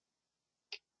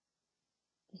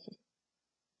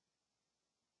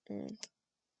 Mm.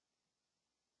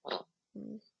 Mm.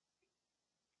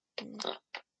 Mm. Mm.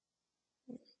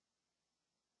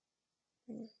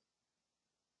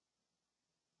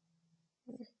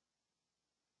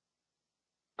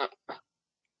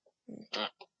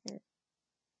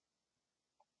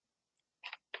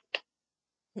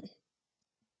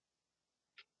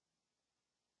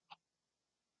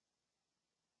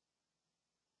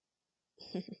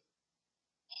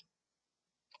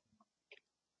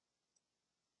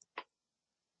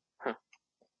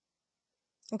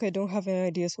 Okay, don't have any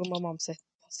ideas what my mom said.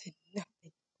 Don't say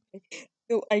nothing. Okay?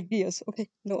 No ideas. Okay,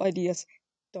 no ideas.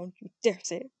 Don't you dare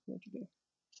say it. Don't you dare.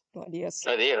 No ideas.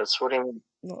 Ideas? What do you mean?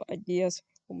 No ideas.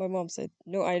 What my mom said.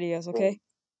 No ideas. Okay.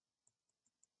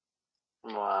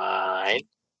 Why?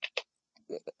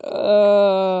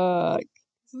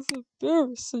 This is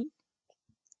embarrassing.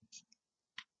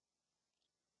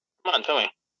 Come on, tell me.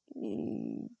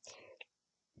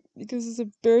 Because it's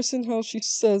embarrassing how she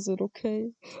says it,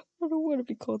 okay? I don't want to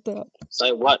be called that.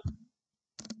 Say what?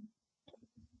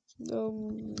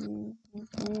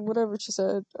 Whatever she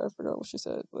said. I forgot what she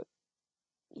said, but,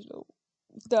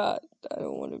 that, I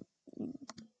don't want to.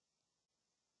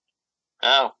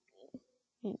 Oh.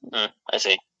 I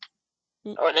see.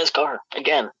 Alright, let's go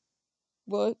again.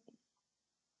 What?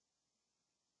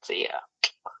 See ya.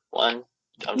 One.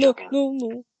 I'm joking.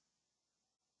 No.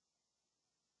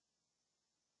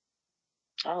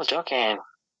 I was joking.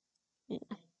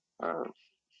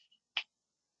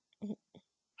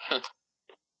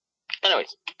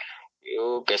 Anyways,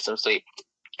 you get some sleep,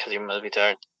 because you must be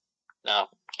tired. Now,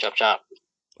 chop.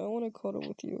 I want to cuddle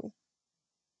with you.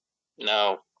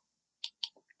 No.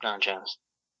 No chance.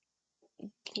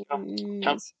 Please.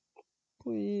 Come.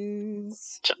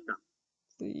 Please. Chop.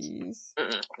 Please.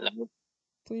 No.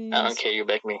 Please. I don't care, you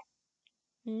beg me.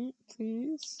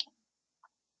 Please.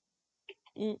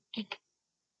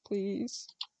 Please.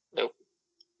 Nope.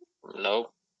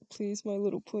 No. Please, my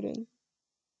little pudding.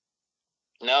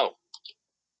 No.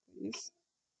 Please.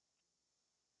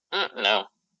 No.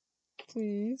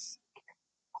 Please.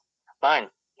 Fine.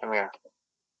 Come here.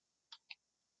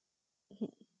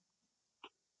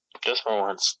 Just for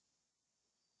once.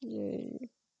 Yay.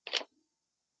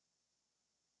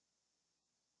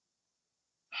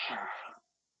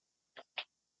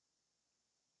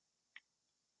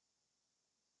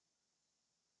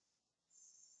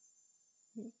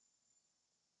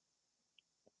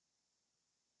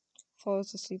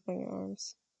 falls asleep on your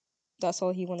arms. That's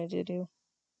all he wanted to do.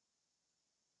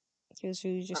 He was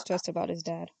really just stressed about his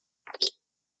dad.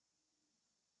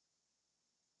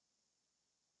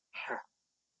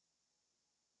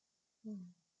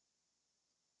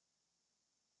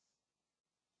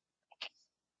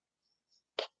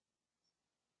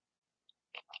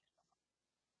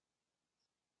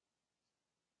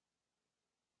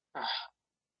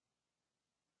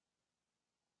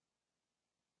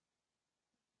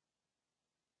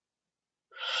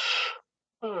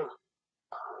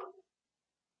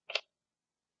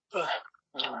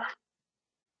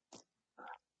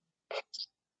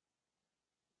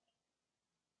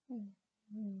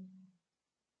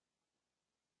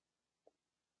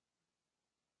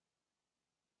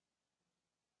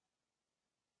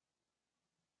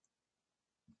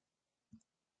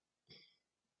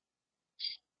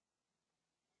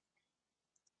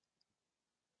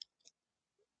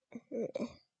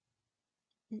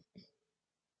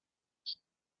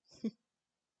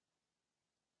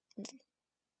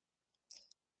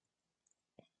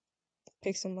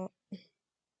 Picks him up.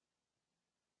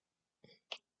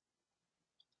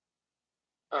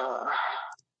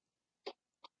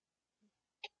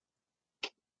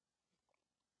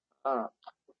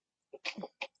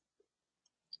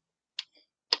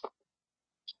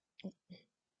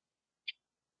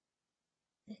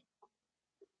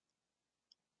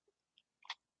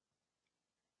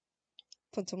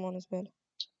 Puts him on his bed.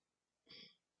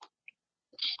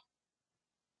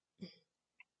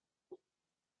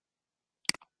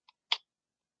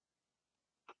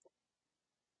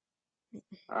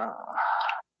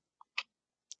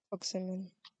 Tucks him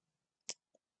in.